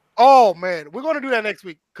 Oh man, we're going to do that next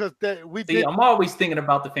week because I'm always thinking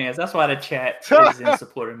about the fans. That's why the chat is in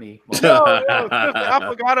support of me. I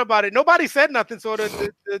forgot about it. Nobody said nothing, so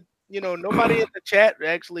nobody in the chat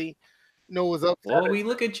actually. Was up. Well, we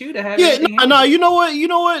look at you to have. Yeah, no. You know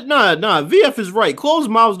what? Nah. VF is right. Closed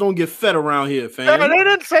mouths don't get fed around here, fam. No, they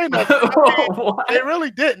didn't say nothing. They really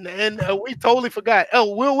didn't, and we totally forgot.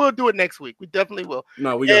 Oh, we'll do it next week. We definitely will.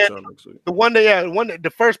 No, we got time next week.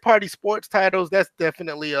 The first party sports titles. That's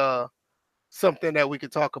definitely something that we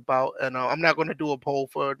could talk about, and I'm not going to do a poll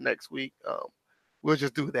for next week. We'll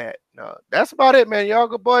just do that. That's about it, man. Y'all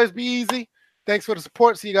good boys. Be easy. Thanks for the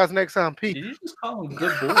support. See you guys next time. Peace. Did you just call them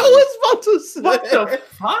good boys? I was about to say. What the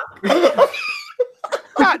fuck?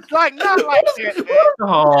 not like that, man.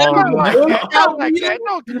 Oh, not like that. Not like that.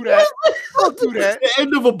 Don't do that. Don't do that. It's the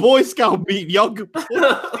end of a Boy Scout meeting. Y'all good boys.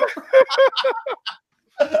 All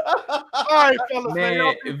right, fellas.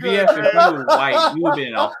 Man, if VF and you were white, you would be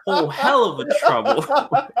in a whole hell of a trouble.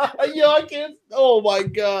 Yo, I can't. Oh, my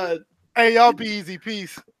God. Hey, y'all be easy.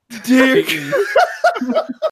 Peace. Dick.